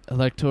the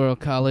electoral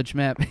college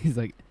map? He's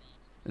like,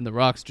 And The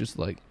Rock's just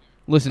like,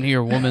 listen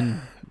here,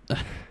 woman.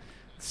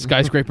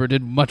 Skyscraper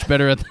did much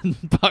better at the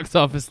box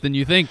office than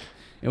you think.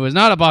 It was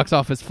not a box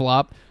office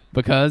flop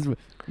because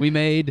we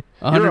made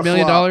 $100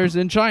 million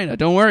in China.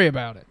 Don't worry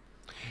about it.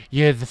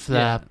 You're the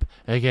flop.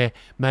 Yeah. Okay,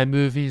 my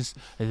movies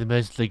are the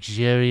most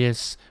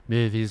luxurious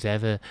movies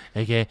ever.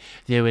 Okay,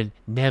 there would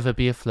never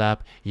be a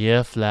flop. You're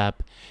a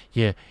flop.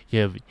 Your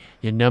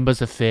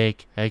numbers are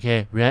fake.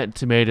 Okay, Rotten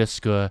Tomato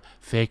score,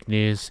 fake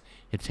news.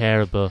 You're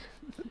terrible.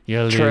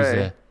 You're a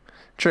loser.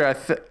 Trey,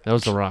 that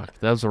was The Rock.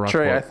 That was The Rock.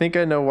 Trey, quote. I think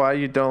I know why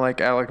you don't like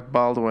Alec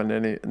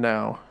Baldwin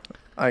now.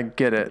 I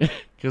get it.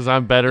 Because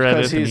I'm better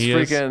at it than he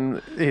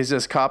is. He's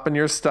just copying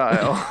your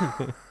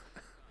style.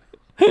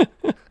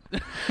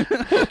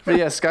 But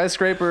yeah,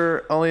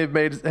 Skyscraper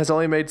has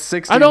only made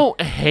 60. I don't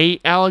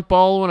hate Alec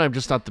Baldwin. I'm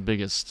just not the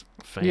biggest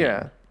fan.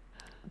 Yeah,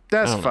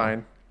 that's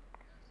fine.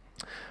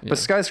 Yeah. But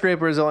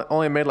Skyscraper has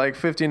only made like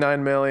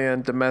 59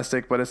 million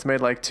domestic, but it's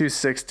made like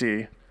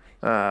 260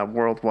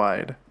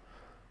 worldwide.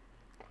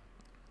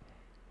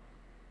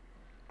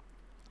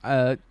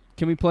 Can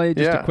we play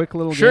just a quick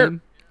little Sure.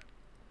 game?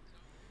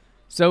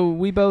 So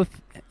we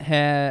both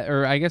had,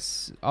 or I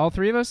guess all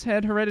three of us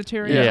had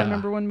Hereditary as our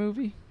number one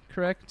movie,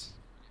 correct?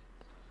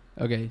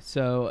 Okay,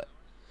 so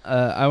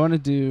I want to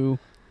do,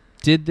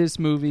 did this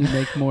movie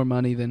make more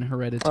money than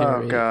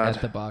Hereditary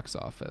at the box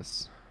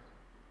office?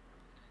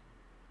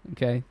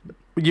 Okay.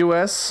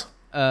 U.S.?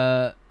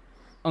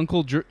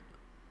 Uncle Drew,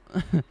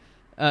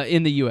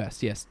 in the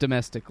U.S., yes,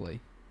 domestically.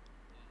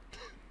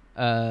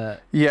 Yeah,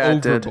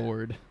 it did.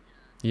 Overboard.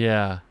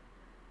 Yeah.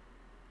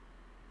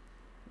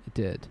 It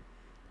did.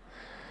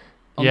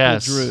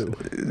 Yes. Uncle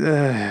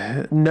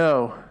Drew.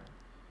 No.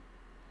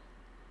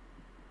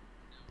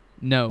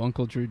 No,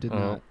 Uncle Drew did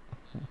not.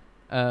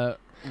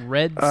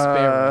 Red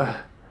Sparrow.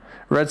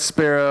 Red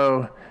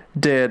Sparrow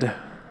did.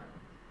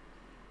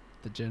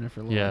 The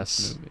Jennifer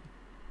Lawrence movie.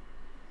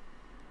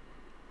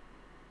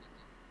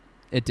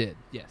 It did,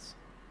 yes.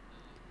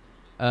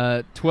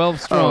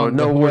 12 Strong. Oh,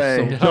 no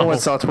way. No one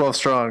saw 12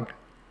 Strong.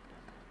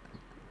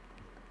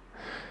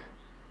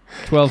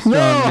 12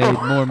 Strong made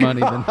more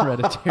money than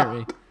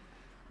Hereditary.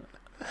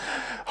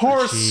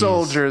 Horse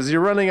soldiers. You're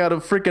running out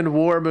of freaking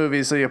war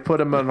movies, so you put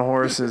them on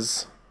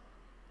horses.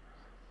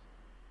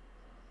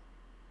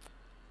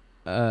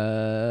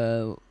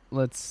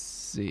 Let's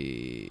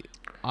see.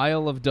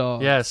 Isle of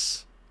Dogs.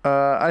 Yes.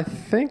 I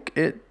think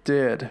it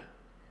did.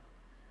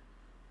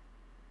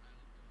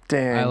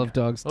 Dang. Isle of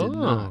Dogs did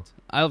not.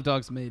 Isle of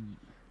Dogs made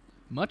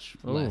much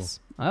less.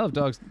 Isle of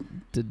Dogs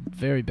did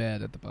very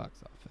bad at the box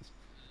office.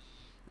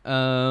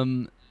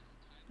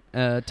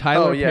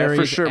 Tyler Perry's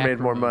for sure Acrimony.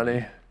 made more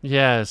money.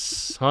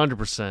 Yes,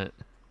 100%.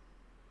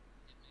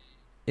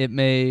 It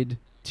made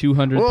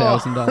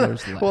 $200,000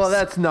 less. Well,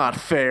 that's not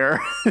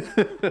fair.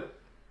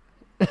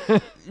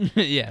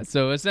 Yeah,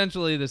 so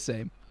essentially the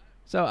same.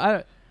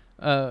 So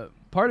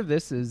part of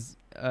this is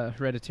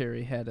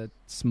Hereditary had a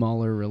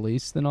smaller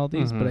release than all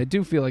these, but I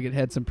do feel like it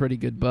had some pretty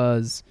good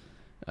buzz.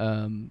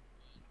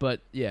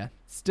 But yeah,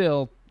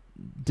 still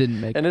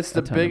didn't make. And it's the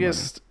a ton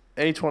biggest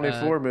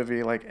A24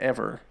 movie like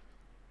ever.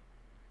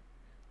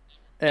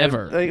 And,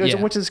 ever,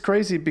 which is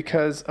crazy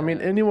because I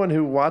mean anyone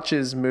who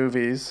watches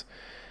movies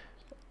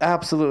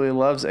absolutely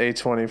loves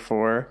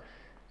A24.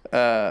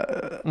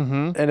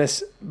 And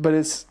it's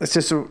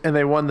just and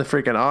they won the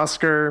freaking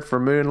Oscar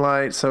for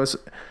Moonlight, so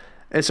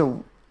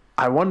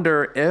I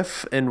wonder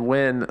if and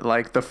when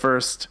like the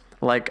first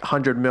like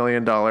 $100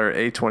 million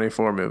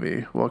A24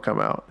 movie will come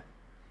out.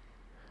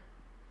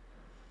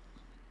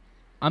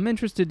 I'm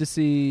interested to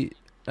see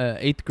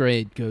 8th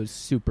Grade goes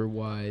super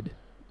wide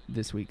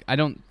this week. I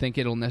don't think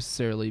it'll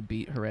necessarily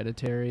beat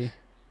Hereditary.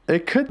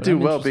 It could do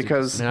well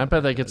because I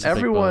bet that gets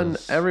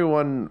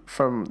everyone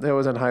from that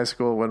was in high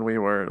school when we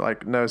were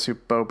like knows who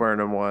Bo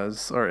Burnham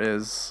was or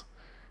is.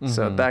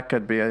 So that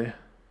could be a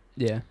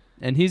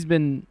and he's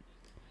been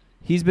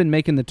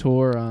making the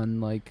tour on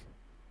like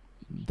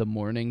the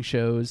morning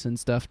shows and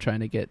stuff,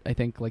 trying to get I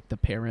think like the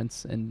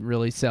parents and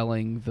really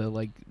selling the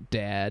like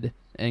dad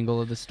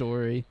angle of the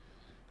story.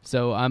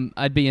 So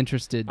I'd be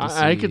interested to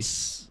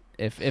see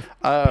if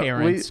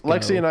parents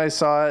Lexi and I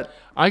saw it.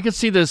 I could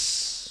see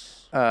this.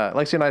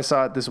 Lexi and I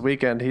saw it this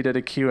weekend. He did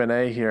a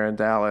Q&A here in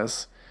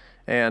Dallas,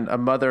 and a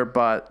mother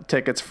bought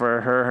tickets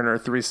for her and her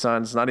 3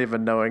 sons, not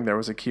even knowing there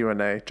was a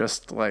Q&A.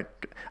 Just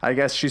like I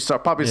guess she saw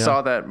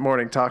that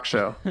morning talk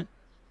show.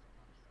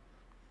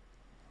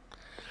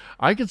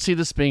 I could see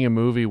this being a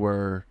movie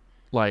where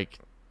like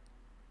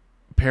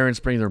parents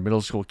bring their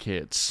middle school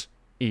kids.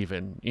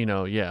 Even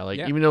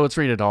even though it's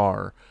rated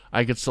R,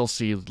 I could still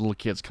see little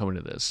kids coming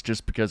to this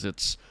just because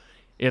it's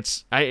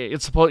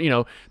supposed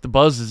the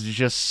buzz is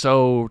just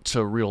so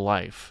to real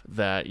life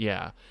that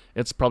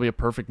it's probably a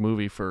perfect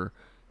movie for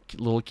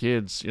little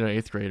kids,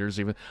 8th graders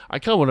even. I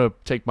kind of want to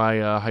take my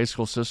high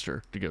school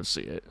sister to go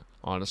see it,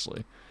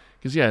 honestly,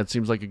 because it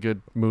seems like a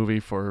good movie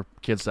for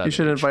kids that You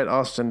should age. invite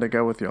Austin to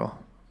go with y'all.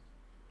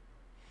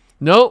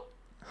 Nope,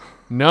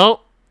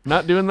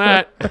 not doing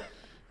that.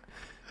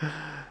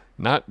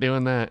 Not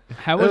doing that.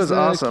 How It was was the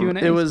awesome.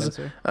 Q&A, It was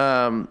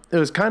Spencer? it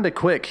was kind of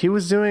quick. He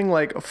was doing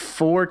like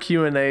 4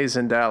 Q&As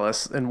in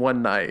Dallas in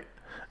one night.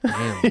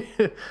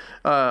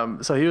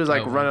 Damn. So he was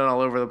like Oh, wow. running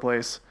all over the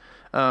place.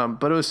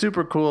 But it was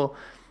super cool.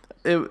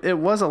 It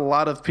was a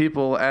lot of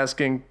people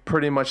asking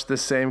pretty much the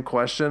same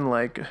question,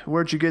 like,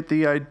 where'd you get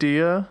the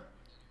idea?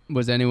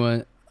 Was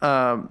anyone?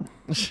 Um,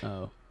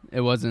 Oh,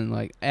 it wasn't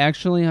like.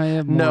 Actually, I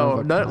have more.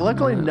 no, of a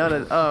luckily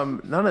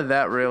comment." none of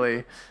that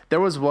really. There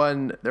was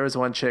one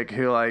chick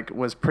who like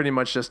was pretty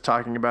much just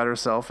talking about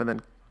herself and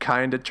then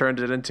kind of turned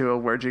it into a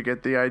where'd you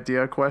get the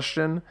idea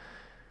question.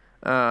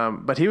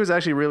 But he was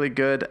actually really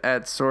good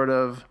at sort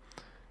of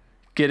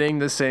getting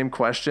the same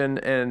question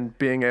and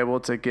being able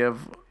to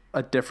give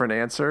a different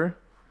answer.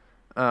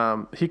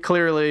 He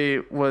clearly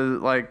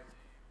was like,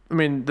 I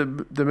mean,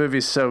 the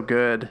movie's so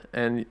good,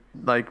 and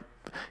like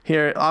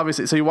here,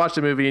 obviously, so you watch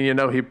the movie and you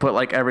know he put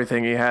like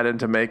everything he had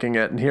into making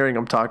it, and hearing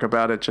him talk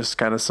about it just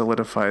kind of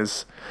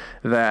solidifies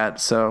that.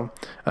 So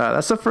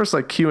that's the first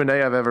like Q&A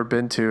I've ever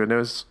been to, and it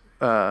was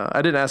I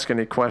didn't ask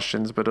any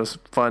questions, but it was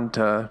fun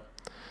to,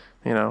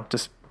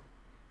 just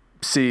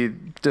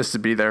to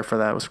be there for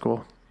that was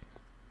cool.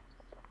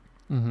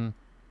 Mm-hmm.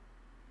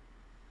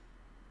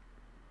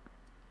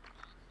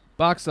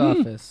 Box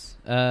office.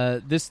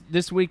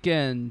 This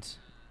weekend,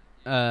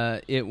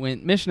 it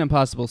went Mission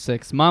Impossible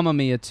 6, Mamma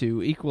Mia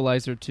 2,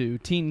 Equalizer 2,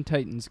 Teen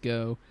Titans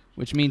Go,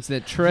 which means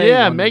that Trey.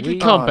 Yeah, won make the it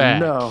week. come back.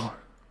 No.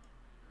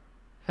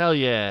 Hell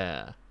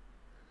yeah.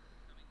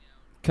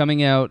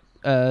 Coming out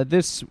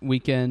this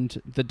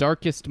weekend, The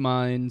Darkest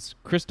Minds,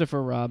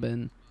 Christopher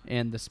Robin,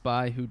 and The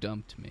Spy Who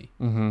Dumped Me.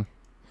 Mm-hmm.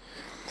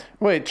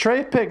 Wait,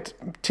 Trey picked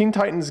Teen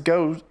Titans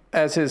Go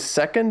as his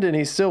second, and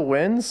he still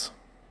wins?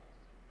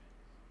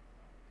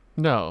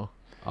 No.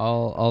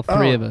 All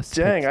three of us.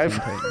 Dang, picked Teen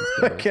Titans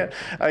Go as can't,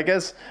 I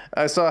guess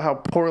I saw how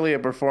poorly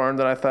it performed,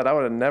 and I thought I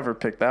would have never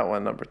picked that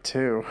one, number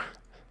 2.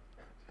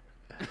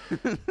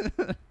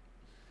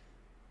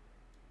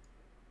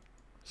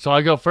 So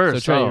I go our-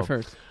 first. So Trey, Oh. you're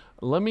first.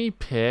 Let me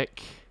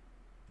pick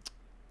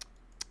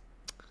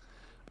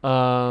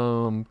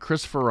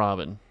Christopher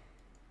Robin.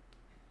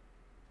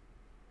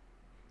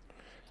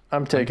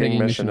 I'm taking taking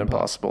Mission Mission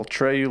Impossible.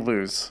 Trey, you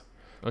lose.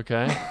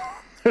 Okay.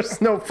 There's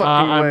no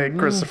fucking way, I'm-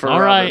 Christopher All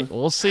Robin. right,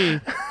 we'll see.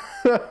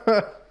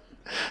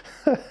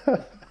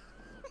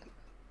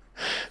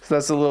 So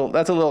that's a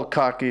little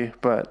cocky,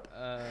 but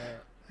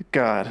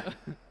God.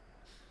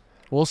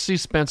 We'll see,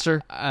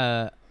 Spencer.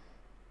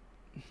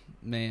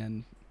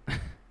 Man.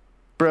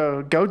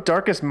 Bro, go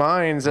Darkest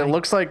Minds. It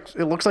looks like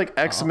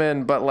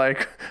X-Men, but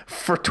like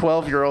for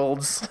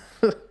 12-year-olds.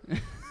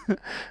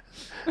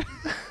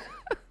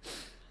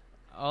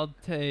 I'll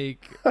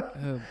take.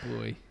 Oh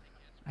boy.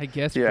 I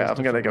guess. Yeah, I'm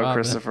gonna Christopher go Robin.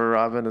 Christopher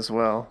Robin as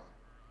well.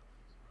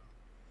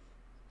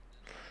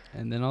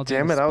 And then I'll. do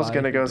Damn The it, I was Spy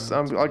gonna Who go.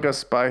 Dumped I'll Me. go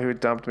Spy Who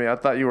Dumped Me. I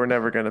thought you were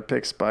never gonna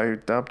pick Spy Who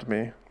Dumped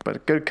Me,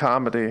 but good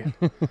comedy.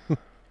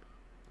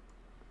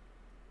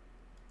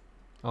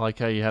 I like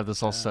how you have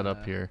this all set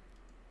up here.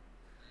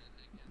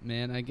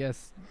 Man, I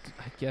guess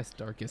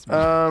Darkest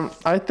Minds.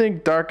 I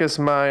think Darkest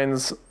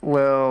Minds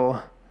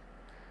will.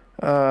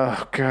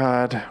 Oh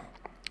God,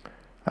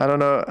 I don't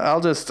know. I'll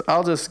just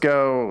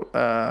go.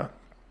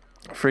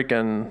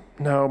 Freaking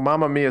no!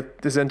 Mamma Mia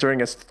is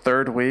entering its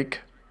 3rd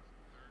week.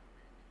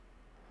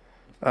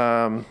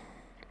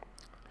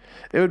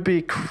 It would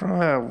be.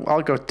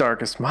 I'll go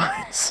Darkest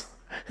Minds.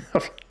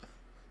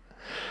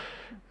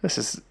 This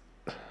is.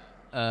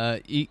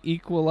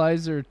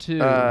 Equalizer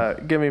 2.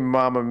 Give me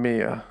Mamma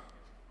Mia.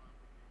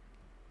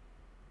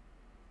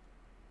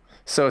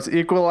 So it's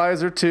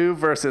Equalizer 2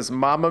 versus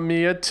Mamma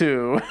Mia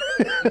 2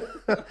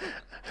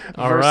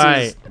 All versus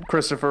right.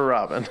 Christopher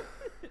Robin.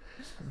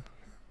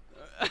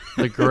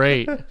 The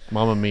great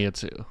Mamma Mia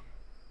 2.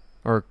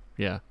 Or,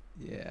 yeah.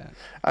 Yeah.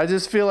 I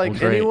just feel like Well,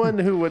 great. anyone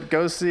who would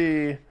go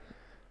see,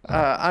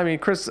 I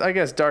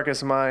guess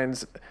Darkest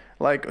Minds,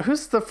 like,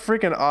 who's the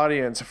freaking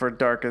audience for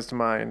Darkest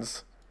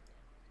Minds?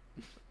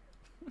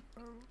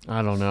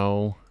 I don't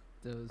know.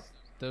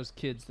 Those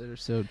kids that are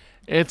so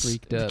It's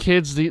freaked the up.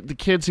 kids, the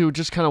kids who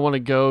just kind of want to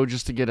go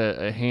just to get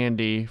a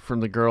handy from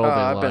the girl Oh, they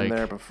I've like. been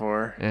there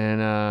before. And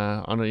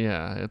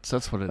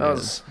that's what it is. That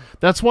was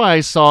That's why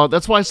I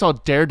saw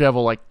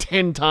Daredevil like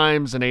 10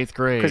 times in 8th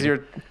grade. because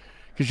you're.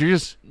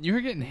 You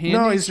were getting handies.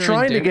 No, he's during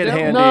trying to get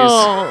Daredevil?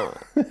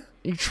 handies. No,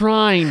 you're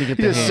trying to get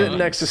the You're just sitting handies.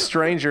 next to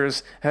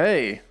strangers.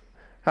 Hey,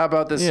 how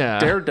about this Yeah.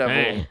 Daredevil?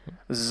 Hey.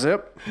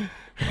 Zip.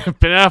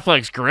 Ben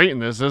Affleck's great in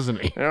this,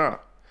 isn't he? Yeah.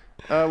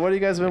 What have you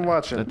guys been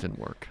watching? That didn't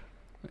work.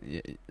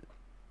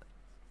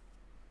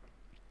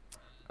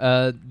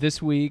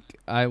 This week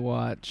I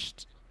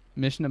watched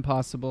Mission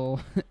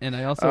Impossible, and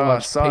I also Oh, I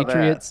watched saw that.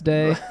 Patriots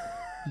Day,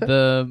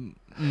 the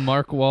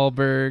Mark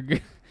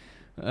Wahlberg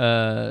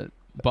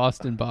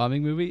Boston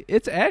bombing movie.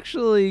 It's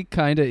actually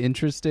kind of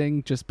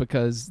interesting just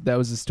because that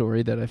was a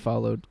story that I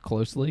followed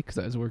closely because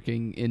I was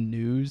working in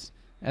news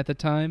at the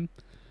time.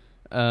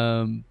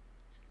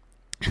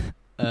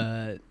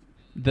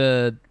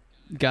 The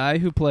guy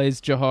who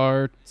plays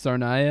Jahar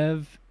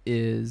Tsarnaev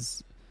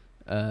is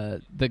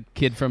the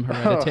kid from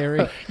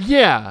Hereditary,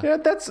 Yeah. Yeah,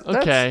 that's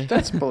Okay.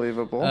 that's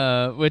believable.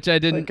 which I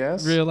didn't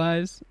guess.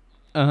 realize.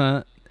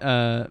 And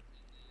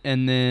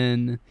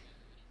then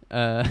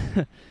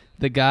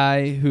the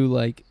guy who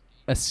like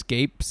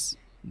escapes,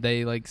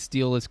 they like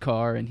steal his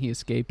car and he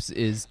escapes,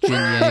 is Jin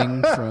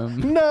Yang from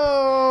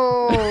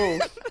No.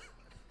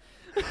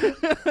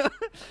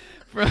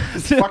 Fucking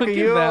Silicon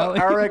you, Valley.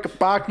 Eric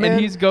Bachman.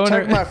 And he's going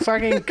Take ar- my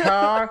fucking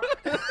car.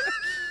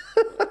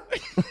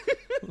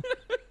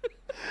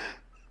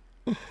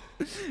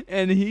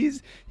 And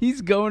he's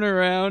going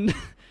around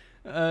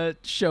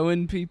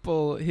showing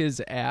people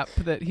his app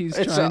that he's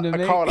It's trying to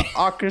make called an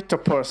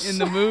octopus. in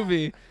the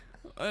movie.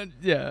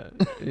 Yeah,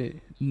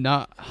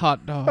 not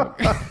hot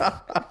dog.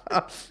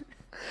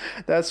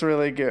 That's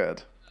really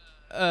good.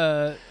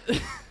 The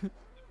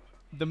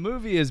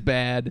movie is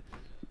bad,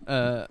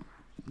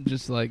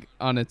 just like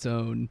on its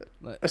own.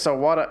 It's a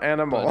water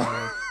animal.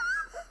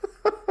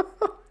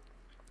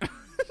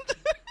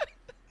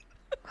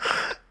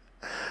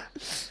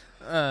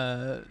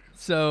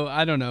 So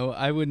I don't know.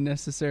 I wouldn't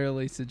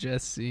necessarily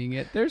suggest seeing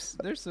it. There's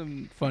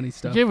some funny You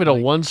stuff. gave it a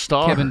like 1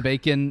 star. Kevin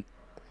Bacon.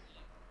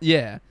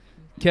 Yeah,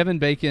 Kevin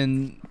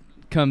Bacon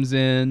comes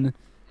in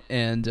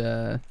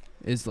and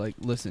is like,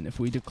 "Listen, if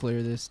we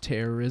declare this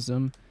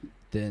terrorism,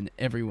 then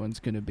everyone's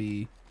going to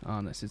be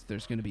on us.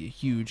 There's going to be a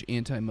huge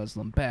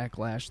anti-Muslim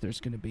backlash. There's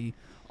going to be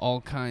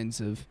all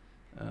kinds of,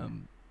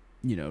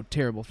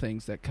 terrible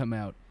things that come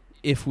out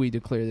if we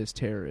declare this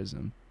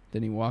terrorism."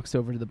 Then he walks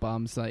over to the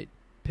bomb site,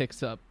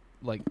 picks up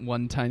like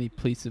one tiny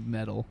piece of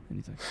metal, and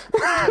he's like,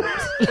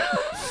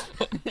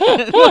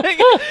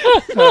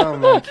 Oh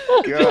my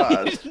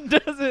god. he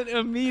does it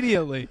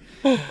immediately.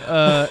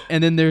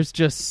 And then there's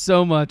just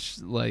so much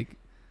like,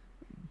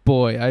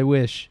 boy, I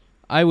wish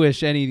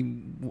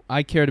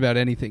I cared about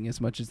anything as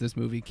much as this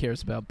movie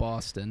cares about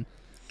Boston.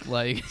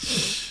 Like,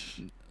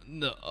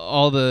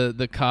 all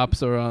the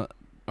cops are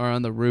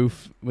on the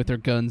roof with their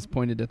guns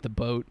pointed at the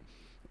boat,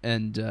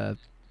 and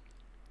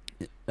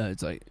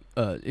it's like,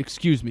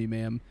 excuse me,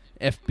 ma'am,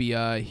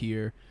 FBI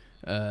here.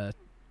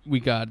 We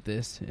got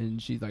this.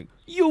 And she's like,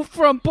 "You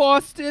from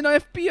Boston,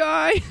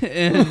 FBI?"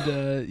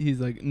 And he's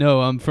like, "No,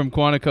 I'm from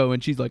Quantico."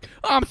 And she's like,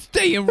 "I'm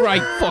staying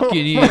right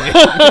fucking here."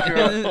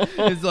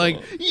 It's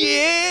like,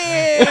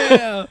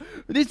 yeah,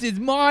 this is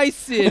my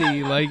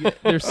city.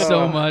 Like, there's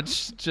so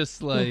much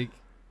just like,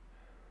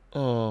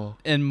 Oh.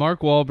 and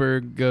Mark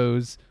Wahlberg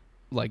goes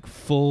like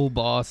full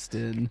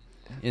Boston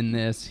in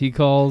this. He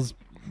calls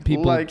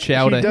people Like,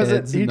 chowder he doesn't.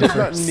 heads. He in the does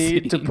not first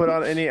need to scene. put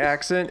on any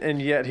accent,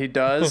 and yet he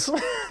does.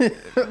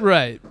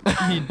 Right.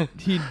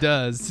 He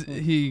does.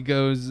 He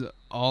goes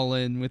all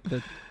in with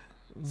the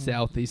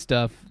Southie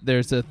stuff.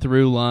 There's a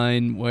through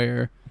line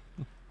where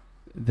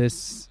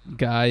this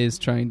guy is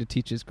trying to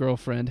teach his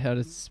girlfriend how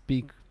to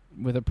speak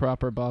with a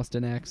proper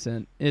Boston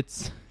accent.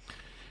 It's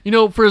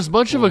For as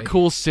much of a Boy.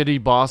 cool city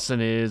Boston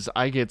is,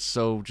 I get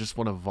so just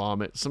want to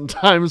vomit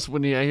sometimes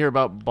when I hear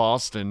about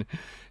Boston.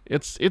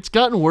 It's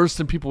gotten worse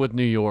than people with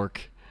New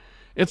York.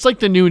 It's like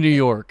the new New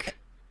York.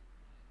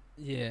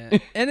 yeah,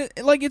 and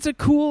it's a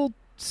cool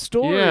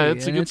story. Yeah,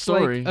 it's a and good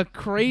story. Like a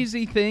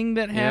crazy thing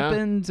that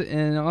happened,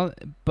 and all,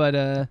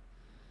 but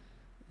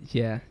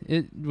yeah,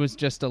 it was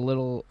just a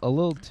little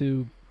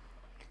too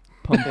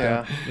pumped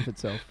up with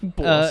itself.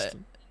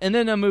 Boston. And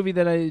then a movie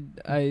that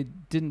I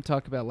didn't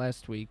talk about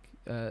last week,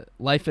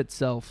 Life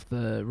Itself,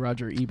 the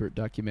Roger Ebert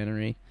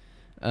documentary,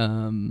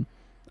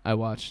 I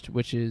watched,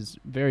 which is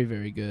very,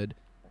 very good.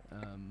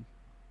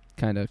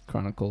 Kind of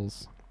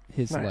chronicles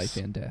his Nice. life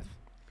and death.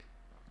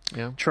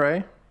 Yeah.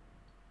 Trey.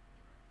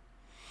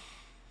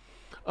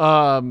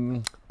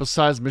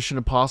 Besides Mission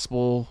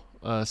Impossible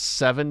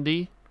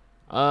 70,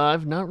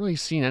 I've not really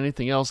seen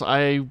anything else.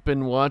 I've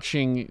been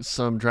watching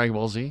some Dragon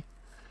Ball Z.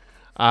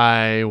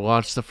 I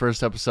watched the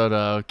first episode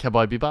of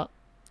Cowboy Bebop.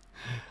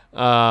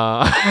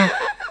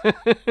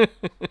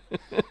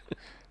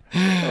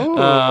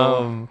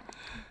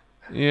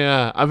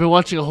 Yeah, I've been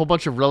watching a whole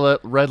bunch of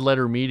Red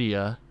Letter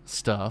Media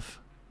stuff.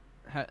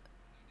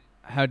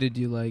 How did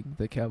you like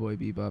the Cowboy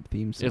Bebop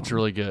theme song? It's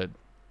really good.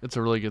 It's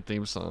a really good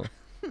theme song.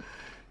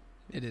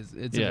 It is.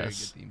 It's a very good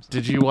Yes. theme song.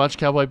 Did you watch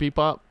Cowboy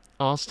Bebop,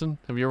 Austin?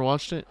 Have you ever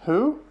watched it?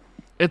 Who?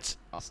 It's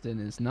Austin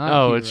is not.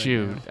 oh, here it's right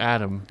you, now.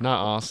 Adam, not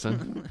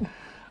Austin.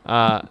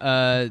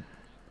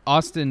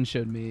 Austin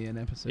showed me an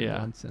episode Yeah.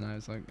 once, and I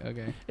was like,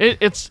 okay.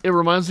 It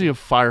reminds me of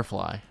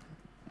Firefly,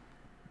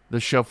 the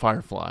show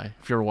Firefly.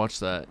 If you ever watched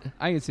that,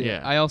 I can see it.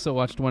 Yeah. I also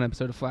watched one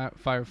episode of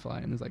Firefly,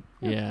 and was like,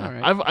 yeah. all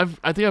right.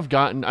 I think I've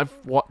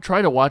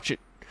tried to watch it,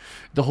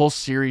 the whole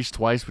series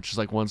twice, which is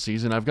like one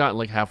season. I've gotten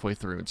like halfway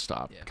through and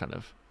stopped. Yeah. Kind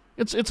of.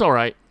 It's all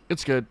right.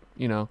 It's good.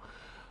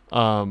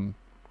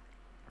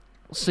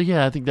 So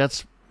yeah, I think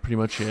that's pretty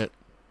much it.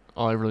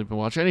 All I've really been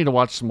watching. I need to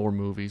watch some more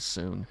movies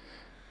soon.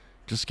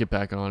 Just get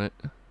back on it.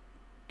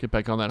 Get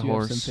back on that Do you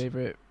horse. have some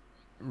favorite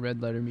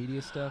Red Letter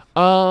Media stuff?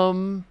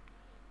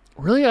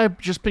 Really, I've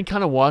just been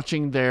kind of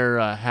watching their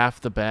half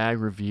the bag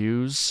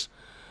reviews.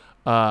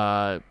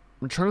 I'm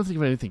trying to think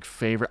of anything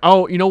favorite.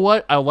 Oh, you know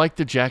what? I like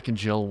the Jack and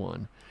Jill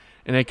one,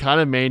 and it kind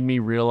of made me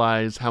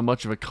realize how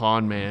much of a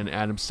con man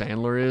Adam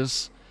Sandler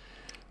is,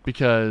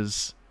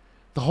 because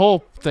the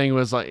whole thing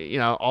was like,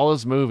 all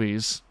his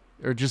movies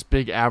are just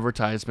big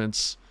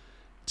advertisements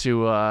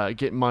to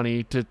get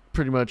money, to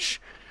pretty much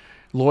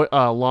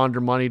launder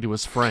money to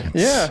his friends.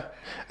 Yeah.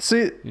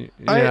 See,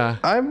 Yeah.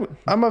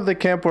 I'm of the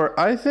camp where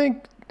I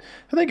think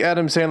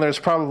Adam Sandler is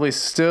probably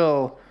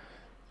still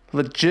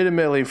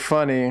legitimately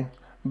funny,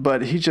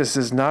 but he just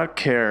does not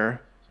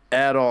care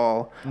at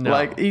all. No.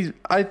 Like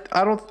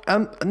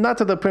I'm not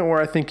to the point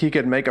where I think he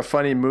could make a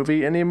funny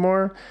movie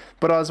anymore.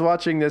 But I was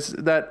watching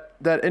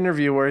that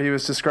interview where he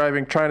was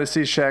describing trying to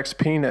see Shaq's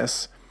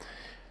penis.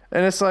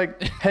 And it's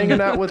like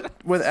hanging out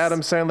with Adam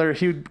Sandler,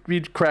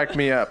 he'd crack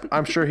me up.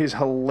 I'm sure he's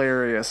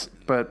hilarious,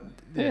 but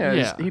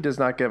he does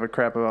not give a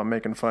crap about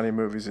making funny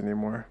movies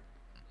anymore.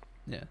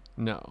 Yeah.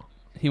 No.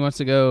 He wants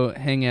to go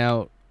hang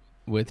out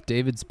with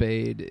David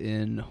Spade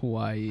in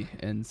Hawaii,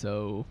 and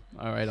so,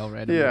 all right, I'll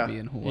write a movie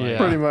in Hawaii. Yeah.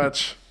 Pretty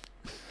much.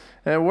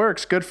 And it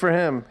works. Good for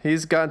him.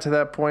 He's gotten to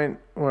that point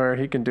where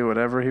he can do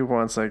whatever he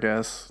wants, I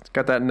guess.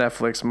 Got that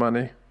Netflix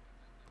money.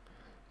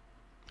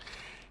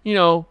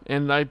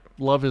 And I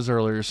love his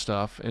earlier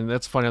stuff, and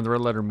that's funny on the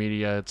Red Letter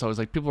Media. It's always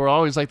like, people are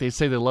always like, they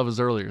say they love his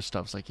earlier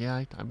stuff. It's like,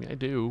 yeah, I mean, I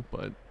do,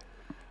 but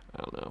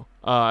I don't know.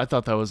 I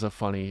thought that was a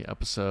funny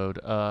episode.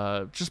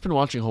 Just been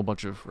watching a whole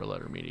bunch of Red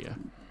Letter Media.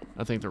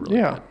 I think they're really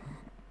good.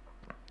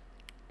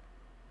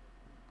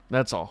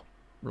 That's all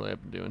really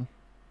I've been doing.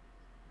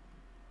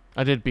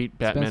 I did beat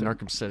Batman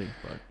Spencer. Arkham City,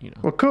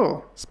 but Well,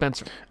 cool.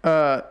 Spencer.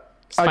 I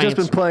just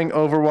been playing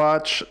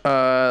Overwatch.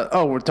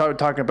 We're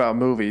talking about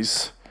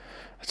movies.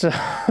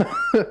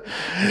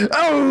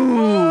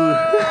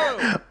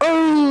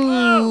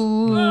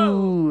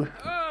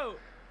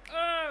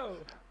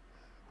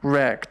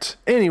 Wrecked.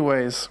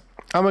 Anyways,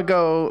 I'm gonna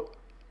go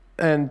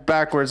in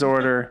backwards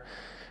order.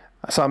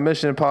 I saw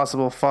Mission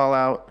Impossible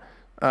Fallout.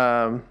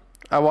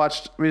 I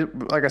watched.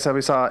 Like I said,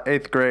 we saw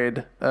 8th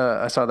Grade.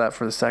 I saw that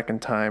for the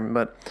second time,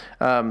 but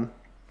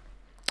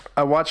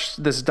I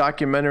watched this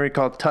documentary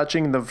called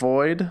Touching the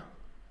Void.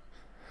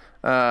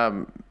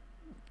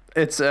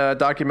 It's a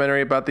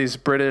documentary about these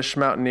British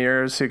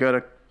mountaineers who go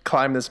to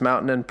climb this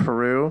mountain in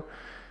Peru.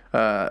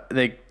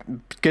 They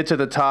get to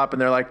the top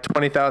and they're like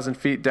 20,000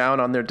 feet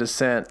down on their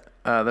descent.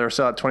 They're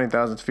still at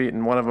 20,000 feet,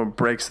 and one of them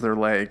breaks their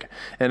leg.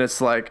 And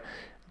it's like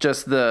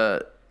just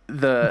the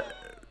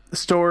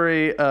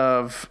story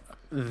of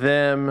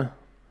them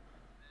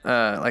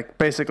like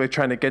basically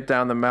trying to get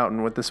down the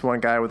mountain with this one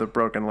guy with a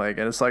broken leg.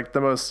 And it's like the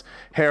most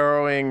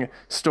harrowing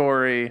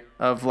story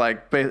of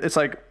like, it's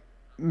like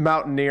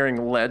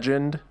mountaineering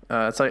legend.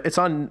 It's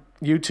on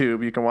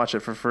YouTube. You can watch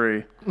it for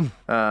free.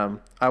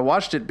 I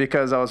watched it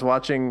because I was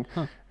watching.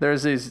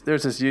 There's this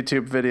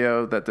YouTube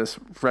video that this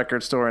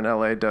record store in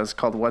LA does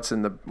called "What's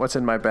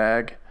in My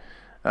Bag,"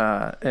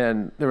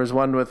 and there was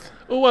one with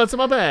What's in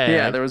my bag?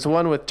 Yeah, there was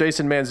one with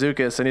Jason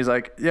Mantzoukas, and he's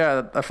like,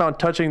 "Yeah, I found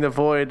Touching the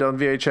Void on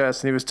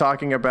VHS," and he was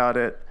talking about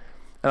it,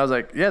 and I was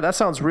like, "Yeah, that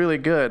sounds really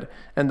good."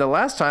 And the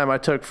last time I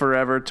took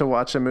forever to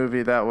watch a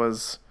movie that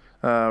was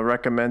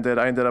recommended,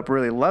 I ended up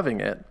really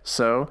loving it.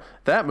 So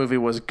that movie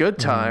was Good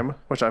Time,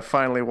 which I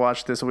finally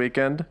watched this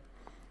weekend.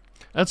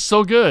 That's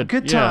so good.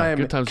 Good Time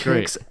Good Time's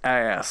kicks great.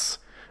 ass.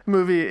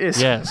 Movie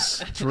is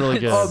Yes, it's really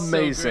good.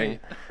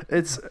 amazing.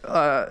 It's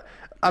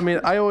I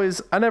mean,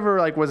 I never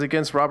like was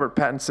against Robert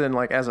Pattinson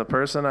like as a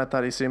person. I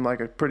thought he seemed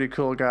like a pretty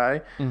cool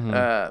guy.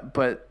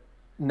 But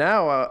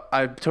now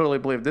I totally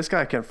believe this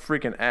guy can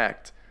freaking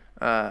act.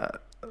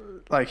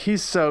 Like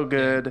he's so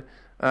good.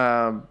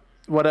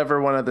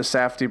 Whatever one of the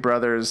Safdie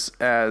brothers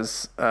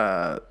as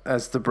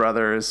the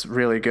brother is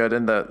really good,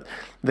 and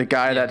the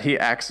guy that he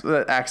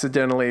that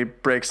accidentally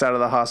breaks out of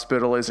the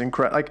hospital is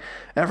incredible. Like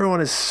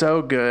everyone is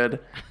so good.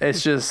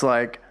 It's just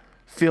like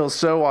feels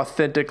so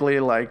authentically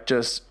like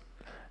just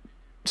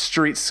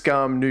street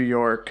scum New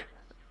York,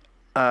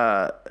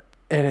 and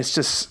it's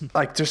just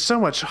like there's so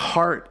much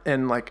heart,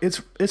 and like it's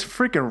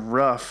freaking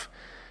rough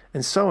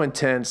and so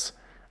intense.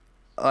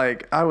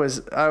 Like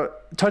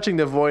Touching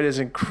the Void is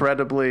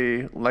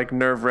incredibly like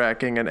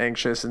nerve-wracking and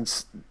anxious,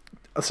 and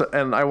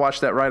I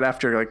watched that right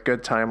after like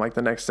Good Time, like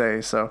the next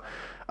day. So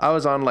I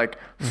was on like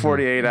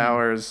 48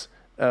 hours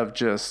of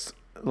just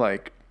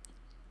like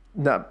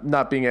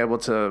not being able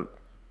to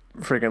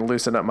freaking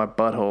loosen up my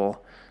butthole.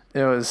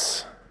 It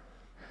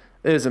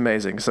is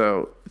amazing.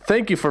 So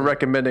thank you for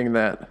recommending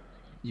that.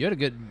 You had a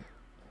good.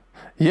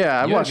 Yeah,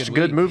 I You had a watched good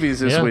good week. movies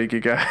this week,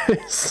 you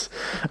guys.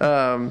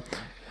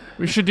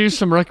 We should do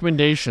some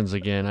recommendations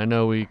again. I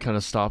know we kind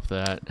of stopped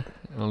that.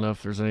 I don't know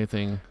if there's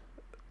anything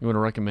you want to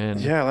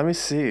recommend. Yeah, let me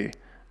see.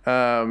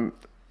 I've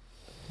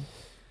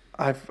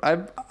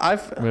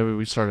Maybe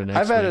we started next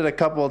I've added week. a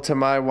couple to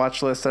my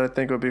watch list that I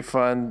think would be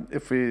fun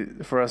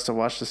for us to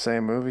watch the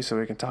same movie so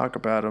we can talk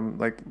about them.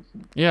 Like,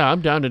 Yeah, I'm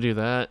down to do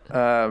that.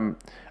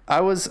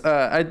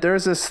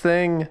 there's this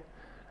thing.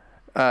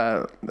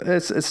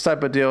 It's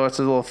type of deal. It's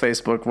a little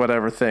Facebook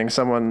whatever thing.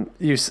 Someone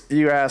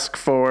you ask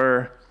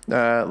for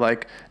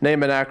like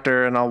name an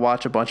actor, and I'll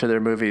watch a bunch of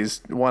their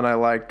movies. One I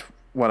liked,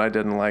 one I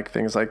didn't like,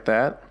 things like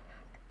that.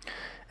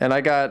 and I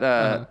got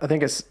I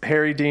think it's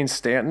Harry Dean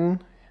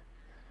Stanton.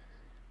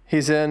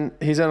 He's in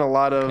a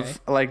lot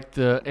of like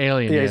The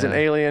Alien. he's an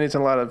alien. He's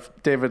in a lot of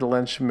David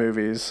Lynch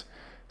movies.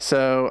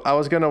 So I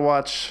was gonna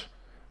watch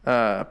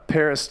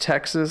Paris,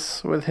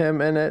 Texas with him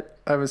in it.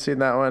 I haven't seen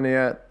that one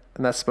yet,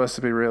 and that's supposed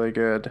to be really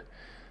good.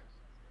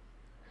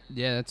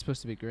 Yeah, that's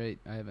supposed to be great.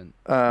 I haven't.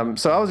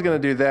 So I was gonna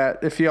do that.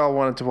 If y'all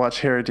wanted to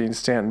watch Harry Dean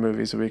Stanton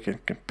movies, we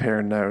could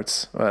compare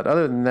notes. But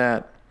other than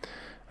that,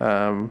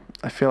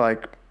 I feel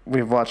like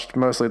we've watched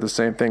mostly the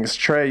same things.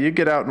 Trey, you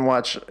get out and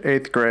watch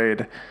 8th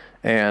Grade,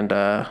 and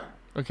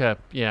Okay.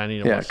 Yeah, I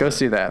need to watch go that.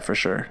 see that for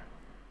sure.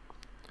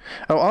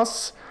 Oh,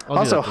 also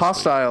I'll do that this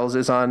Hostiles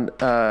is on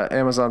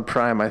Amazon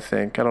Prime. I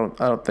think. I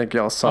don't think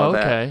y'all saw week.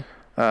 that. Okay.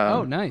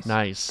 Oh, nice.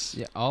 Nice.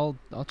 Yeah, I'll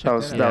check That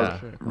was that out. Yeah. for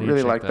sure. Need to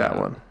really check like that that out.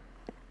 one.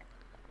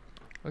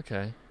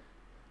 Okay.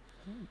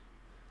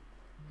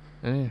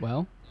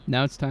 Well,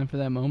 now it's time for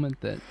that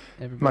moment that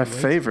everybody. My waits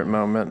favorite for.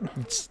 moment.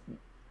 It's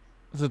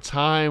the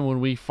time when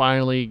we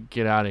finally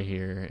get out of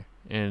here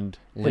and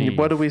And leave.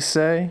 what do we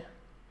say?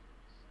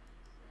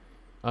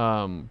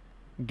 Go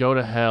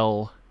to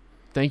hell.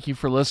 Thank you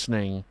for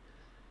listening,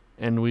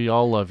 and we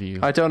all love you.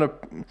 I don't.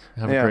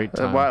 Have a great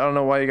time. I don't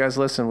know why you guys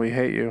listen. We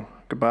hate you.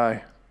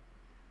 Goodbye.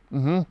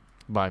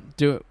 Bye.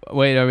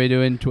 Wait, are we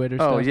doing Twitter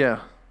stuff? Oh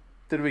yeah.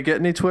 Did we get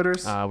any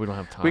Twitters? We don't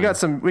have time. we got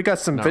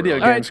some Not video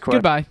really. All games right,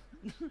 goodbye.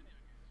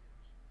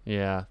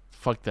 Yeah.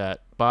 Fuck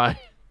that. Bye.